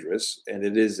so dangerous. And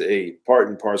it is a part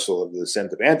and parcel of the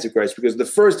ascent of Antichrist, because the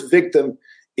first victim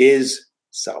is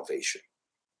salvation.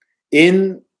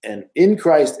 In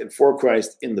Christ and for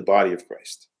Christ, in the body of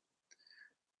Christ.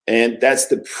 And that's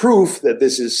the proof that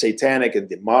this is satanic and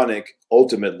demonic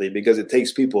ultimately, because it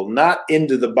takes people not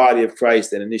into the body of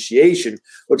Christ and initiation,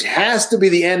 which has to be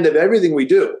the end of everything we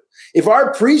do. If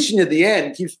our preaching at the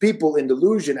end keeps people in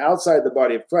delusion outside the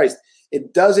body of Christ,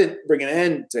 it doesn't bring an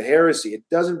end to heresy. It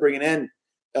doesn't bring an end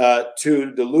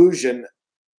to delusion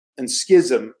and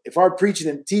schism. If our preaching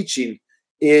and teaching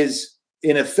is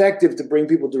ineffective to bring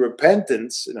people to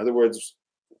repentance, in other words,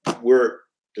 we're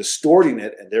distorting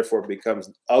it and therefore it becomes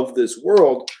of this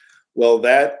world, well,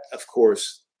 that, of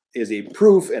course, is a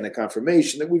proof and a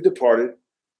confirmation that we've departed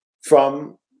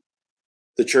from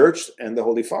the church and the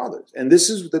Holy Fathers. And this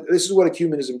is what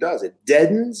ecumenism does. It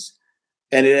deadens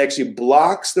and it actually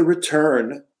blocks the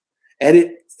return,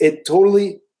 and it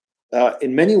totally,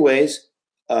 in many ways,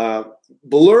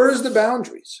 blurs the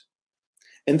boundaries.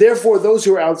 And therefore, those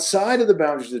who are outside of the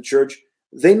boundaries of the church,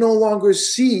 they no longer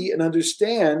see and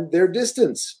understand their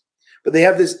distance. But they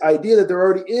have this idea that they're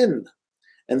already in.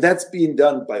 And that's being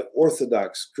done by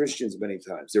Orthodox Christians many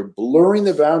times. They're blurring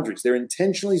the boundaries. They're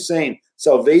intentionally saying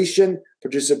salvation,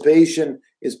 participation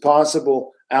is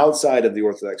possible outside of the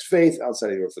Orthodox faith,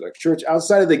 outside of the Orthodox Church,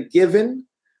 outside of the given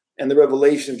and the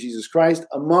revelation of Jesus Christ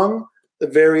among the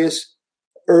various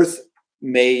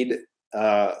earth-made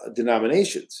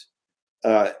denominations.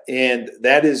 And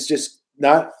that is just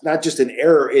not just an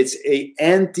error, it's an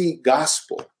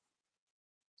anti-gospel.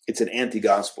 It's an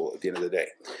anti-gospel at the end of the day.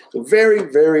 So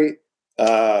very, very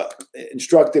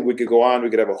instructive. We could go on. We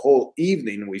could have a whole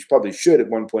evening, and we probably should at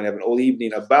one point have an whole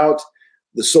evening about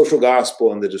the social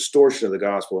gospel and the distortion of the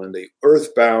gospel and the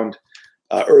earthbound,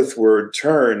 earthward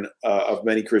turn of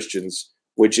many Christians,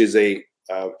 which is a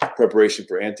preparation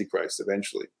for Antichrist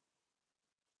eventually.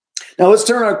 Now let's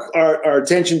turn our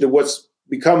attention to what's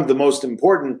become the most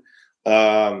important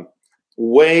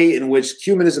way in which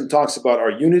ecumenism talks about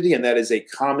our unity, and that is a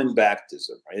common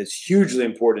baptism. Right? It's hugely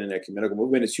important in the ecumenical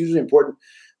movement. It's hugely important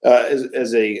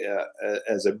as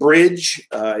a bridge.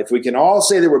 If we can all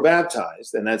say that we're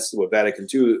baptized, and that's what Vatican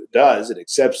II does, it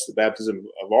accepts the baptism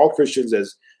of all Christians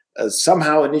as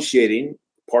somehow initiating,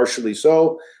 partially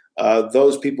so,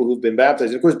 those people who've been baptized.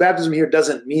 And of course, baptism here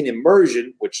doesn't mean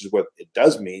immersion, which is what it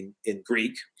does mean in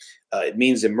Greek. It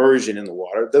means immersion in the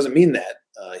water. It doesn't mean that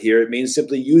here. It means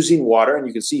simply using water. And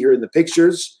you can see here in the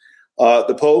pictures,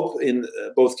 the Pope, in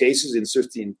both cases, in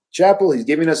Sistine Chapel, he's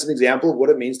giving us an example of what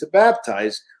it means to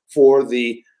baptize for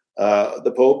the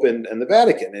Pope and the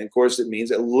Vatican. And of course, it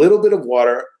means a little bit of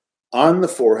water on the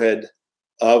forehead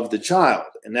of the child.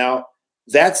 And now,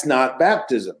 that's not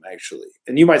baptism, actually.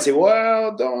 And you might say,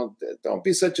 well, don't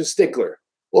be such a stickler.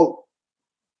 Well,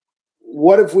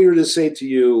 what if we were to say to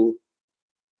you,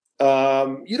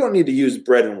 you don't need to use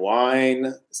bread and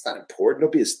wine. It's not important.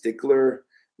 Don't be a stickler.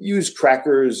 Use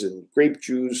crackers and grape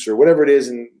juice or whatever it is.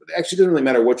 And it actually doesn't really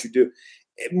matter what you do.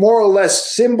 It more or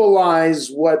less symbolize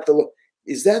what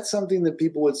is that something that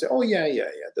people would say, oh, yeah,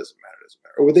 it doesn't matter.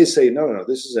 Or would they say, no,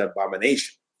 this is an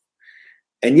abomination.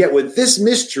 And yet with this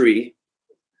mystery,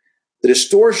 the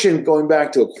distortion going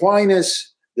back to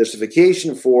Aquinas, the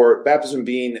justification for baptism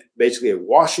being basically a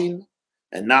washing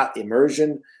and not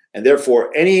immersion, and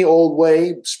therefore any old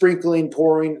way, sprinkling,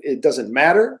 pouring, it doesn't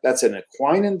matter. That's an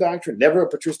Aquinan doctrine, never a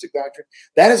patristic doctrine.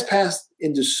 That has passed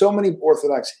into so many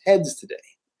Orthodox heads today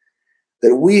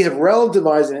that we have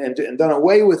relativized and done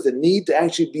away with the need to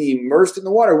actually be immersed in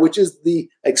the water, which is the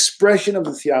expression of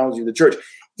the theology of the church.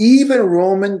 Even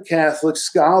Roman Catholic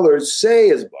scholars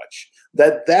say as much,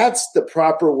 that that's the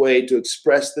proper way to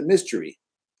express the mystery.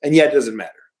 And yet it doesn't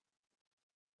matter.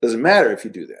 It doesn't matter if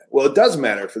you do that. Well, it does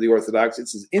matter for the Orthodox.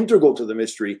 It's integral to the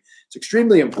mystery. It's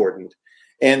extremely important.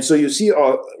 And so you see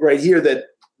right here that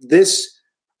this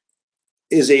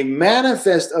is a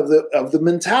manifest of the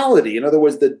mentality. In other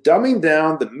words, the dumbing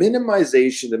down, the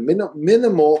minimization, the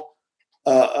minimal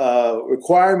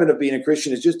requirement of being a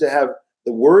Christian is just to have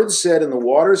the words said and the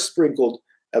water sprinkled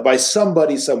by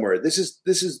somebody somewhere. This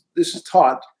is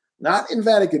taught not in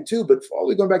Vatican II, but all the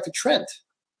way going back to Trent,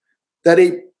 that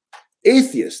a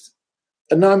atheist,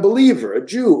 a non-believer, a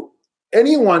Jew,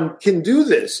 anyone can do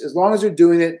this as long as they're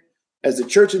doing it as the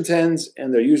church intends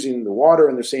and they're using the water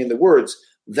and they're saying the words.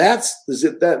 That's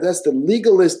the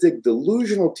legalistic,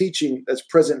 delusional teaching that's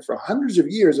present for hundreds of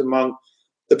years among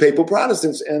the papal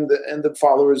Protestants and the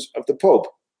followers of the Pope.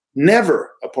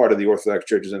 Never a part of the Orthodox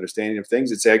Church's understanding of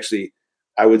things. It's actually,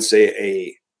 I would say,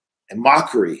 a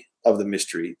mockery of the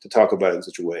mystery to talk about it in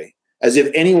such a way, as if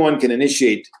anyone can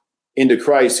initiate into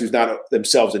Christ who's not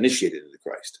themselves initiated into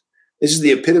Christ. This is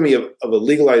the epitome of a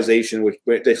legalization which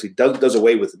basically does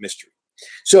away with the mystery.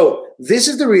 So this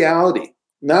is the reality.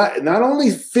 Not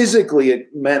only physically,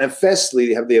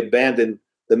 manifestly have they abandoned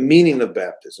the meaning of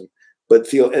baptism, but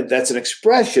that's an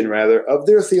expression, rather, of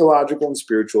their theological and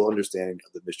spiritual understanding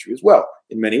of the mystery as well,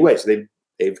 in many ways. They've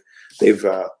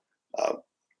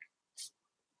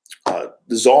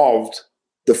dissolved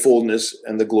the fullness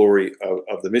and the glory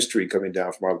of the mystery coming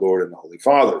down from our Lord and the Holy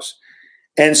Fathers.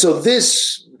 And so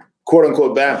this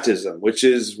quote-unquote baptism, which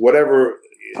is whatever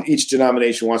each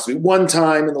denomination wants to be, one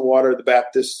time in the water, the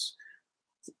Baptists,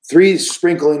 3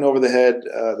 sprinkling over the head,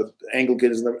 the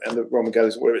Anglicans and the Roman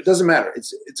Catholics, whatever. It doesn't matter.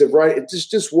 It's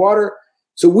just water.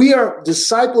 So we are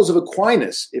disciples of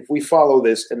Aquinas if we follow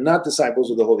this, and not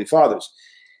disciples of the Holy Fathers.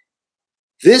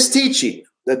 This teaching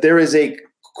that there is a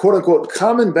quote-unquote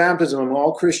common baptism among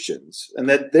all Christians, and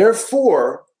that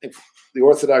therefore, if the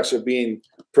Orthodox are being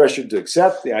pressured to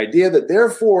accept the idea that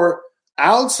therefore,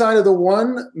 outside of the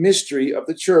one mystery of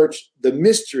the church, the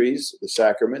mysteries, the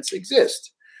sacraments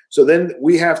exist. So then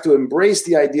we have to embrace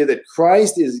the idea that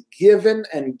Christ is given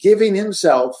and giving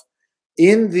himself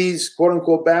in these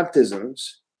quote-unquote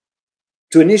baptisms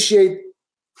to initiate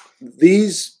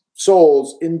these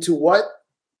souls into what?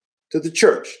 To the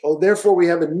church. Oh, therefore we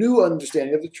have a new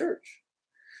understanding of the church.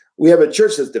 We have a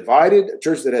church that's divided, a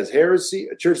church that has heresy,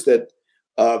 a church that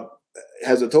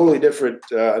has a totally different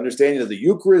understanding of the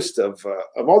Eucharist, of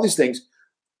all these things.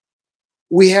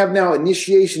 We have now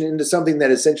initiation into something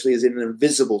that essentially is an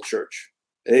invisible church.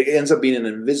 It ends up being an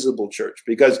invisible church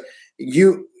because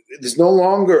it's no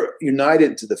longer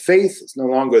united to the faith. It's no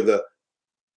longer the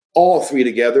all three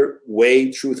together, way,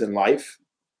 truth, and life.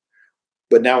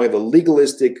 But now we have a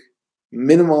legalistic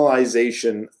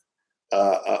minimalization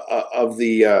of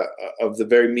the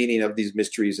very meaning of these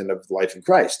mysteries and of life in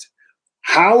Christ.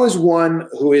 How is one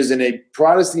who is in a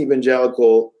Protestant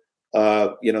evangelical,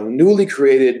 newly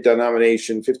created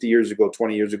denomination 50 years ago,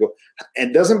 20 years ago,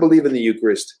 and doesn't believe in the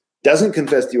Eucharist, doesn't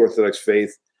confess the Orthodox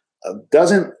faith,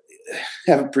 doesn't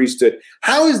have a priesthood,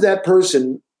 how is that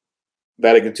person,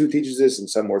 Vatican II teaches this, and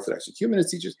some Orthodox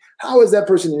ecumenists teaches, how is that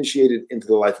person initiated into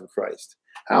the life of Christ?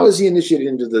 How is he initiated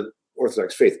into the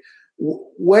Orthodox faith?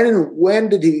 When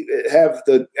did he have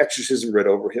the exorcism read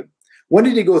over him? When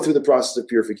did he go through the process of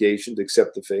purification to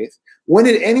accept the faith? When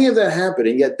did any of that happen?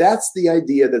 And yet that's the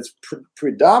idea that's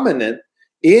predominant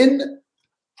in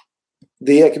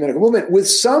the ecumenical movement, with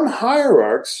some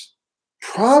hierarchs,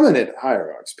 prominent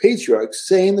hierarchs, patriarchs,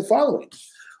 saying the following: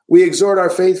 we exhort our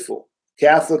faithful,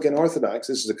 Catholic and Orthodox,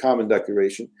 this is a common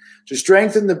declaration, to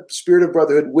strengthen the spirit of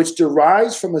brotherhood, which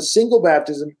derives from a single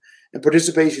baptism and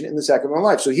participation in the sacramental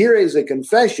life. So here is a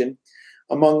confession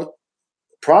among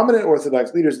prominent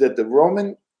Orthodox leaders that the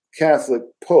Roman Catholic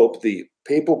Pope, the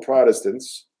papal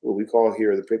Protestants, what we call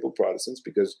here the papal Protestants,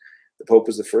 because the Pope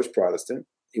was the first Protestant.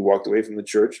 He walked away from the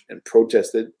church and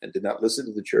protested and did not listen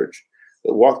to the church,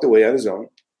 but walked away on his own.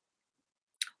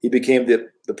 He became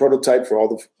the prototype for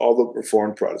all the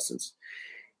Reformed Protestants.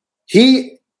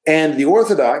 He and the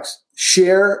Orthodox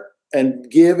share and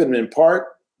give and impart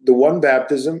the one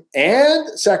baptism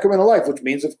and sacramental life, which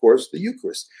means, of course, the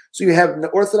Eucharist. So you have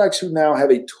Orthodox who now have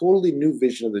a totally new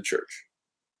vision of the church.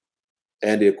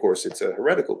 And, of course, it's a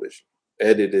heretical vision.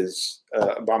 And it is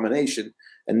abomination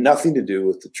and nothing to do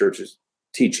with the church's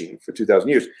teaching for 2,000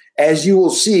 years, as you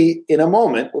will see in a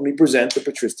moment when we present the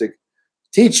patristic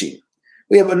teaching.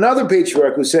 We have another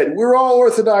patriarch who said, we're all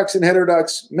Orthodox and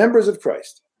heterodox members of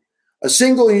Christ, a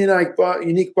single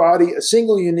unique body, a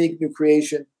single unique new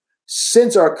creation,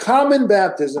 since our common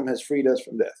baptism has freed us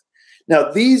from death.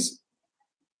 Now, these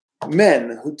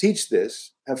men who teach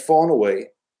this have fallen away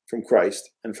from Christ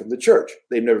and from the church.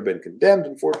 They've never been condemned,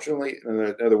 unfortunately.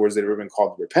 In other words, they've never been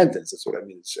called to repentance. That's what I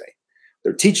mean to say.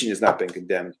 Their teaching has not been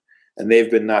condemned, and they've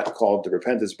been not called to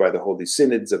repentance by the holy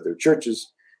synods of their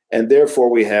churches, and therefore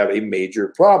we have a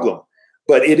major problem.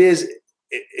 But it is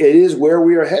where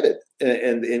we are headed,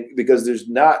 and because there's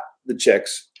not the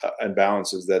checks and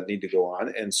balances that need to go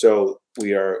on. And so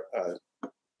we are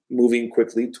moving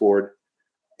quickly toward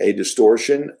a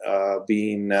distortion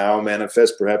being now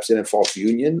manifest, perhaps in a false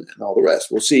union and all the rest.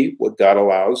 We'll see what God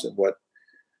allows and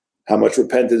how much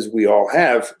repentance we all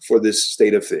have for this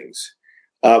state of things.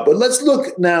 But let's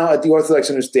look now at the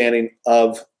Orthodox understanding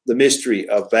of the mystery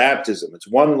of baptism. It's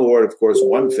one Lord, of course,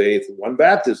 one faith, one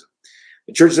baptism.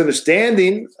 The Church's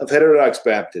understanding of heterodox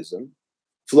baptism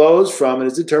flows from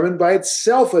and is determined by its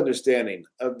self-understanding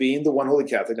of being the one Holy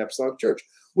Catholic and Apostolic Church,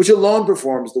 which alone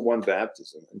performs the one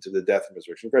baptism into the death and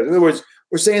resurrection of Christ. In other words,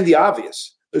 we're saying the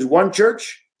obvious. There's one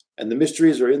church, and the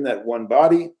mysteries are in that one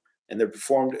body, and they're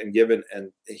performed and given,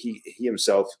 and he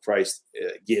himself, Christ,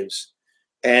 gives.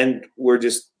 And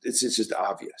it's just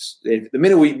obvious. The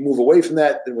minute we move away from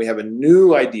that, then we have a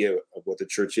new idea of what the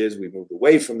church is. We moved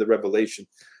away from the revelation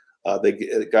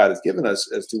that God has given us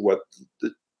as to what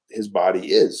his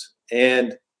body is.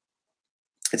 And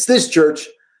it's this church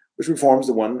which performs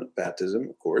the one baptism,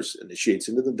 of course, initiates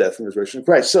into the death and resurrection of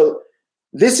Christ. So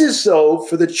this is so,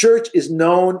 for the church is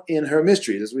known in her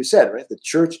mysteries, as we said, right? The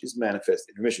church is manifest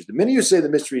in her mysteries. The minute you say the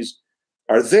mysteries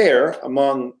are there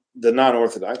among the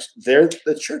non-Orthodox,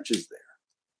 the church is there.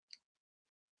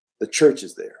 The church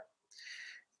is there.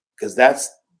 Because that's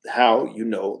how you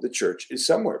know the church is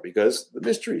somewhere, because the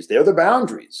mysteries, they're the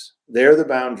boundaries. They're the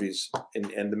boundaries, and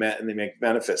they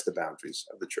manifest the boundaries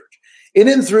of the church. In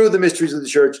and through the mysteries of the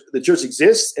church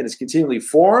exists and is continually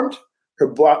formed. Her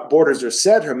borders are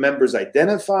set, her members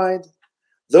identified.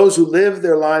 Those who live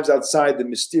their lives outside the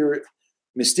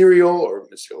mysterial or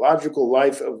mysteriological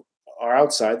life are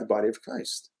outside the body of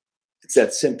Christ. It's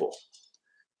that simple.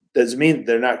 Does it mean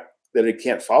that it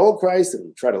can't follow Christ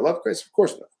and try to love Christ? Of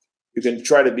course not. You can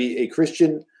try to be a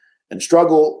Christian and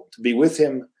struggle to be with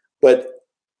him, but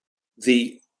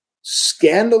the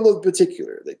scandal of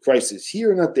particular, that Christ is here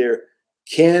and not there,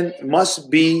 must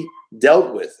be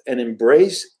dealt with and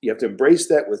embraced. You have to embrace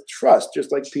that with trust,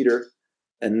 just like Peter,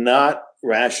 and not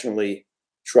rationally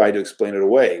try to explain it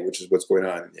away, which is what's going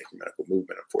on in the ecumenical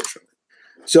movement, unfortunately.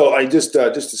 So I just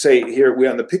to say here, we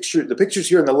on the pictures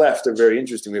here on the left are very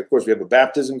interesting. Of course, we have a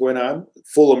baptism going on,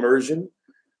 full immersion,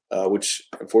 which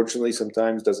unfortunately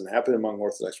sometimes doesn't happen among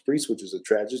Orthodox priests, which is a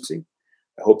tragedy.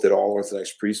 I hope that all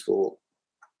Orthodox priests will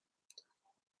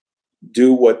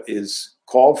do what is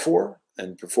called for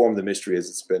and perform the mystery as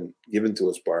it's been given to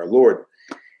us by our Lord.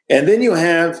 And then you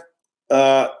have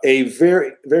a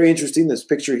very, very interesting, this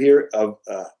picture here of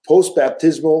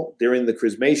post-baptismal during the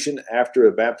chrismation after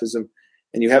a baptism.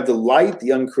 And you have the light,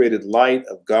 the uncreated light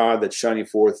of God that's shining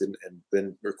forth and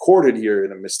been recorded here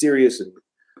in a mysterious and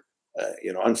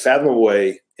unfathomable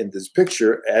way in this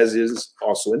picture, as is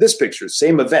also in this picture,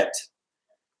 same event.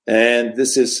 And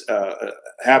this is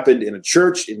happened in a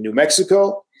church in New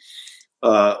Mexico.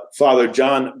 Father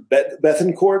John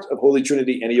Bethencourt of Holy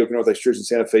Trinity Antiochian Orthodox Church in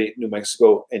Santa Fe, New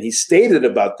Mexico, and he stated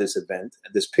about this event,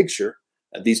 this picture,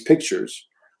 these pictures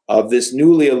of this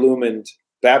newly illumined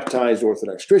baptized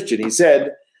Orthodox Christian. He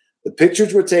said, the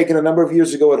pictures were taken a number of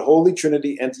years ago at Holy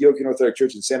Trinity Antiochian Orthodox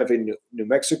Church in Santa Fe, New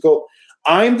Mexico.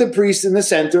 I'm the priest in the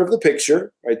center of the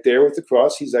picture, right there with the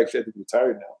cross. He's actually, I think,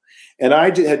 retired now. And I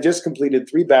had just completed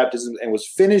 3 baptisms and was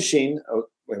finishing,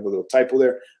 with a little typo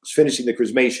there, was finishing the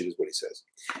chrismation, is what he says.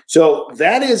 So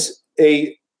that is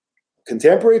a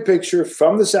contemporary picture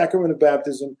from the sacrament of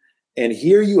baptism. And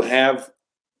here you have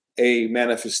a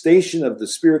manifestation of the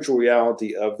spiritual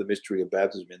reality of the mystery of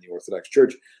baptism in the Orthodox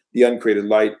Church, the uncreated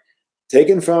light,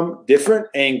 taken from different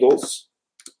angles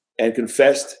and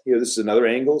confessed. Here, this is another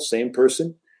angle, same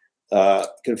person,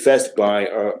 confessed by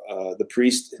the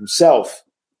priest himself,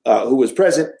 who was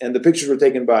present. And the pictures were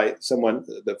taken by someone,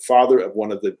 the father of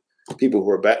one of the people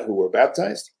who were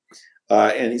baptized.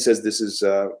 And he says this is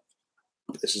a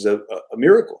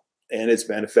miracle, and it's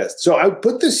manifest. So I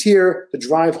put this here to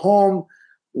drive home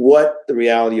what the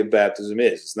reality of baptism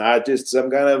is. It's not just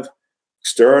some kind of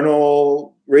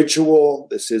external ritual.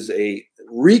 This is a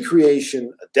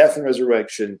recreation, a death and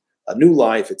resurrection, a new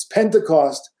life. It's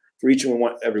Pentecost for each and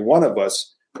every one of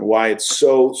us, and why it's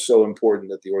so, so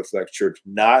important that the Orthodox Church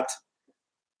not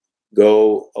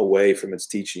go away from its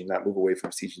teaching, not move away from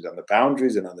its teachings on the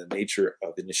boundaries and on the nature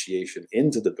of initiation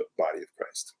into the body of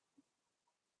Christ.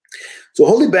 So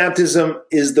holy baptism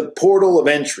is the portal of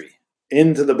entry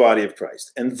into the body of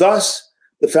Christ, and thus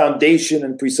the foundation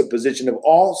and presupposition of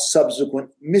all subsequent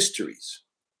mysteries.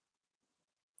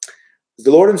 As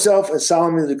the Lord himself has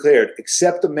solemnly declared,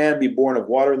 except a man be born of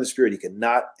water and the Spirit, he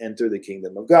cannot enter the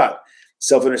kingdom of God.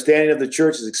 Self-understanding of the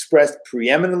church is expressed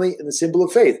preeminently in the symbol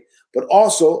of faith, but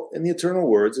also in the eternal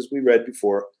words, as we read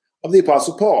before, of the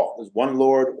Apostle Paul. There's one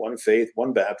Lord, one faith,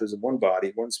 one baptism, one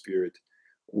body, one Spirit,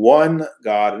 one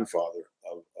God and Father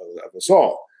of us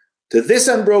all. To this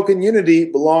unbroken unity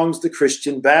belongs the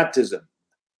Christian baptism.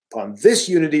 Upon this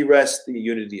unity rests the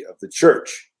unity of the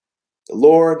church. The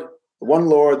Lord,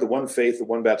 the one faith, the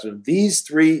one baptism. These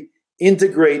 3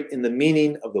 integrate in the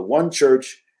meaning of the one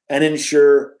church and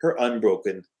ensure her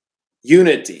unbroken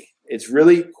unity. It's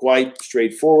really quite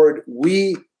straightforward.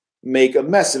 We make a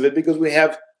mess of it because we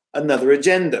have another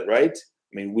agenda, right?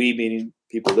 I mean, we meaning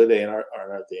people today in our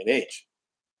day and age.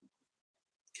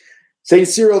 St.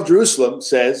 Cyril of Jerusalem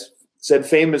said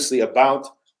famously about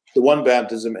the one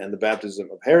baptism and the baptism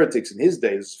of heretics in his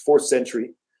day. This is 4th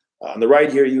century. On the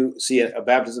right here, you see a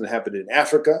baptism that happened in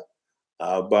Africa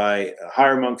by a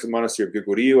higher monk from the monastery of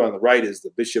Gregorio. On the right is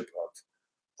the bishop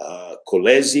of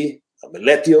Kolezi,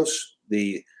 Meletios,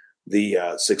 the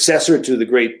successor to the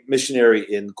great missionary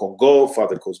in Congo,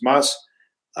 Father Cosmas.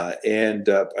 And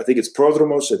I think it's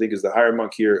Prodromos, I think is the higher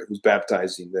monk here, who's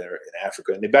baptizing there in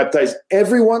Africa. And they baptize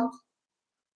everyone,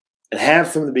 and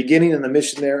have from the beginning in the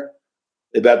mission there.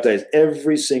 They baptize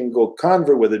every single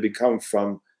convert, whether they come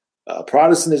from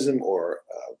Protestantism or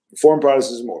Reformed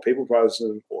Protestantism or Papal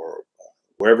Protestantism or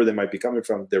wherever they might be coming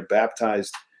from. They're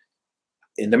baptized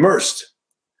and immersed.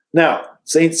 Now,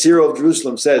 St. Cyril of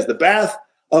Jerusalem says, the bath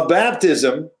of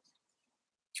baptism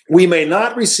we may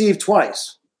not receive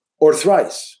twice or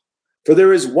thrice, for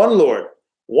there is one Lord,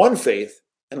 one faith,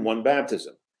 and one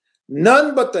baptism.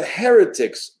 None but the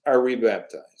heretics are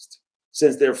rebaptized,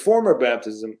 since their former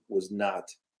baptism was not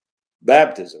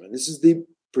baptism. And this is the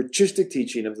patristic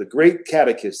teaching of the great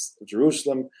catechist of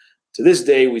Jerusalem. To this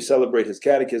day, we celebrate his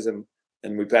catechism,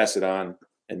 and we pass it on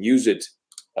and use it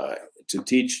to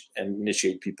teach and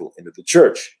initiate people into the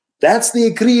church. That's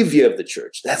the akrivia of the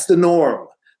church. That's the norm.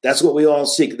 That's what we all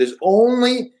seek. There's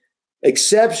only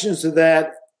exceptions to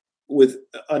that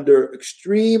under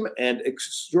extreme and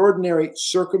extraordinary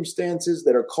circumstances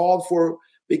that are called for,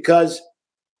 because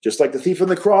just like the thief on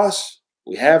the cross,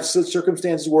 we have such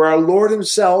circumstances where our Lord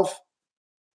himself,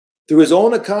 through his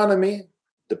own economy,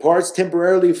 departs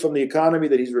temporarily from the economy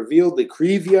that he's revealed, the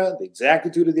akrivia, the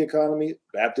exactitude of the economy,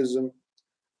 baptism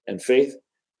and faith,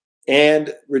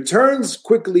 and returns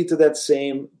quickly to that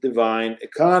same divine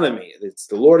economy. It's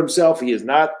the Lord himself. He is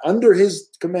not under his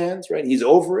commands, right? He's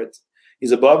over it.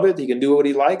 He's above it. He can do what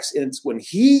he likes. And it's when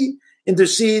he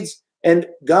intercedes and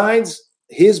guides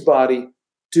his body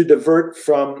to divert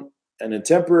from, in a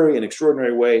temporary and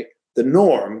extraordinary way, the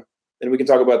norm, then we can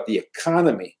talk about the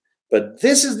economy. But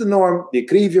this is the norm, the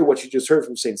akrivia, what you just heard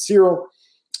from St. Cyril,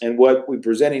 and what we're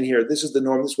presenting here. This is the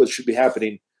norm. This is what should be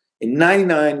happening in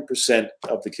 99%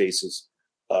 of the cases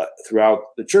throughout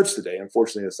the church today.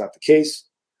 Unfortunately, that's not the case.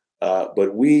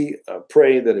 But we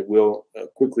pray that it will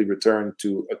quickly return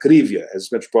to akrivia,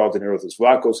 as Metropolitan Herodes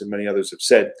Vlachos and many others have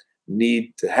said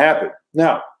need to happen.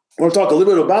 Now, I want to talk a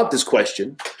little bit about this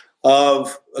question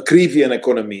of akrivia and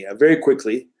economia very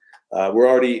quickly. We're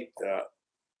already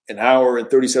an hour and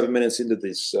 37 minutes into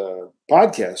this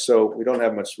podcast, so we don't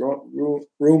have much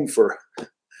room for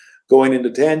going into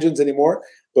tangents anymore,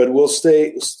 but we'll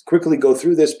quickly go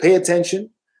through this. Pay attention,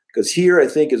 because here I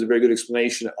think is a very good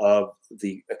explanation of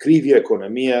the akrivia,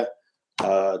 economia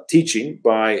teaching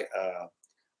by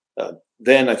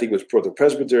then I think it was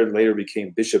proto-presbyter, and later became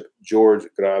Bishop George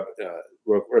Grab,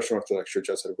 Russian Orthodox Church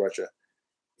outside of Russia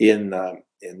in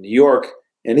New York.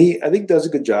 And he, I think, does a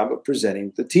good job of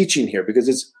presenting the teaching here, because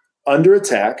it's under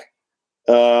attack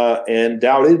and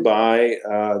doubted by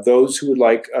those who would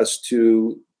like us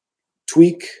to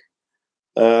tweak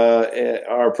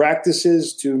our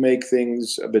practices to make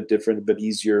things a bit different, a bit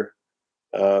easier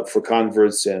for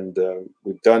converts. And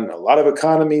we've done a lot of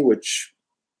economy, which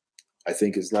I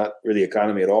think is not really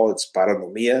economy at all. It's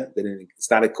paranomia. It's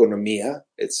not economia.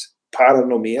 It's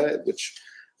paranomia, which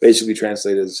basically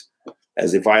translates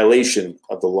as a violation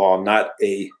of the law, not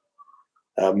a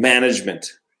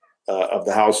management of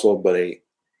the household, but a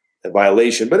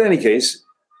violation. But in any case,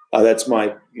 that's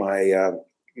my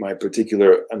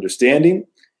particular understanding,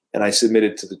 and I submit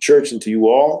it to the church and to you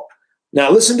all. Now,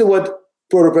 listen to what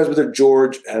Proto-Presbyter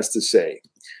George has to say.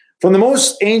 From the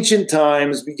most ancient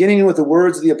times, beginning with the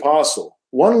words of the apostle,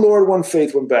 one Lord, one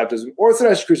faith, one baptism,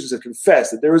 Orthodox Christians have confessed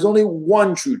that there is only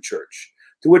one true church,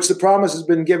 to which the promise has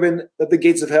been given that the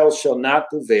gates of hell shall not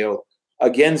prevail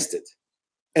against it.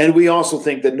 And we also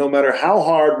think that no matter how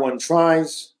hard one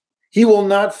tries, he will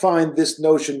not find this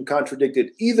notion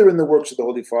contradicted either in the works of the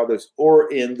Holy Fathers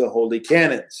or in the Holy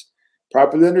Canons.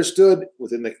 Properly understood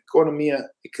within the economia,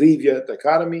 akrivia,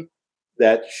 dichotomy,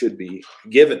 that should be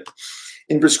given.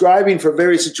 In prescribing for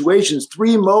various situations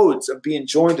 3 modes of being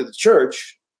joined to the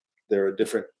church, there are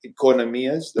different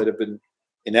economias that have been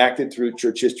enacted through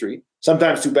church history,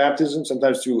 sometimes through baptism,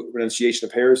 sometimes through renunciation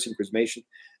of heresy and chrismation,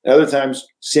 and other times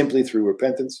simply through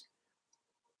repentance.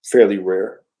 Fairly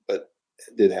rare, but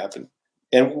it did happen.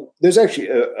 And there's actually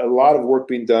a lot of work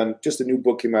being done. Just a new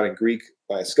book came out in Greek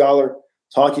by a scholar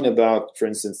talking about, for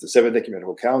instance, the Seventh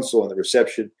Ecumenical Council and the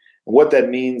reception, and what that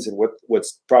means and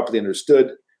what's properly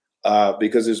understood,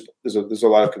 because there's a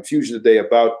lot of confusion today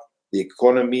about the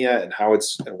economia and how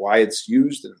it's and why it's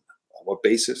used and on what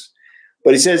basis.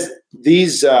 But he says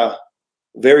these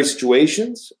various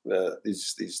situations,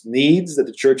 these needs that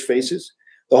the church faces,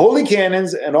 the Holy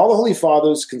Canons and all the Holy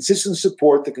Fathers consistently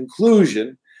support the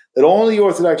conclusion that only the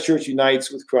Orthodox Church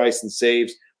unites with Christ and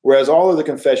saves, whereas all other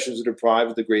confessions are deprived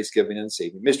of the grace-giving and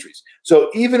saving mysteries. So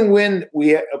even when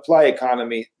we apply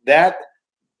economy, that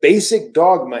basic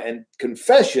dogma and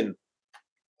confession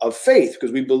of faith,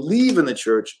 because we believe in the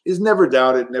church, is never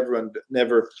doubted,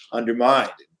 never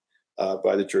undermined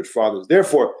by the church fathers.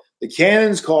 Therefore, the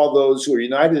canons call those who are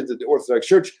united to the Orthodox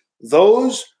Church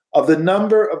those of the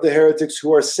number of the heretics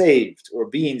who are saved or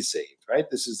being saved, right?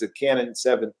 This is the Canon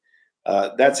 7.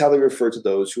 That's how they refer to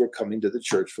those who are coming to the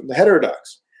church from the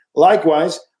heterodox.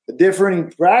 Likewise, the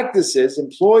differing practices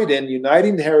employed in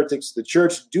uniting the heretics to the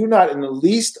church do not in the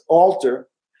least alter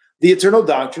the eternal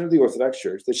doctrine of the Orthodox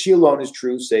Church, that she alone is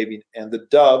true, saving, and the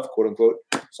dove, quote unquote,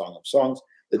 Song of Songs,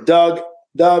 the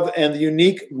dove and the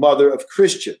unique mother of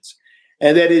Christians.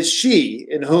 And that is she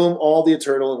in whom all the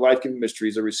eternal and life-giving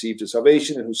mysteries are received to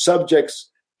salvation, and who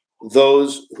subjects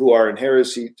those who are in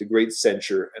heresy to great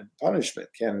censure and punishment.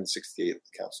 Canon 68 of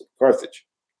the Council of Carthage.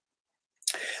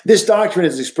 This doctrine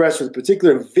is expressed with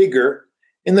particular vigor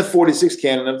in the 46th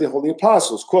canon of the Holy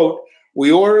Apostles. Quote,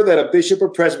 we order that a bishop or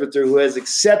presbyter who has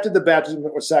accepted the baptism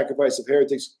or sacrifice of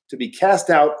heretics to be cast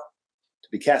out.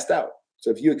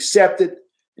 So if you accept it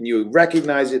and you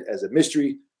recognize it as a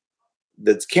mystery,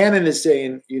 the canon is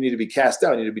saying you need to be cast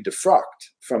out, you need to be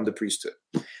defrocked from the priesthood.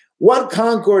 What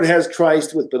concord has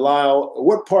Christ with Belial? Or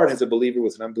what part has a believer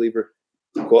with an unbeliever?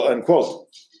 Quote unquote.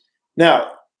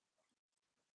 Now,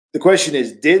 the question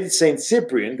is, did St.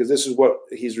 Cyprian, because this is what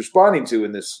he's responding to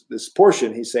in this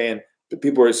portion, he's saying,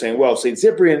 people are saying, well, St.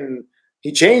 Cyprian,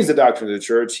 he changed the doctrine of the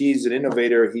church. He's an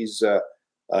innovator. He's the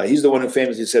one who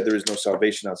famously said there is no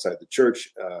salvation outside the church.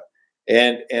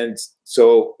 And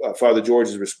so Father George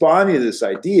is responding to this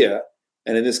idea.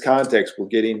 And in this context, we're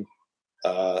getting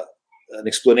an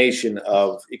explanation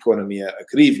of economia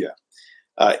akrivia.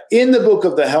 In the book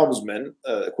of the Helmsman,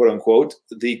 quote unquote,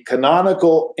 the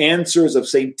canonical answers of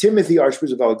St. Timothy,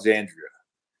 Archbishop of Alexandria,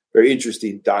 very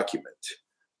interesting document.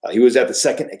 He was at the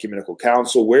Second Ecumenical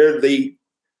Council, where the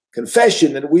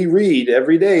confession that we read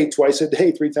every day, twice a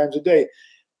day, 3 times a day,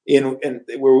 in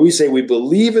where we say we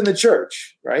believe in the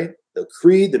church, right? The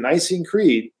creed, the Nicene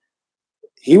Creed,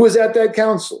 he was at that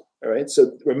council, all right?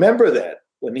 So remember that.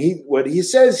 What he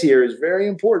says here is very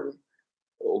important,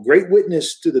 a great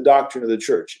witness to the doctrine of the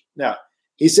church. Now,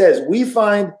 he says, we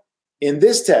find in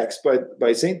this text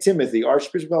by St. Timothy,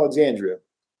 Archbishop of Alexandria,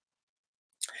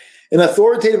 an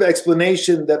authoritative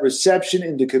explanation that reception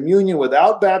into communion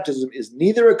without baptism is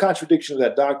neither a contradiction of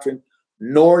that doctrine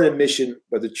nor an admission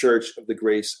by the church of the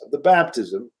grace of the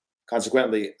baptism,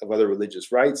 consequently of other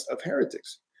religious rites of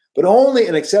heretics, but only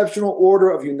an exceptional order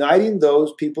of uniting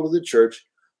those people of the church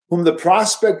whom the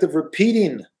prospect of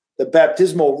repeating the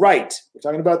baptismal rite, we're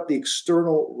talking about the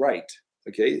external rite,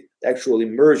 okay, actual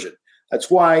immersion.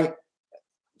 That's why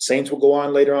saints will go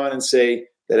on later on and say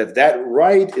that if that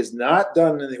rite is not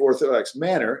done in the Orthodox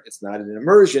manner, it's not an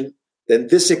immersion, then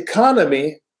this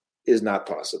economy is not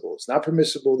possible. It's not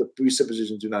permissible. The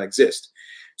presuppositions do not exist.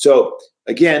 So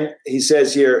again, he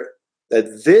says here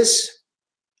that this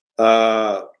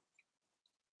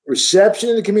reception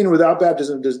in the communion without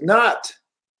baptism does not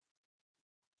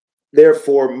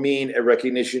therefore mean a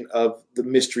recognition of the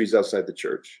mysteries outside the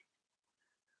church,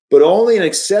 but only an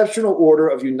exceptional order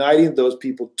of uniting those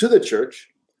people to the church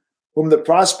whom the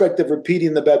prospect of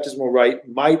repeating the baptismal rite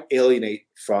might alienate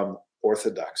from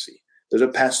orthodoxy. There's a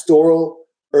pastoral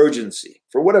urgency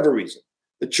for whatever reason.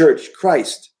 The church,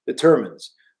 Christ,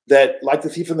 determines that, like the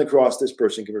thief on the cross, this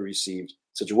person can be received in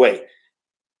such a way.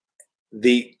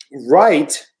 The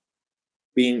rite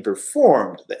being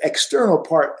performed, the external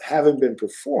part having been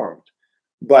performed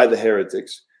by the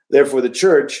heretics, therefore the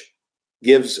church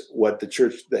gives what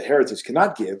the heretics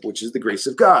cannot give, which is the grace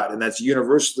of God. And that's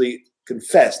universally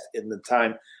confessed in the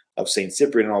time of St.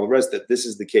 Cyprian and all the rest, that this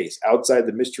is the case. Outside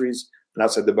the mysteries and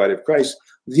outside the body of Christ,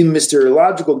 the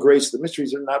mysteriological grace of the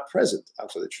mysteries are not present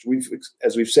outside the church,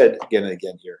 as we've said again and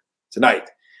again here tonight.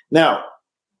 Now,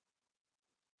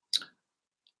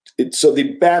 so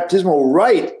the baptismal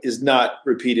rite is not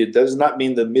repeated, does not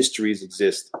mean the mysteries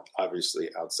exist, obviously,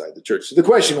 outside the church. So the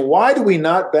question, why do we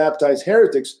not baptize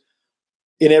heretics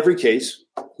in every case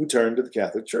who turn to the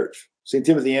Catholic Church? St.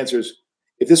 Timothy answers,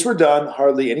 if this were done,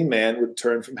 hardly any man would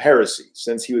turn from heresy,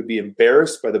 since he would be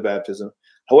embarrassed by the baptism.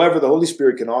 However, the Holy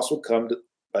Spirit can also come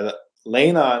by the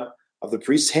laying on of the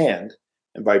priest's hand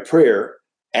and by prayer,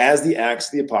 as the Acts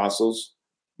of the Apostles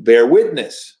bear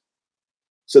witness.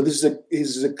 So this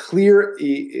is a clear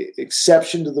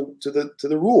exception to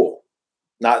the rule,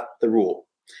 not the rule,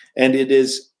 and it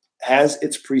has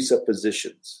its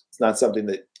presuppositions. It's not something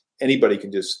that anybody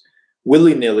can just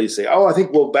willy-nilly say, oh, I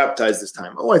think we'll baptize this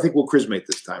time. Oh, I think we'll chrismate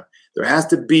this time. There has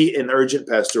to be an urgent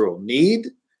pastoral need,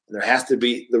 and there has to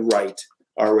be the rite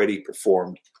already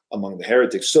performed among the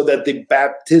heretics, so that the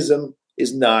baptism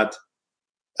is not,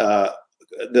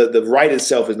 the rite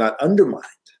itself is not undermined.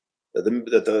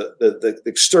 The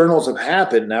externals have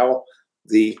happened. Now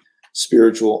the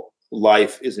spiritual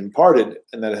life is imparted,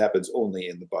 and that happens only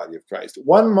in the body of Christ.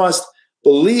 One must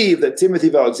believe that Timothy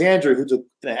of Alexandria, who took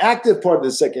an active part of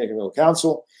the Second Ecumenical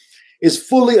Council, is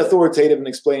fully authoritative in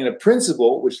explaining a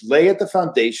principle which lay at the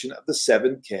foundation of the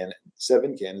seven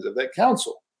canons of that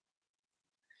council.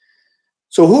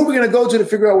 So who are we going to go to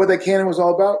figure out what that canon was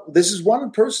all about? This is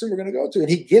one person we're going to go to, and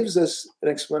he gives us an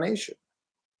explanation.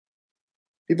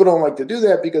 People don't like to do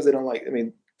that because they don't like,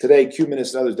 today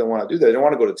Ecumenists and others don't want to do that. They don't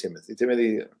want to go to Timothy.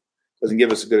 Timothy doesn't give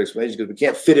us a good explanation because we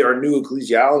can't fit our new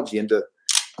ecclesiology into,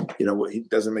 he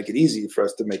doesn't make it easy for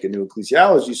us to make a new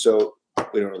ecclesiology, so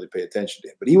we don't really pay attention to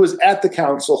him. But he was at the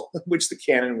council, which the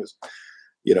canon was,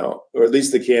 or at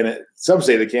least the canon, some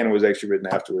say the canon was actually written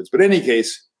afterwards. But in any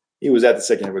case, he was at the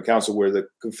Second Ecumenical Council where the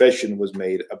confession was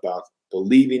made about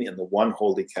believing in the one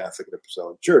holy Catholic and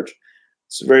Apostolic Church.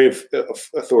 It's a very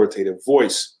authoritative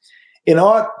voice. It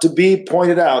ought to be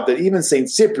pointed out that even St.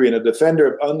 Cyprian, a defender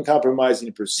of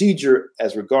uncompromising procedure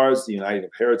as regards the uniting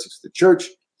of heretics to the church,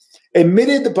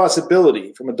 admitted the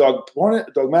possibility from a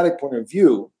dogmatic point of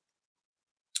view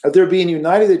of there being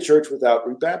united the church without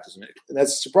rebaptism. And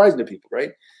that's surprising to people,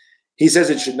 right? He says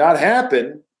it should not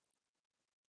happen.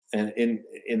 And in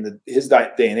his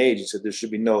day and age, he said that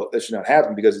should not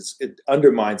happen because it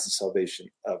undermines the salvation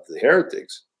of the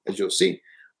heretics, as you'll see.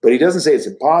 But he doesn't say it's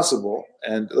impossible.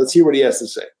 And let's hear what he has to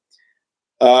say.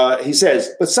 He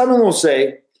says, but someone will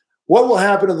say, what will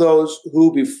happen to those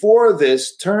who before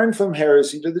this turned from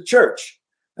heresy to the church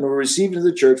and were received into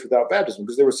the church without baptism?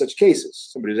 Because there were such cases.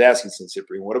 Somebody was asking St.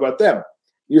 Cyprian, what about them?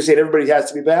 You're saying everybody has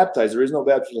to be baptized. There is no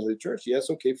baptism in the church. Yes,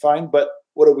 okay, fine. But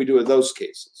what do we do in those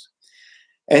cases?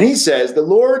 And he says, the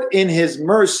Lord in his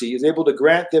mercy is able to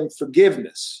grant them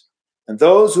forgiveness. And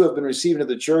those who have been received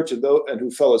into the church and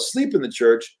who fell asleep in the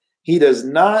church, he does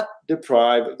not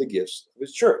deprive of the gifts of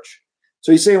his church.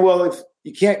 So he's saying, well, if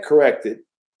you can't correct it,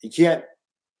 you can't,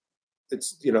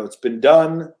 it's been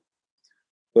done.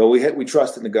 Well, we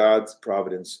trust in the God's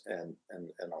providence and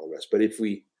all the rest. But if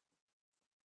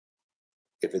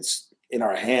it's in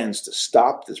our hands to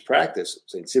stop this practice,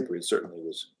 St. Cyprian certainly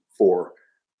was for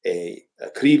a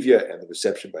krivia and the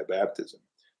reception by baptism.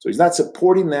 So he's not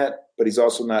supporting that, but he's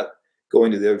also not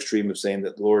going to the other extreme of saying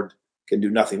that the Lord can do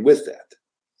nothing with that.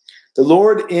 The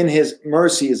Lord in his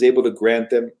mercy is able to grant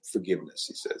them forgiveness,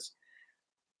 he says.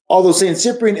 Although St.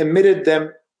 Cyprian admitted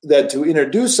that to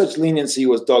introduce such leniency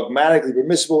was dogmatically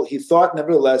permissible, he thought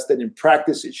nevertheless that in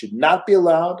practice it should not be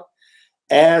allowed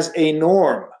as a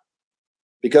norm,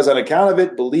 because on account of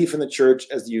it, belief in the church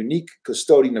as the unique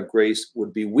custodian of grace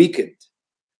would be weakened.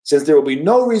 Since there will be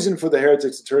no reason for the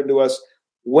heretics to turn to us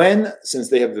since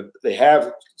they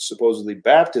have supposedly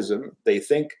baptism, they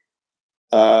think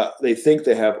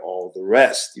they have all the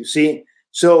rest. You see,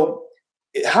 so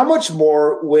how much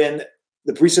more when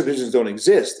the presuppositions don't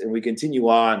exist and we continue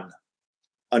on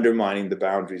undermining the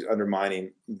boundaries,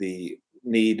 undermining the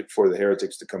need for the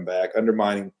heretics to come back,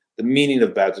 undermining the meaning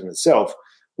of baptism itself.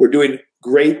 We're doing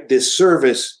great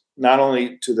disservice not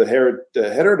only to the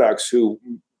heterodox who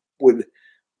would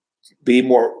be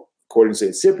more, according to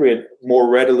St. Cyprian, more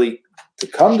readily to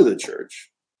come to the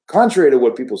church, contrary to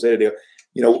what people say today.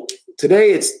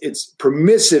 Today it's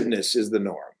permissiveness is the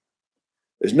norm.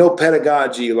 There's no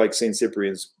pedagogy like St.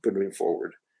 Cyprian's putting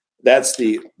forward. That's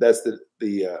the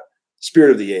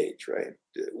spirit of the age, right?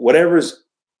 Whatever's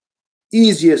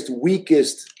easiest,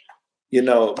 weakest,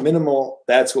 minimal,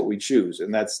 that's what we choose.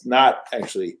 And that's not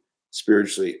actually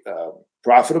spiritually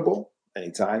profitable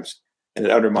many times, and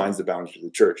it undermines the boundaries of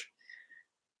the church.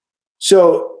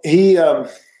 So he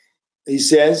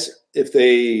says if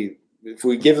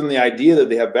we give them the idea that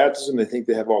they have baptism, they think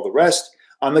they have all the rest.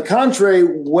 On the contrary,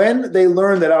 when they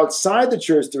learn that outside the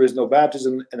church there is no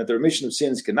baptism and that the remission of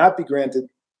sins cannot be granted,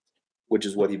 which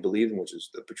is what he believed and which is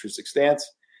the patristic stance,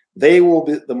 they will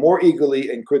be the more eagerly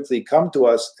and quickly come to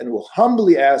us and will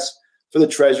humbly ask for the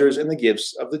treasures and the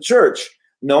gifts of the church,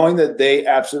 knowing that they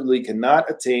absolutely cannot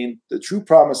attain the true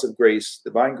promise of grace,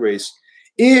 divine grace,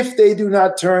 if they do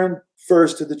not turn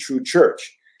first to the true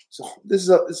church. So this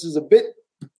is a bit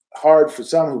hard for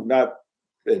some who've not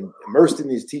been immersed in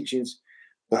these teachings,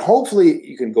 but hopefully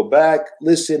you can go back,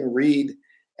 listen, read,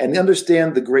 and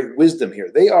understand the great wisdom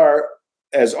here. They are,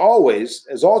 as always,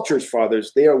 as all church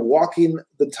fathers, they are walking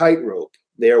the tightrope.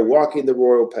 They are walking the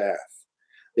royal path.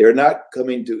 They are not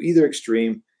coming to either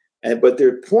extreme, but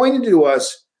they're pointing to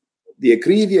us the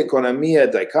akrivia, economia,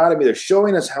 dichotomy. They're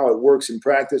showing us how it works in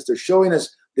practice. They're showing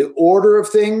us the order of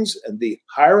things and the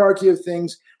hierarchy of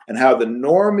things and how the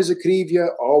norm is akrivia,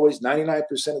 always 99%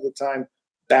 of the time,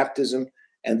 baptism,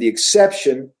 and the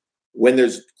exception, when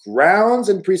there's grounds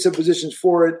and presuppositions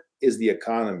for it, is the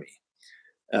economy.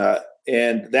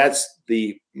 And that's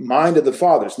the mind of the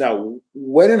fathers. Now,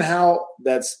 when and how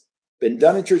that's been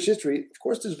done in church history, of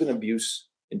course, there's been abuse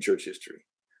in church history.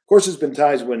 Of course, there's been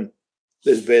times when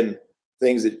there's been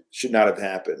things that should not have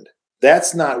happened.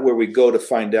 That's not where we go to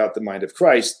find out the mind of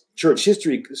Christ. Church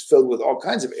history is filled with all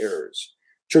kinds of errors.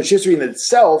 Church history in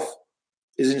itself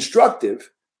is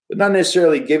instructive, but not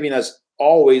necessarily giving us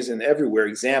always and everywhere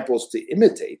examples to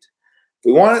imitate. If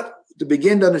we want to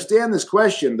begin to understand this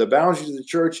question, the boundaries of the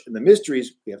church and the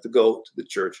mysteries, we have to go to the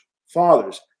church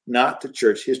fathers, not to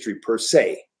church history per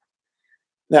se.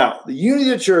 Now, the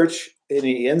unity of the church, and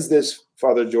he ends this,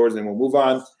 Father George, and then we'll move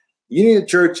on. The unity of the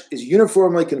church is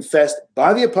uniformly confessed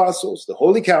by the apostles, the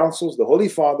holy councils, the holy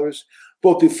fathers,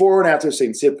 both before and after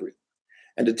St. Cyprian.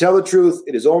 And to tell the truth,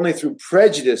 it is only through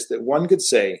prejudice that one could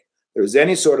say there is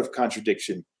any sort of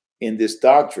contradiction in this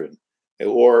doctrine.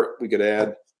 Or we could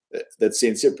add that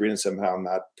St. Cyprian is somehow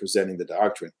not presenting the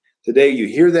doctrine. Today you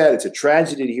hear that. It's a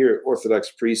tragedy to hear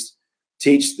Orthodox priests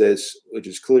teach this, which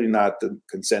is clearly not the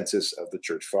consensus of the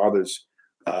church fathers.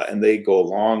 And they go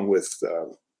along with,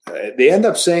 they end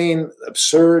up saying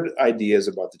absurd ideas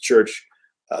about the church.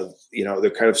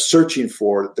 They're kind of searching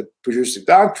for the patristic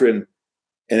doctrine,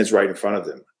 and it's right in front of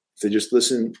them. If they just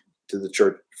listen to the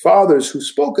church fathers who've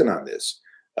spoken on this,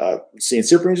 St.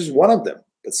 Cyprian is one of them,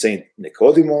 but St.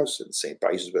 Nicodemus and St.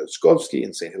 Paisius Berezovsky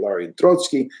and St. Hilarion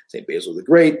Trotsky, St. Basil the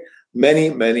Great,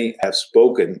 many have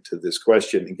spoken to this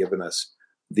question and given us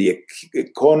the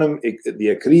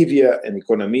akrivia and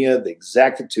economia, the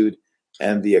exactitude,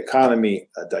 and the economy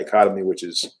dichotomy, which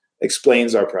is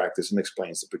explains our practice and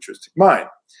explains the patristic mind.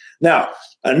 Now,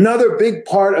 another big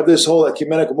part of this whole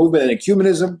ecumenical movement and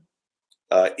ecumenism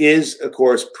is, of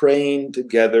course, praying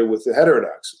together with the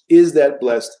heterodox. Is that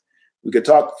blessed? We could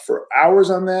talk for hours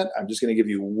on that. I'm just going to give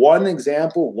you one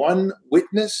example, one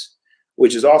witness,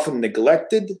 which is often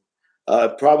neglected,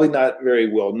 probably not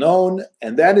very well known,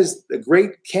 and that is the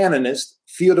great canonist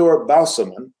Theodore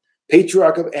Balsamon,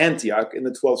 Patriarch of Antioch in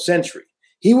the 12th century.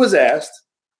 He was asked,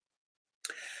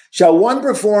 shall one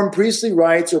perform priestly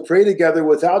rites or pray together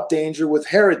without danger with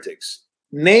heretics,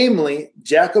 namely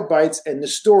Jacobites and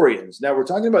Nestorians? Now, we're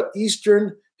talking about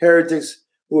Eastern heretics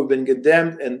who have been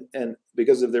condemned and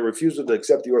because of their refusal to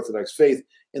accept the Orthodox faith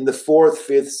in the 4th,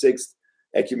 5th, 6th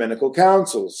ecumenical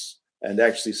councils, and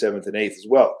actually 7th and 8th as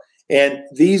well. And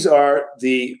these are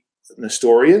the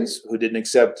Nestorians who didn't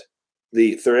accept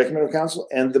the 3rd ecumenical council,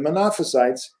 and the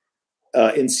Monophysites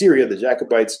in Syria, the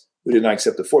Jacobites, who did not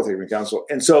accept the 4th ecumenical council.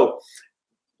 And so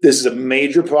this is a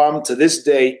major problem to this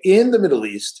day in the Middle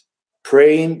East,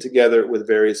 praying together with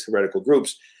various heretical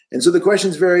groups. And so the question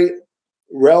is very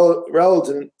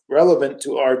relevant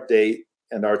to our day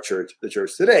and our church, the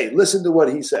church today. Listen to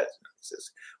what he says. He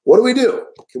says, what do we do?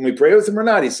 Can we pray with them or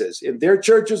not? He says, in their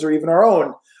churches or even our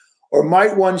own, or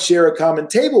might one share a common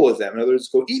table with them? In other words,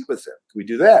 go eat with them. Can we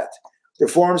do that?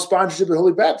 Perform sponsorship at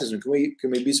Holy Baptism. Can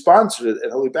we be sponsored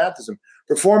at Holy Baptism?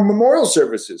 Perform memorial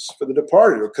services for the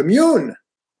departed, or commune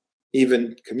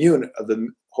of the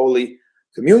Holy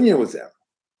Communion with them.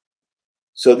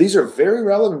 So these are very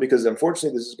relevant because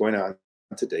unfortunately this is going on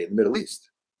today in the Middle East.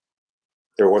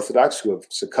 There are Orthodox who have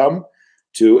succumbed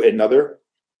to another,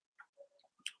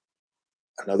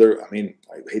 I mean,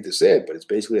 I hate to say it, but it's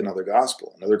basically another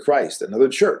gospel, another Christ, another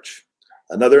church,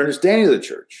 another understanding of the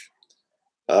church.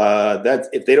 That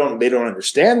if they don't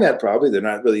understand that, probably they're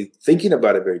not really thinking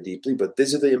about it very deeply, but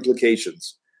these are the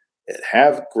implications. It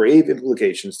have grave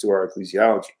implications to our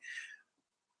ecclesiology.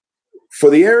 For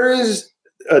the errors,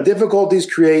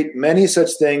 difficulties create many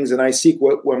such things, and I seek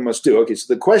what one must do. Okay,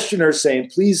 so the questioner is saying,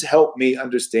 please help me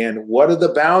understand what are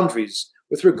the boundaries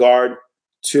with regard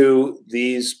to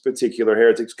these particular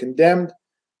heretics condemned.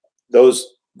 Those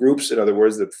groups, in other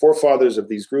words, the forefathers of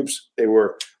these groups, they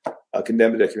were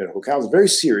condemned at ecumenical councils. Very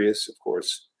serious, of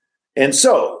course. And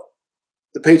so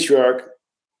the patriarch,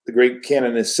 the great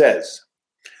canonist, says,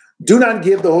 do not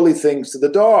give the holy things to the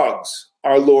dogs,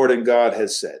 our Lord and God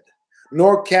has said,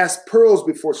 nor cast pearls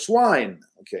before swine.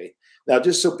 Okay, now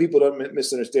just so people don't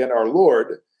misunderstand our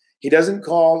Lord, he doesn't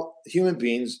call human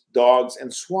beings dogs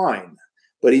and swine,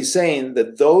 but he's saying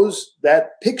that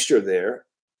that picture there,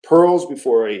 pearls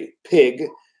before a pig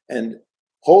and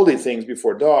holy things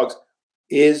before dogs,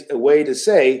 is a way to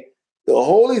say the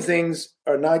holy things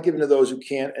are not given to those who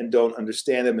can't and don't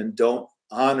understand them and don't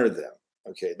honor them.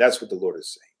 Okay, that's what the Lord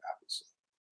is saying, obviously.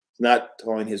 Not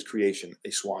calling his creation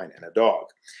a swine and a dog,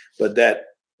 but that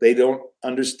they don't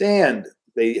understand,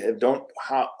 they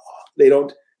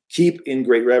don't keep in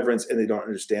great reverence, and they don't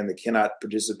understand, they cannot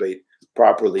participate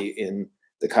properly in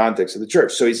the context of the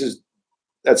church. So he says,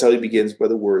 that's how he begins, by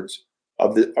the words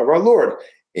of our Lord.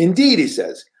 Indeed, he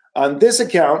says, on this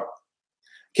account,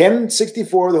 Canon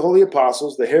 64 of the Holy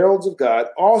Apostles, the Heralds of God,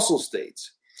 also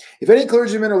states, if any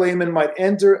clergyman or layman might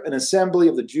enter an assembly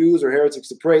of the Jews or heretics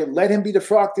to pray, let him be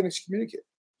defrocked and excommunicated.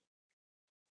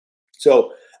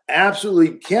 So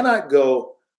absolutely cannot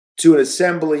go to an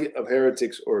assembly of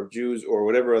heretics or Jews or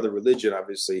whatever other religion,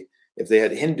 obviously. If they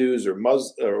had Hindus or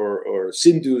Muslims or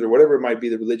Sindhus or whatever it might be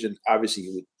the religion, obviously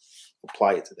you would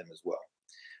apply it to them as well.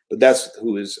 But that's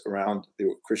who is around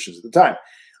the Christians at the time.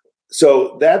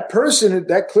 So that person,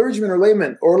 that clergyman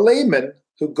or layman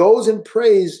who goes and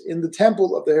prays in the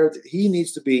temple of the heretic, he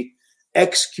needs to be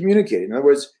excommunicated. In other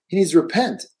words, he needs to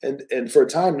repent and for a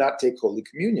time not take Holy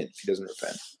Communion if he doesn't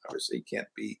repent. Obviously, he can't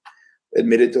be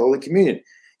admitted to Holy Communion.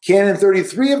 Canon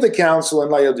 33 of the Council in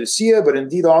Laodicea, but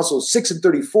indeed also 6 and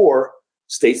 34,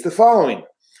 states the following.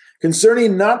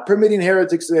 Concerning not permitting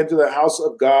heretics to enter the house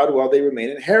of God while they remain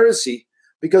in heresy,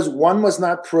 because one must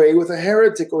not pray with a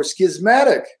heretic or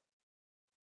schismatic.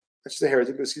 That's the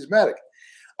heretic or schismatic.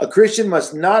 A Christian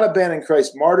must not abandon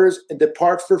Christ's martyrs and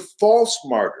depart for false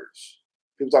martyrs.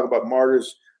 People talk about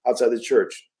martyrs outside the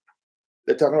church.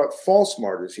 They're talking about false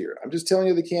martyrs here. I'm just telling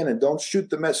you the canon. Don't shoot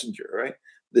the messenger, right?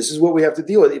 This is what we have to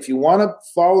deal with. If you want to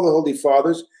follow the Holy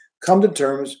Fathers, come to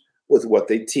terms with what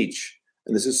they teach.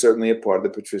 And this is certainly a part of the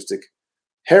patristic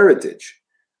heritage.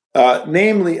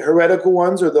 Namely, heretical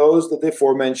ones are those that the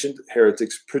aforementioned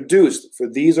heretics produced, for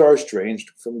these are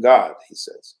estranged from God, he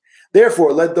says.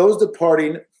 Therefore, let those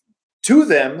departing to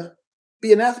them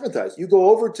be anathematized. You go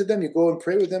over to them, you go and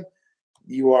pray with them,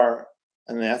 you are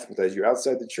anathematized. You're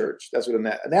outside the church. That's what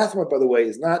anathema, by the way,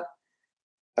 is not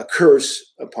a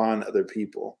curse upon other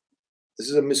people. This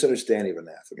is a misunderstanding of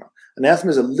anathema.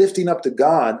 Anathema is a lifting up to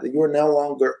God that you are no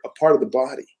longer a part of the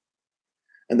body.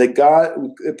 And that God,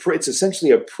 it's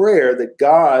essentially a prayer that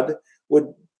God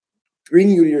would bring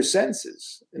you to your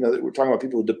senses. We're talking about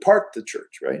people who depart the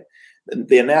church, right? And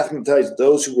they anathematize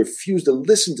those who refuse to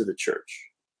listen to the church.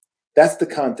 That's the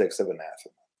context of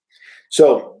anathema.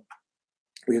 So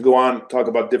we could go on, talk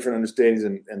about different understandings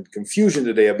and confusion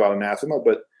today about anathema,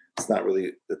 but it's not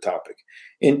really the topic.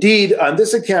 Indeed, on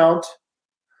this account,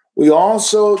 we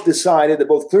also decided that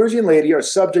both clergy and laity are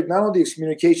subject not only to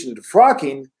excommunication and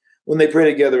defrocking when they pray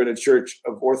together in a church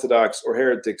of Orthodox or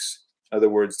heretics, in other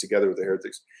words, together with the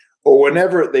heretics, or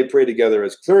whenever they pray together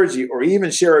as clergy or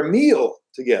even share a meal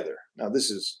together. Now, this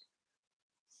is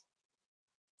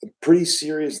a pretty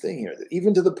serious thing here,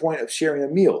 even to the point of sharing a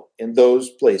meal in those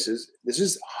places. This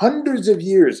is hundreds of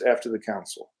years after the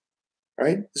council,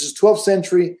 right? This is 12th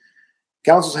century.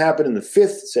 Councils happened in the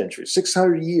 5th century,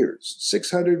 600 years,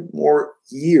 600 more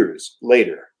years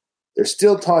later. They're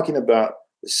still talking about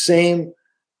the same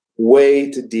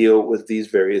way to deal with these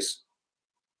various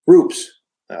groups.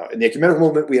 Now, in the ecumenical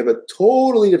movement, we have a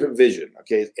totally different vision.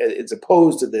 Okay, it's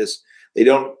opposed to this. They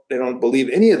don't believe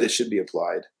any of this should be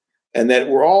applied, and that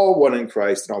we're all one in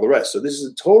Christ and all the rest. So this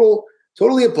is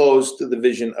totally opposed to the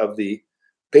vision of the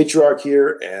patriarch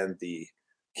here and the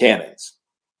canons.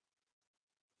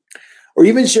 Or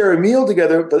even share a meal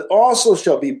together, but also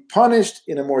shall be punished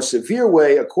in a more severe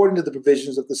way according to the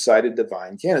provisions of the cited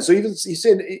divine canon. So even he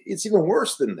said it's even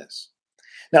worse than this.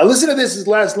 Now listen to this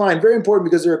last line, very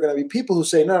important, because there are going to be people who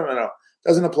say, no,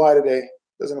 doesn't apply today,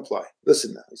 doesn't apply.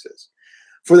 Listen now, he says.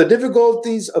 For the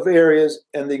difficulties of areas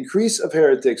and the increase of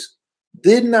heretics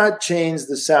did not change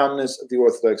the soundness of the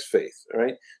Orthodox faith. All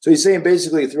right. So he's saying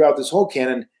basically throughout this whole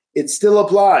canon, it still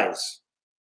applies.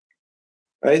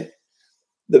 Right?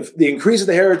 The increase of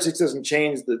the heretics doesn't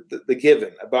change the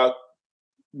given about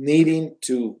needing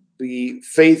to be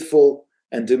faithful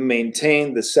and to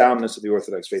maintain the soundness of the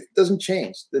Orthodox faith. It doesn't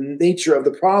change the nature of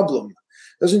the problem.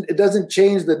 It doesn't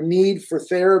change the need for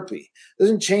therapy. It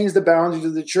doesn't change the boundaries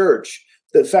of the church.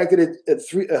 The fact that at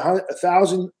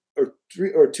 1,000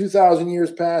 or 2,000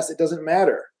 years passed, it doesn't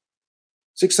matter.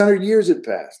 600 years had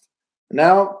passed.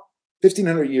 Now,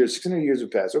 1,500 years, 600 years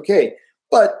have passed. Okay,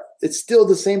 but it's still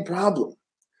the same problem.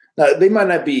 Now, they might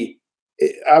not be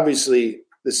obviously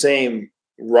the same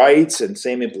rights and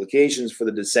same implications for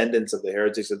the descendants of the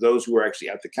heretics, of those who were actually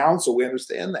at the council. We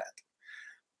understand that.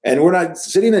 And we're not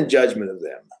sitting in judgment of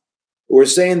them. We're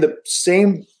saying the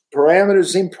same parameters,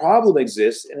 same problem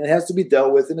exists, and it has to be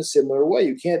dealt with in a similar way.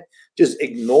 You can't just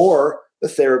ignore the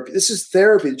therapy. This is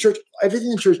therapy. The church, everything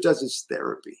the church does is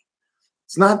therapy.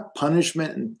 It's not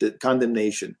punishment and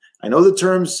condemnation. I know the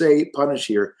terms say punish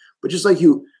here, but just like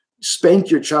you spank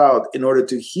your child in order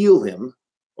to heal him,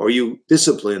 or you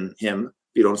discipline him,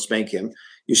 if you don't spank him,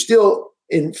 you still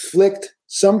inflict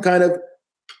some kind of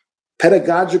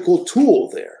pedagogical tool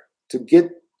there to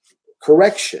get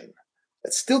correction.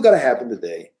 That's still got to happen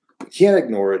today. You can't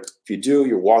ignore it. If you do,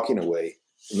 you're walking away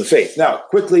from the faith. Now,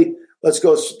 quickly, let's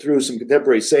go through some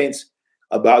contemporary saints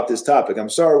about this topic. I'm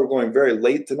sorry we're going very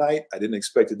late tonight. I didn't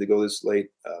expect it to go this late.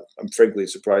 I'm frankly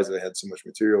surprised that I had so much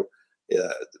material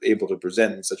able to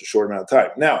present in such a short amount of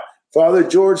time. Now, Father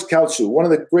George Calciu, one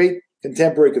of the great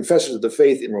contemporary confessors of the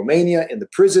faith in Romania, in the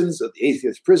prisons, of the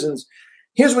atheist prisons.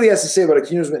 Here's what he has to say about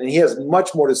ecumenism, and he has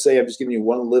much more to say. I'm just giving you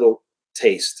one little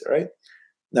taste, all right?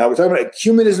 Now, we're talking about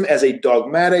ecumenism as a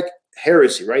dogmatic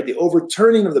heresy, right? The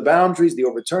overturning of the boundaries, the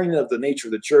overturning of the nature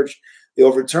of the church, the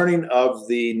overturning of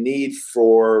the need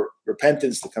for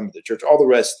repentance to come to the church, all the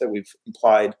rest that we've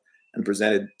implied and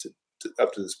presented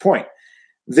up to this point.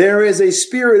 There is a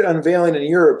spirit unveiling in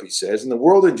Europe, he says, in the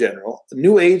world in general, a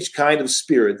new age kind of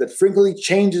spirit that frequently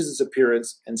changes its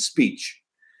appearance and speech,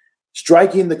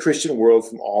 striking the Christian world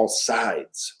from all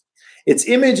sides. Its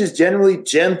image is generally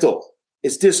gentle,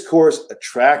 its discourse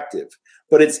attractive,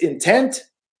 but its intent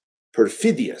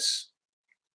perfidious.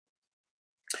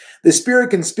 The spirit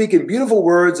can speak in beautiful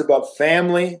words about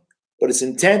family, but its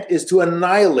intent is to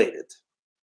annihilate it.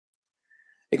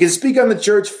 It can speak on the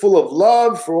church full of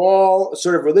love for all, a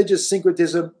sort of religious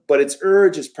syncretism, but its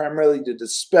urge is primarily to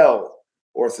dispel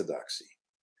orthodoxy.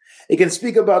 It can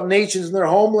speak about nations and their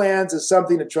homelands as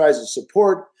something it tries to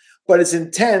support, but its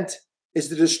intent is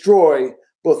to destroy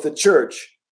both the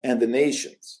church and the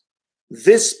nations.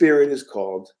 This spirit is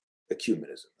called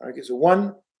ecumenism. Okay, so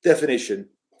one definition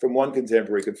from one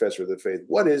contemporary confessor of the faith.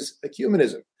 What is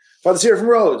ecumenism? Father Sarah from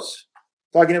Rose,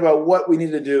 talking about what we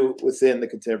need to do within the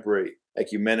contemporary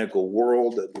ecumenical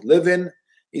world that we live in,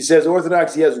 He says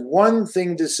Orthodoxy has one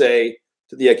thing to say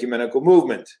to the ecumenical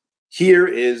movement. Here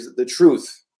is the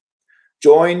truth.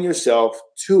 Join yourself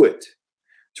to it.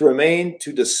 To remain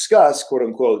to discuss, quote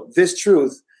unquote, this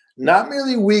truth not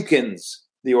merely weakens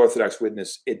the Orthodox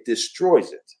witness, it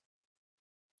destroys it.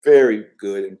 Very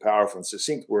good and powerful and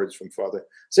succinct words from Father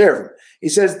Seraphim. He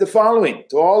says the following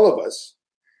to all of us,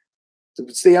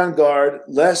 to stay on guard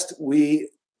lest we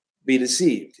be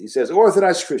deceived. He says,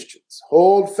 Orthodox Christians,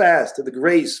 hold fast to the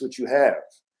grace which you have.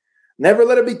 Never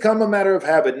let it become a matter of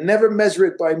habit. Never measure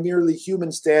it by merely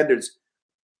human standards,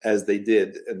 as they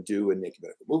did and do in the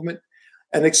ecumenical movement,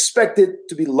 and expect it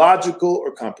to be logical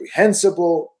or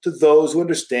comprehensible to those who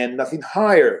understand nothing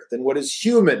higher than what is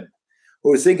human,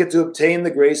 who think it to obtain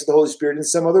the grace of the Holy Spirit in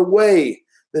some other way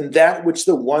than that which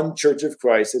the one Church of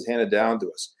Christ has handed down to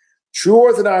us. True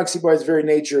orthodoxy, by its very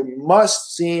nature,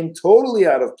 must seem totally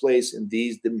out of place in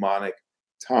these demonic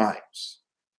times.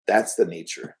 That's the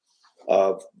nature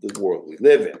of the world we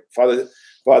live in.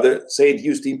 Father Saint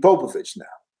Justine Popovich now.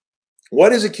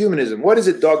 What is ecumenism? What is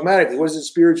it dogmatically? What is it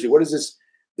spiritually? What is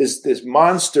this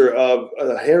monster of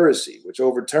heresy which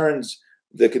overturns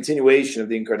the continuation of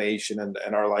the incarnation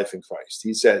and our life in Christ?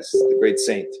 He says, the great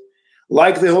saint,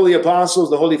 like the holy apostles,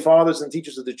 the holy fathers and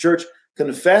teachers of the church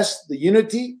confess the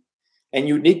unity and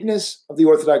uniqueness of the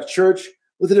Orthodox Church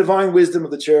with the divine wisdom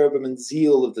of the cherubim and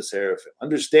zeal of the seraphim.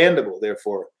 Understandable,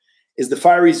 therefore, is the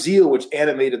fiery zeal which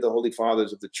animated the holy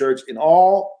fathers of the Church in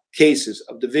all cases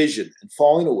of division and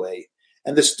falling away,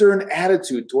 and the stern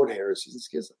attitude toward heresies and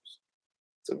schisms.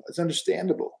 So it's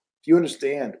understandable if you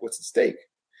understand what's at stake.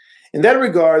 In that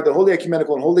regard, the holy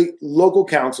ecumenical and holy local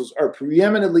councils are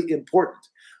preeminently important.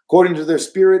 According to their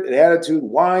spirit and attitude,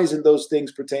 wise in those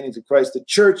things pertaining to Christ, the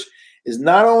Church is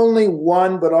not only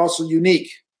one, but also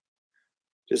unique.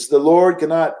 Just the Lord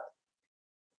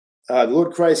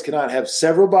Christ cannot have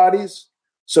several bodies,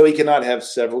 so he cannot have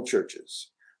several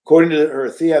churches. According to her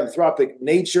theanthropic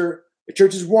nature, the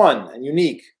church is one and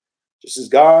unique, just as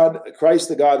Christ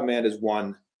the God-man is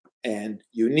one and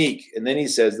unique. And then he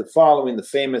says the following, the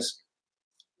famous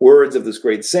words of this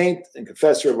great saint and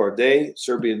confessor of our day,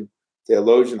 Serbian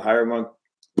theologian, hieromonk,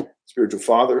 spiritual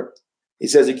father. He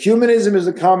says, ecumenism is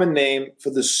a common name for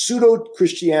the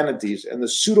pseudo-Christianities and the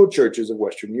pseudo-churches of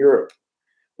Western Europe.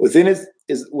 Within it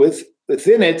is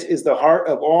the heart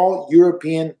of all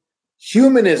European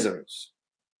humanisms,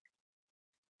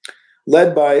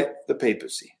 led by the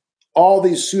papacy. All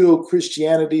these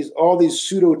pseudo-Christianities, all these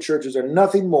pseudo-churches are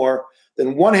nothing more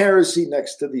than one heresy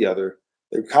next to the other.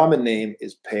 Their common name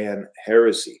is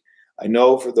pan-heresy. I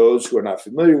know for those who are not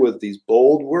familiar with these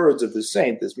bold words of the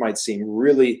saint, this might seem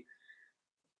really,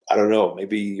 I don't know,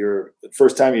 maybe you're the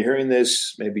first time you're hearing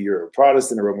this, maybe you're a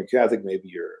Protestant or Roman Catholic, maybe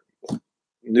you're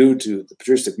new to the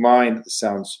patristic mind. It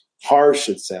sounds harsh,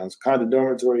 it sounds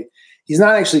condemnatory. He's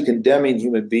not actually condemning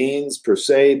human beings per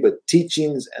se, but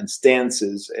teachings and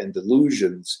stances and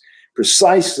delusions,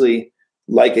 precisely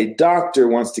like a doctor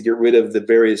wants to get rid of the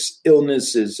various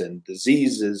illnesses and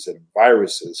diseases and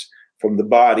viruses from the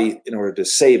body in order to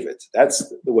save it. That's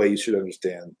the way you should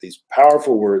understand these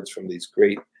powerful words from these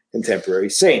great contemporary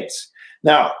saints.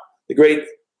 Now, the great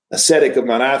ascetic of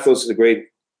Mount Athos, the great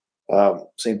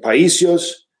St.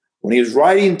 Paisios, when he was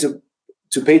writing to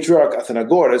Patriarch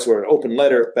Athenagoras, or an open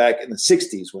letter back in the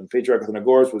 60s, when Patriarch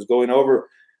Athenagoras was going over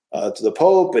to the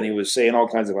Pope, and he was saying all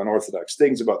kinds of unorthodox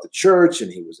things about the church,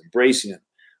 and he was embracing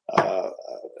an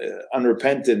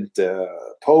unrepentant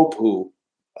Pope who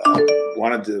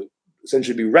wanted to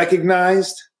essentially be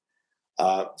recognized.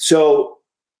 So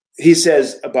he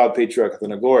says about Patriarch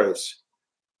Athenagoras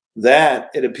that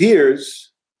it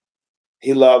appears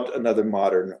he loved another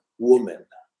modern woman.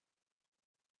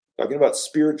 Talking about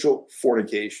spiritual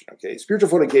fornication, okay? Spiritual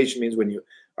fornication means when you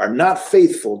are not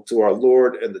faithful to our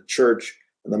Lord and the church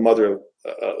and the mother,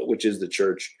 which is the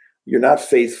church. You're not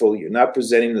faithful. You're not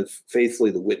presenting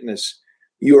faithfully the witness.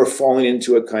 You are falling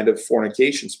into a kind of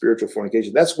fornication, spiritual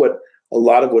fornication. That's what a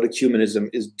lot of what ecumenism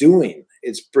is doing.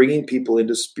 It's bringing people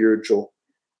into spiritual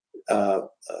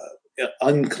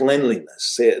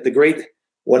uncleanliness. The great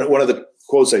one of the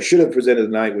quotes I should have presented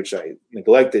tonight, which I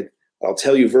neglected, I'll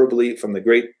tell you verbally from the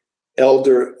great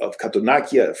elder of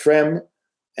Katonakia, Ephraim,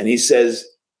 and he says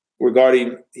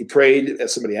he prayed,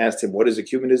 as somebody asked him, what is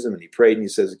ecumenism? And he prayed and he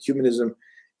says, ecumenism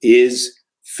is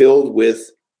filled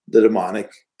with the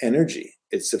demonic energy.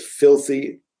 It's a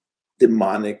filthy,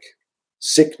 demonic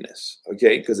sickness,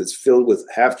 okay? Because it's filled with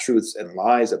half-truths and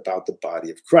lies about the body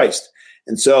of Christ.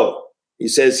 And so he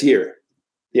says here,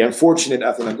 the unfortunate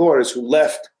Athenagoras who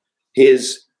left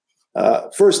his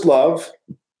first love,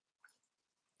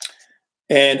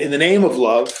 and in the name of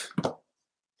love,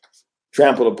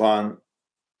 trampled upon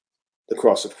the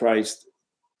cross of Christ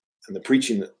and the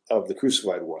preaching of the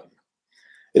crucified one.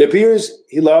 It appears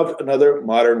he loved another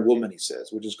modern woman, he says,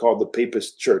 which is called the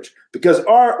Papist Church, because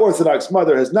our Orthodox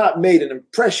mother has not made an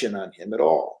impression on him at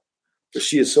all, for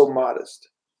she is so modest.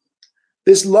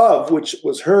 This love, which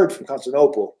was heard from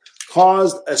Constantinople,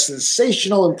 caused a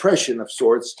sensational impression of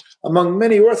sorts among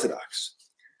many Orthodox,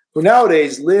 who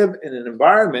nowadays live in an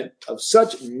environment of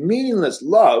such meaningless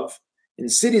love in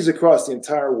cities across the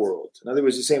entire world. In other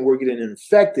words, he's saying we're getting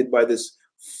infected by this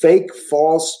fake,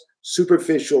 false,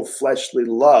 superficial, fleshly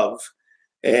love,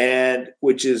 and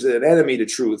which is an enemy to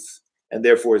truth, and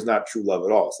therefore is not true love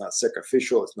at all. It's not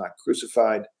sacrificial. It's not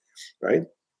crucified, right?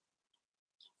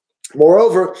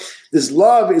 Moreover, this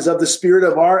love is of the spirit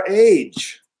of our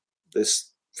age,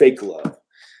 this fake love.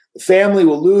 The family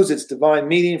will lose its divine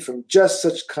meaning from just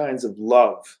such kinds of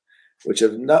love, which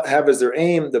have as their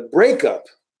aim the breakup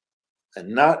and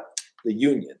not the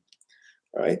union.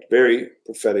 All right, very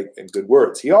prophetic and good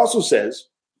words. He also says,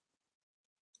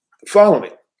 follow me.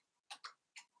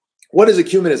 What is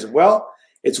ecumenism? Well,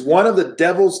 it's one of the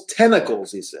devil's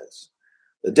tentacles, he says.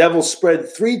 The devil spread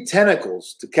 3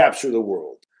 tentacles to capture the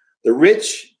world. The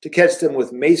rich to catch them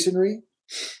with masonry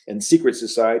and secret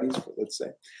societies, let's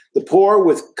say. The poor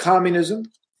with communism,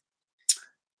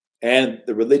 and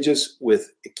the religious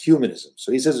with ecumenism.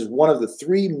 So he says it's one of the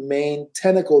 3 main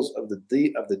tentacles of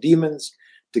the demons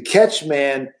to catch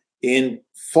man in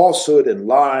falsehood and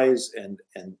lies and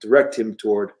direct him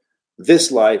toward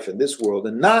this life and this world,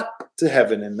 and not to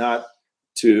heaven and not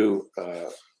to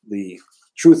the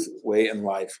truth, way, and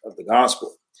life of the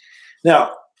gospel.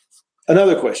 Now,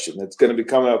 another question that's going to be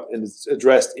coming up and is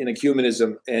addressed in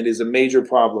ecumenism and is a major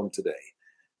problem today.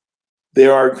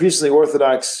 There are increasingly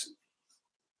Orthodox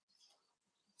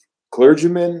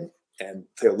clergymen and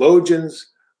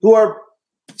theologians who are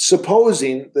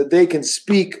supposing that they can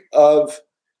speak of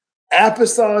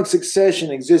apostolic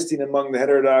succession existing among the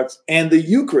heterodox and the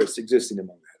Eucharist existing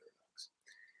among the heterodox,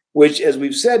 which, as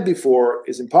we've said before,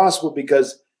 is impossible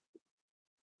because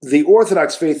the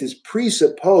Orthodox faith is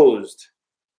presupposed.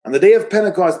 On the day of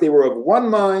Pentecost, they were of one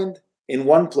mind in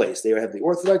one place. They have the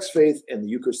Orthodox faith and the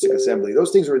Eucharistic assembly.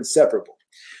 Those things are inseparable.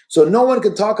 So no one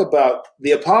can talk about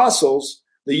the apostles,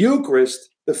 the Eucharist,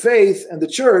 the faith, and the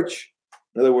church.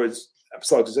 In other words,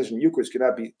 apostolic succession and Eucharist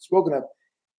cannot be spoken of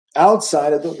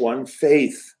outside of the one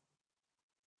faith.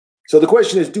 So the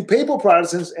question is, do papal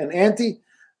Protestants and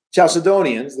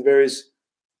anti-Chalcedonians, the various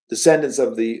descendants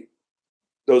of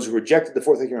those who rejected the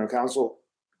Fourth Ecumenical Council,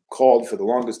 called for the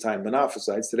longest time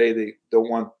Monophysites. Today they don't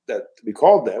want that to be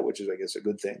called that, which is, I guess, a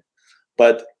good thing.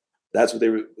 But that's what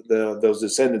those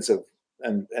descendants of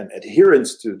and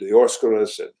adherents to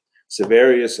Dioscorus and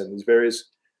Severius and these various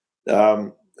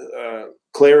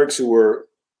clerics who were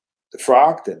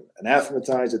defrocked and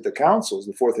anathematized at the councils,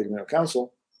 the Fourth Ecumenical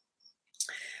Council,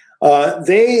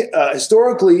 they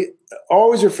historically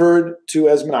always referred to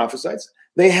as Monophysites.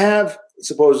 They have,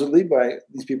 supposedly, by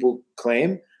these people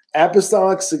claim,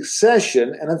 apostolic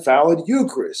succession and a valid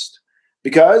Eucharist,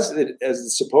 because, as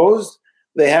it's supposed,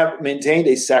 they have maintained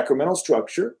a sacramental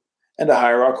structure and a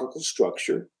hierarchical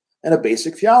structure and a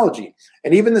basic theology.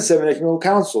 And even the 7 ecumenical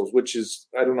councils, which is,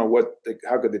 I don't know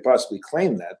how could they possibly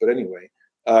claim that, but anyway,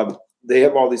 they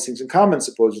have all these things in common,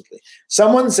 supposedly.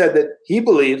 Someone said that he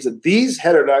believes that these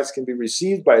heterodox can be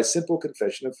received by a simple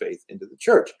confession of faith into the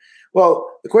church. Well,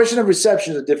 the question of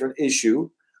reception is a different issue,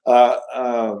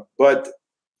 but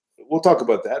we'll talk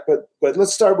about that. But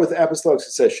let's start with apostolic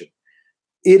succession.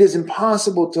 It is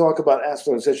impossible to talk about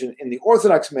apostolic succession in the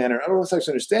Orthodox manner, Orthodox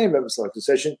understanding of apostolic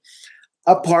succession,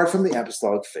 apart from the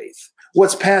apostolic faith.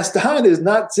 What's passed on is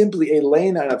not simply a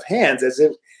laying on of hands, as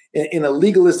if in a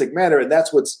legalistic manner, and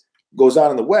that's what goes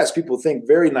on in the West. People think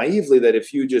very naively that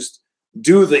if you just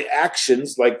do the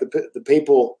actions, like the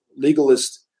papal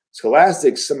legalist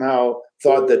scholastics somehow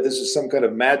thought that this is some kind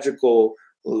of magical,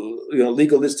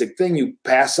 legalistic thing you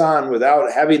pass on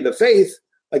without having the faith.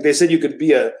 Like they said, you could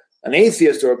be an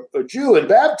atheist or a Jew and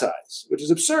baptize, which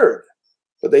is absurd.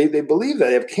 But they believe that.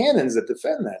 They have canons that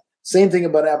defend that. Same thing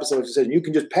about apostolic succession. You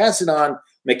can just pass it on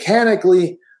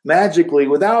mechanically, magically,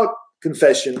 without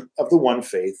confession of the one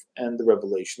faith and the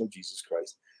revelation of Jesus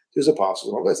Christ to his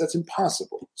apostles and all this. That's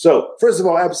impossible. So, first of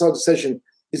all, apostolic succession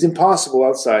is impossible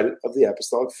outside of the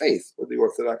apostolic faith or the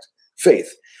Orthodox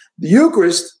faith. The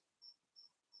Eucharist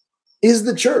is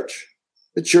the church.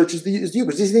 The church is the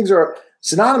Eucharist. These things are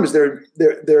synonymous.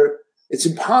 It's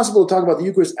impossible to talk about the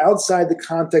Eucharist outside the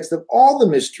context of all the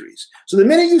mysteries. So the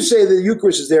minute you say that the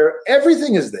Eucharist is there,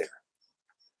 everything is there.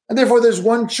 And therefore, there's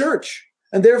one church.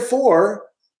 And therefore,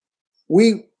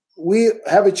 we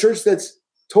have a church that's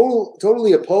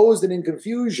totally opposed and in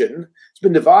confusion. It's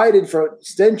been divided for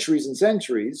centuries and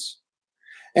centuries.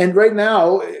 And right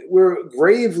now, we're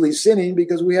gravely sinning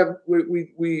because we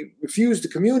refuse to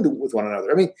commune with one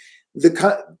another. I mean,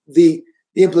 the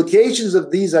implications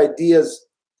of these ideas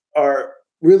are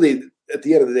really, at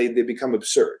the end of the day, they become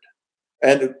absurd.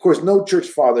 And of course, no church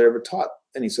father ever taught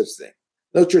any such thing.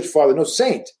 No church father, no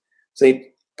saint. Saint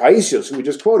Paisios, who we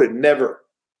just quoted, never,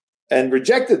 and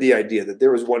rejected the idea that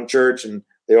there was one church and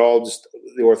they all just,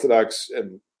 the Orthodox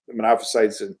and the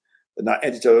Monophysites and the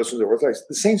anti-Telos and the Orthodox.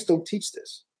 The saints don't teach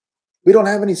this. We don't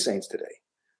have any saints today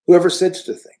who ever said such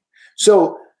a thing.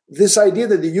 So this idea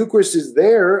that the Eucharist is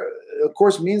there, of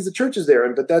course, means the church is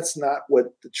there, but that's not what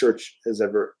the church has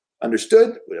ever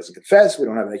understood. It doesn't confess. We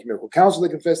don't have an ecumenical council that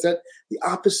confess that. The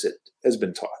opposite has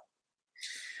been taught.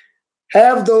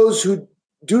 Have those who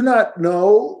do not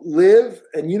know, live,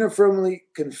 and uniformly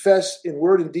confess in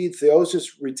word and deed theosis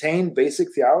retain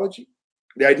basic theology?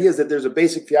 The idea is that there's a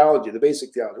basic theology, the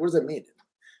basic theology. What does that mean?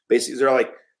 Basic, is there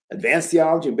like advanced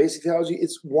theology and basic theology?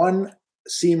 It's one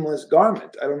seamless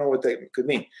garment. I don't know what that could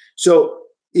mean. So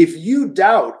if you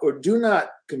doubt or do not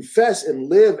confess and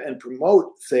live and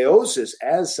promote theosis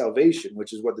as salvation,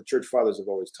 which is what the church fathers have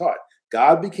always taught,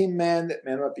 God became man that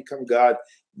man might become God.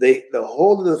 The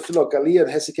whole of the Philokalia and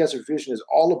Hesychastic tradition is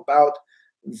all about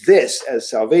this as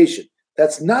salvation.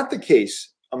 That's not the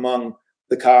case among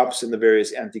the Copts and the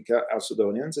various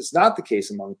anti-Chalcedonians. It's not the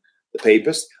case among the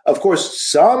Papists. Of course,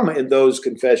 some in those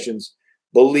confessions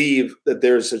believe that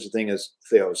there is such a thing as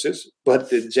theosis, but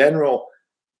the general,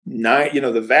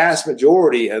 the vast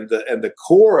majority and the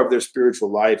core of their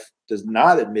spiritual life does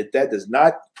not admit that, does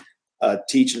not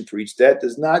teach and preach that,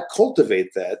 does not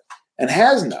cultivate that, and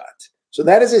has not. So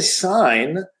that is a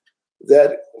sign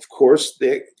that, of course,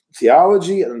 the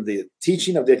theology and the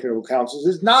teaching of the ecumenical councils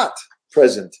is not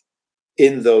present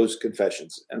in those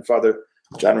confessions. And Father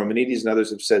John Romanides and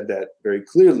others have said that very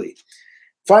clearly.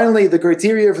 Finally, the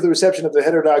criteria for the reception of the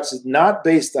heterodox is not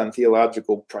based on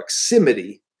theological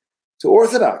proximity to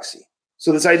orthodoxy.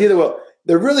 So this idea that, well,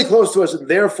 they're really close to us and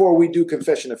therefore we do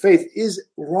confession of faith is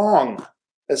wrong.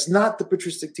 That's not the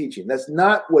patristic teaching. That's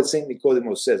not what St.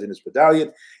 Nicodemos says in his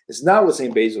medallion. It's not what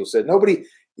St. Basil said.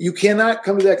 You cannot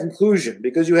come to that conclusion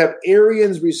because you have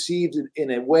Arians received in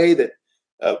a way that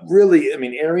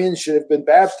Arians should have been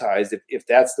baptized if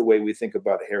that's the way we think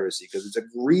about heresy, because it's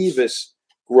a grievous,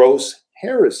 gross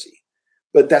heresy.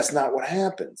 But that's not what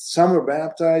happened. Some are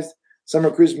baptized, some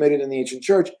are chrismated in the ancient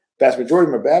church. Vast majority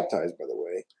of them are baptized, by the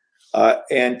way.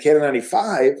 And Canon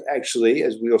 95, actually,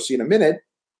 as we'll see in a minute,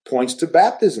 points to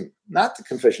baptism, not the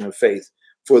confession of faith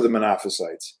for the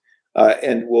Monophysites.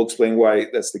 And we'll explain why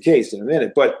that's the case in a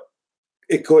minute. But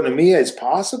economia is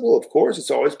possible, of course. It's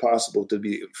always possible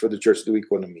for the church to do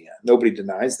economia. Nobody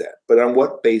denies that. But on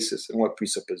what basis and what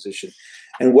presupposition?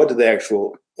 And what do the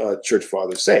actual church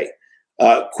fathers say?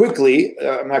 Quickly,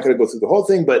 I'm not going to go through the whole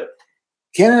thing, but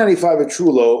Canon 95 of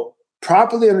Trullo,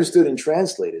 properly understood and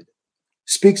translated,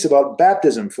 speaks about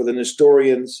baptism for the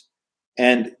Nestorians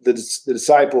and the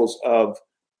disciples of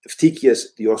Eutychius,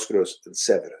 Dioscoros, and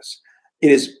Severus.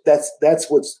 That's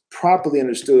what's properly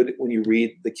understood when you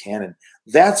read the canon.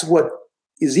 That's what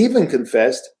is even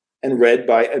confessed and read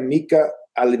by Amica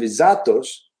Alivizatos,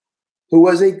 who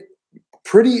was a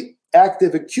pretty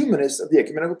active ecumenist of the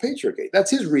Ecumenical Patriarchate.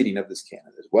 That's his reading of this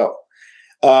canon as well.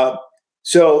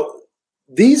 So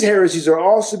these heresies are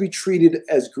also to be treated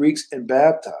as Greeks and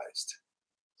baptized.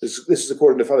 This is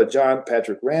according to Father John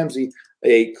Patrick Ramsey,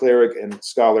 a cleric and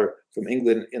scholar from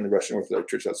England in the Russian Orthodox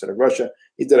Church outside of Russia.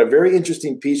 He did a very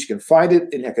interesting piece. You can find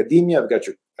it in academia.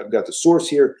 I've got the source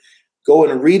here. Go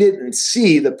and read it and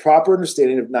see the proper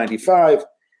understanding of 95.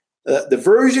 The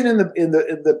version in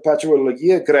the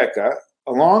Patriologia Greca,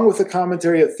 along with the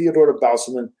commentary of Theodore of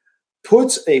Balsamon,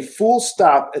 puts a full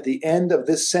stop at the end of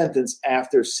this sentence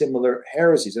after similar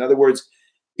heresies. In other words,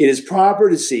 it is proper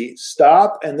to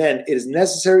stop, and then it is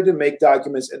necessary to make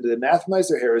documents and to anathemize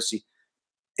their heresy.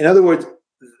 In other words,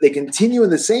 they continue in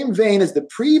the same vein as the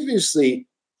previously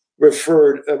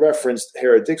referenced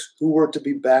heretics who were to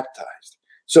be baptized.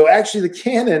 So actually the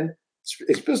canon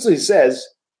explicitly says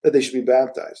that they should be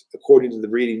baptized, according to the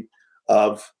reading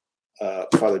of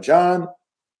Father John,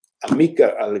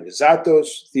 Amica Alivizatos,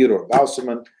 Theodore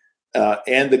Balsamon,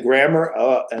 and the grammar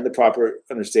and the proper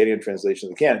understanding and translation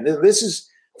of the canon. Now,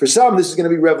 for some, this is going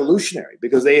to be revolutionary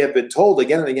because they have been told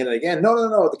again and again and again, no,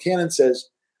 the canon says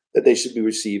that they should be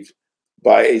received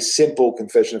by a simple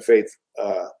confession of faith,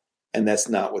 and that's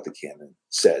not what the canon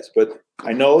says. But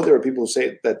I know there are people who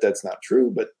say that that's not true,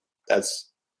 but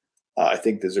I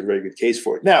think there's a very good case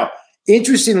for it. Now,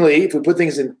 interestingly, if we put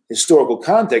things in historical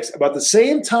context, about the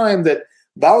same time that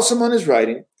Balsamon is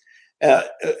writing,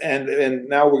 and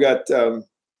now we got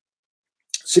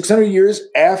 600 years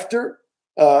after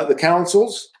the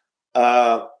councils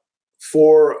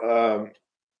for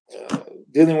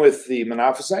dealing with the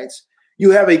Monophysites.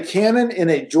 You have a canon in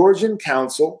a Georgian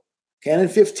council, Canon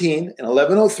 15 in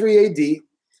 1103 AD.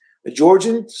 The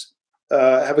Georgians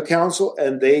have a council,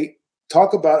 and they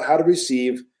talk about how to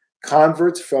receive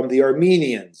converts from the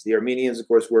Armenians. The Armenians, of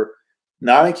course, were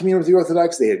not in communion with the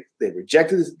Orthodox. They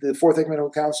rejected the Fourth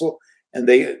Ecumenical Council, and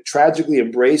they tragically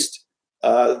embraced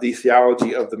the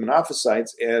theology of the Monophysites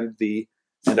and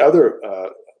other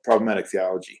problematic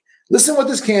theology. Listen what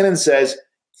this canon says,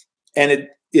 and it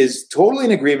is totally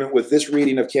in agreement with this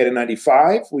reading of Canon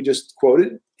 95 we just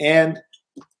quoted, and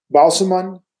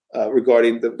Balsamon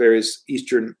regarding the various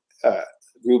Eastern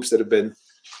groups that have been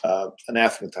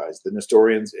anathematized, the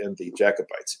Nestorians and the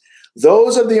Jacobites.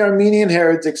 Those of the Armenian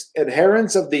heretics,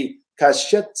 adherents of the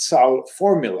Kashetzal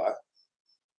formula,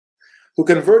 who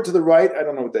convert to the right, I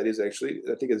don't know what that is actually,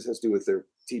 I think it has to do with their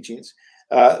teachings,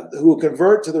 who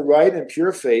convert to the right and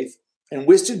pure faith and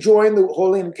wish to join the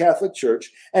Holy and Catholic Church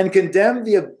and condemn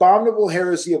the abominable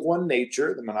heresy of one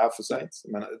nature, the Monophysites,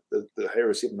 the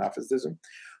heresy of Monophysitism,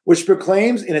 which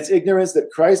proclaims in its ignorance that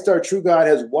Christ our true God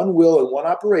has one will and one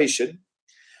operation,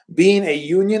 being a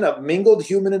union of mingled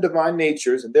human and divine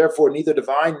natures, and therefore neither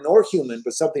divine nor human,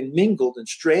 but something mingled and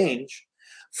strange.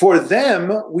 For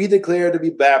them we declare to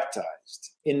be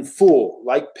baptized in full,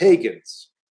 like pagans.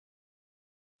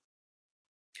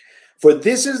 For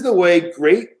this is the way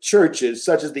great churches,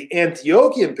 such as the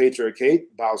Antiochian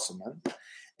Patriarchate, Balsamon,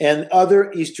 and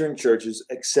other Eastern churches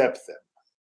accept them.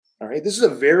 All right, this is a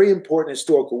very important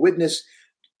historical witness,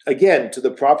 again, to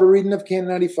the proper reading of Canon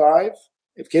 95.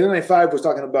 If Canon 95 was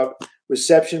talking about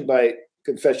reception by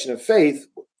confession of faith,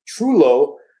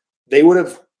 Trullo, they would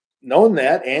have known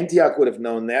that. Antioch would have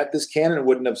known that. This canon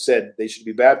wouldn't have said they should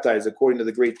be baptized according to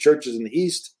the great churches in the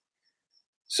East.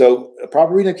 So a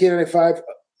proper reading of Canon 95,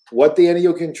 what the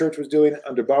Antiochian church was doing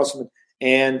under Balsamon,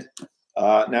 and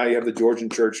now you have the Georgian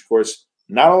church, of course.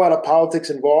 Not a lot of politics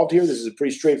involved here. This is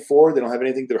pretty straightforward. They don't have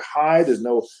anything to hide. There's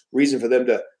no reason for them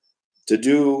to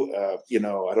do,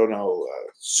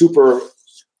 super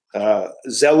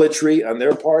zealotry on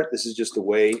their part. This is just the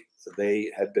way they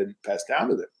had been passed down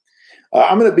to them.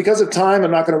 Because of time,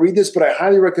 I'm not going to read this, but I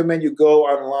highly recommend you go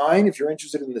online if you're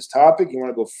interested in this topic. You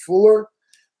want to go fuller.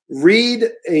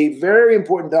 Read a very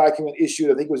important document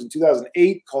issued, I think it was in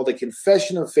 2008, called A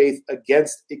Confession of Faith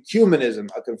Against Ecumenism.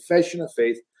 A Confession of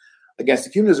Faith Against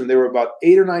Ecumenism. There were about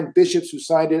 8 or 9 bishops who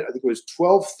signed it. I think it was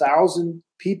 12,000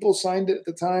 people signed it at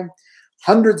the time.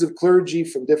 Hundreds of clergy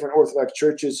from different Orthodox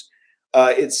churches.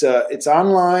 It's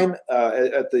online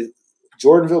at the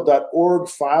jordanville.org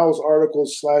files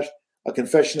articles / A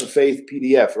Confession of Faith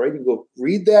PDF. Right, you can go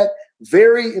read that.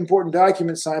 Very important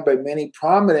document signed by many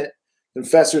prominent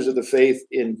confessors of the faith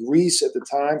in Greece at the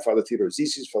time, Father Theodore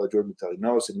Zisius, Father Jordan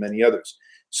Metellionos, and many others.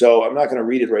 So I'm not going to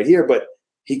read it right here, but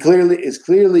he is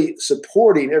clearly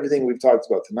supporting everything we've talked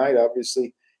about tonight,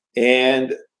 obviously,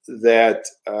 and that,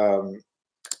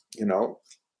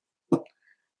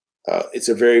 it's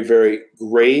a very, very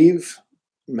grave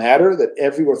matter that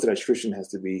every Orthodox Christian has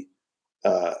to be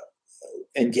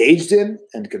engaged in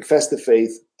and confess the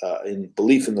faith in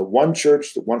belief in the one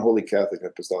church, the one holy Catholic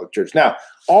Apostolic Church. Now,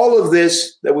 all of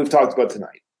this that we've talked about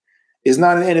tonight is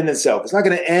not an end in itself. It's not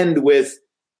going to end with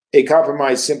a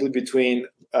compromise simply between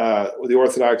the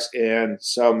Orthodox and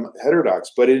some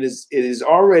heterodox, but it is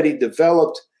already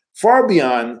developed far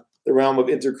beyond the realm of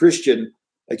inter-Christian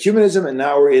ecumenism, and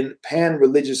now we're in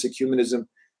pan-religious ecumenism,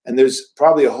 and there's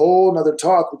probably a whole other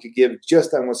talk we could give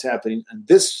just on what's happening in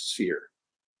this sphere.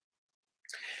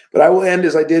 But I will end,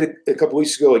 as I did a couple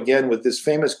weeks ago, again with this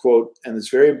famous quote and this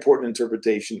very important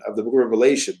interpretation of the book of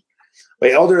Revelation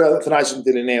by Elder Athanasius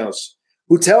Didyneos,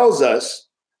 who tells us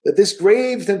that this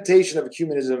grave temptation of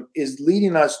ecumenism is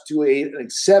leading us to an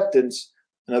acceptance.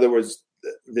 In other words,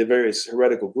 the various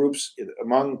heretical groups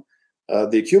among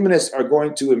the ecumenists are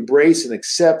going to embrace and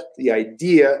accept the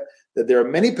idea that there are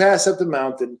many paths up the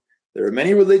mountain, there are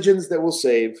many religions that will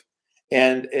save,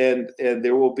 and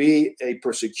there will be a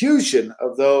persecution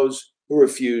of those who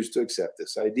refuse to accept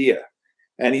this idea.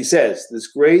 And he says, this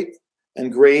great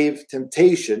and grave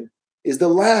temptation is the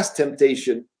last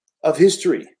temptation of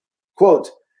history. Quote,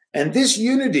 and this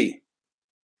unity,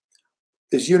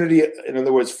 in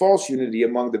other words, false unity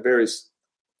among the various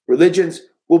religions,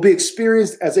 will be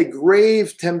experienced as a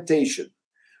grave temptation,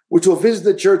 which will visit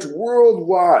the church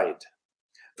worldwide.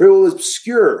 For it will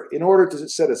obscure, in order to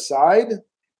set aside,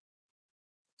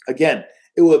 again,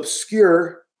 it will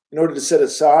obscure, in order to set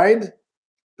aside,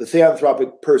 the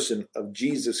theanthropic person of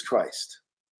Jesus Christ.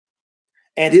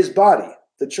 and his body,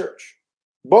 the church.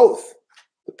 Both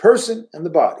the person and the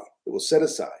body. It will set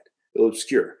aside. It will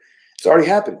obscure. It's already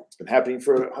happening. It's been happening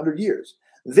for 100 years.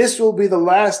 This will be the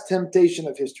last temptation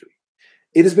of history.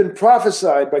 It has been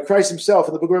prophesied by Christ himself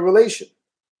in the book of Revelation.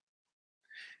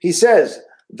 He says,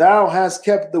 "Thou hast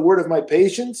kept the word of my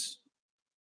patience,"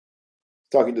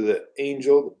 talking to the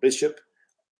angel, the bishop.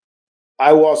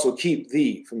 "I will also keep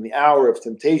thee from the hour of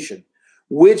temptation,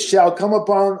 which shall come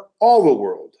upon all the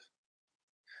world,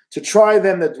 to try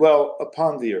them that dwell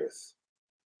upon the earth."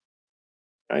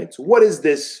 Right? So what is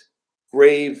this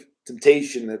grave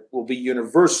temptation that will be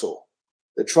universal,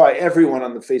 that try everyone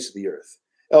on the face of the earth?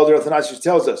 Elder Athanasius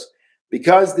tells us,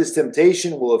 because this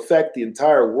temptation will affect the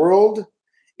entire world,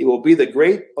 it will be the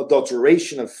great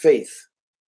adulteration of faith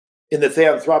in the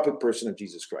theanthropic person of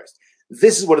Jesus Christ.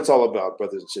 This is what it's all about,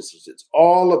 brothers and sisters. It's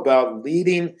all about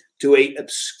leading to an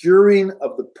obscuring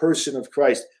of the person of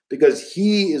Christ, because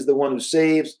he is the one who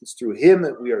saves. It's through him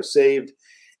that we are saved.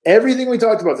 Everything we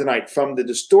talked about tonight, from the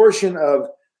distortion of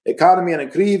economy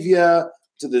and akrivia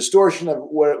to the distortion of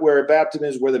where baptism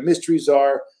is, where the mysteries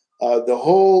are, the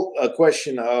whole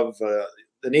question of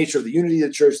the nature of the unity of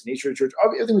the church, the nature of the church,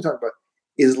 everything we talked about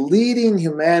is leading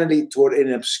humanity toward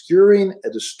an obscuring, a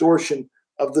distortion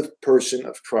of the person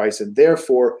of Christ, and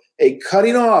therefore a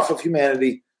cutting off of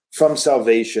humanity from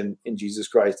salvation in Jesus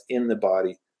Christ, in the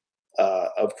body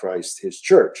of Christ, his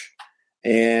church.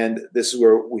 And this is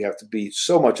where we have to be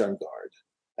so much on guard,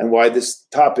 and why this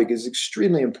topic is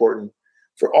extremely important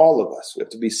for all of us. We have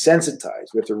to be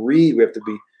sensitized. We have to read. We have to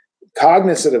be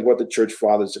cognizant of what the church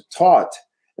fathers have taught,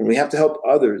 and we have to help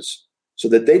others so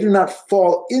that they do not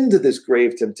fall into this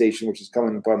grave temptation which is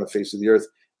coming upon the face of the earth,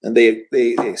 and they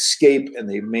escape and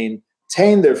they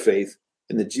maintain their faith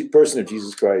in the person of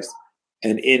Jesus Christ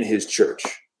and in his church.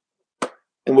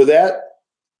 And with that,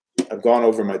 I've gone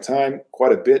over my time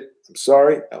quite a bit. I'm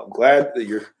sorry. I'm glad that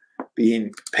you're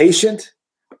being patient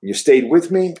and you stayed with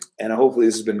me, and hopefully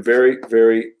this has been very,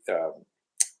 very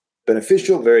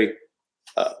beneficial, very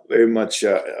much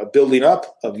a building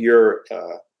up of your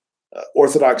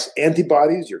Orthodox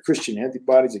antibodies, your Christian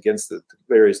antibodies against the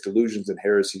various delusions and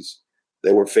heresies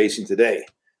that we're facing today.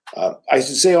 I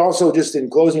should say also, just in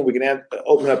closing, we can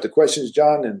open up the questions,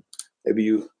 John, and maybe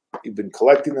you've been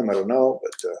collecting them. I don't know,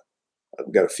 but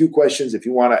I've got a few questions. If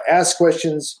you want to ask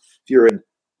questions, if you're in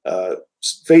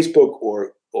Facebook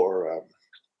or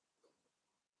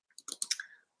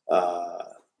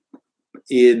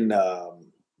in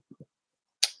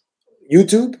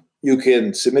YouTube, you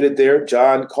can submit it there.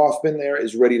 John Kaufman there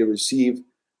is ready to receive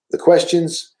the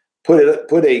questions. Put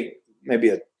maybe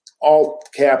a all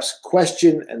caps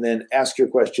question and then ask your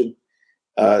question.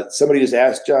 Somebody just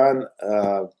asked John,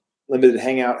 Limited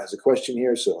Hangout has a question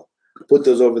here, so put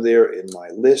those over there in my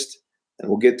list and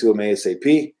we'll get to them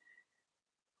ASAP.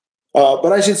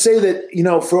 But I should say that,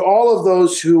 for all of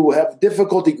those who have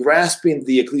difficulty grasping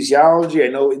the ecclesiology, I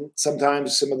know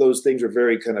sometimes some of those things are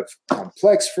very kind of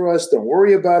complex for us. Don't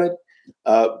worry about it.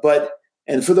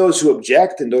 And for those who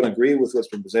object and don't agree with what's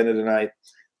been presented tonight,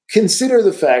 consider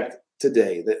the fact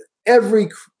today that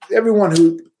everyone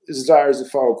who desires to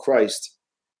follow Christ,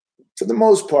 for the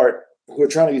most part, who are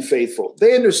trying to be faithful,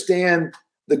 they understand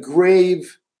the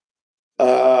grave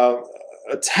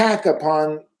attack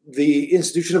upon the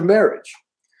institution of marriage,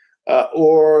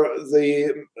 or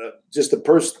the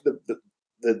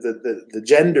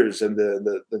genders and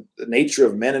the nature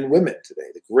of men and women today.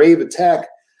 The grave attack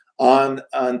on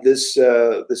this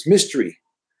mystery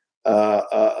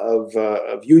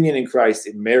of union in Christ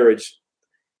in marriage.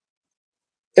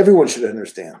 Everyone should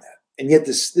understand that, and yet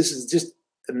this is just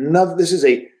another. This is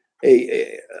a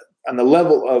on the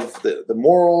level of the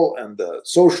moral and the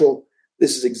social.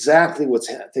 This is exactly what's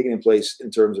taking place in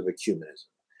terms of ecumenism.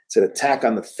 It's an attack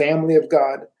on the family of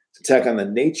God. It's an attack on the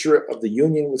nature of the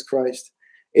union with Christ.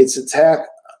 It's an attack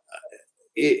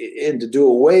and to do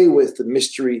away with the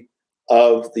mystery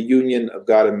of the union of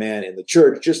God and man in the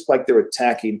church, just like they're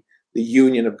attacking the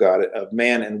union of God, of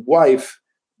man and wife,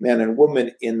 man and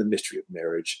woman in the mystery of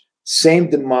marriage. Same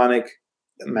demonic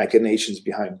machinations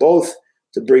behind both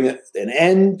to bring an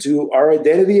end to our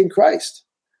identity in Christ.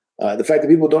 The fact that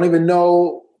people don't even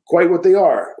know quite what they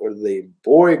are, whether they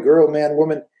boy, girl, man,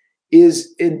 woman,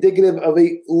 is indicative of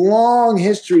a long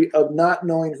history of not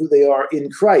knowing who they are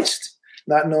in Christ,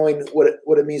 not knowing what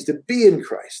it means to be in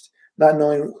Christ, not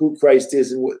knowing who Christ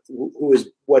is and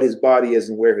what his body is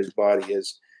and where his body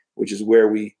is, which is where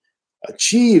we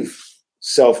achieve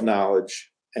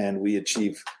self-knowledge and we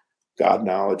achieve God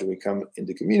knowledge and we come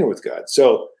into communion with God.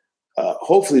 So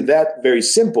hopefully that very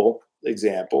simple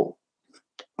example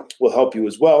will help you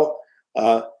as well.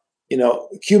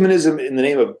 ecumenism in the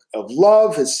name of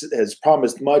love has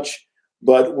promised much,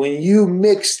 but when you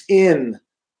mix in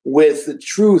with the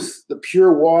truth, the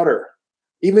pure water,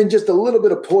 even just a little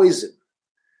bit of poison,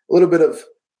 a little bit of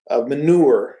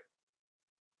manure,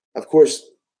 of course,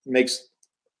 makes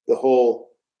the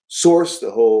whole source,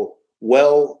 the whole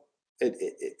well,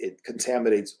 it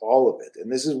contaminates all of it.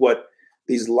 And this is what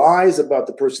these lies about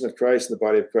the person of Christ and the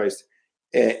body of Christ,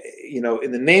 in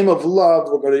the name of love,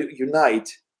 we're going to unite,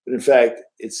 but in fact,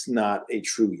 it's not a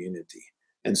true unity.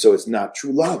 And so it's not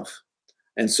true love.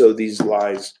 And so these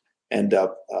lies end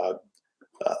up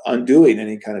undoing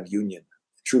any kind of union,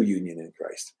 true union in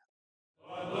Christ.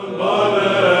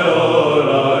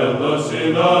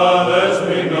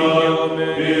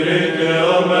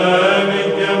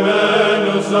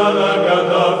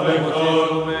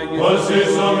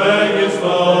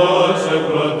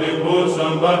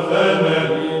 Παρθένε,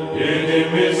 η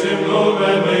τιμή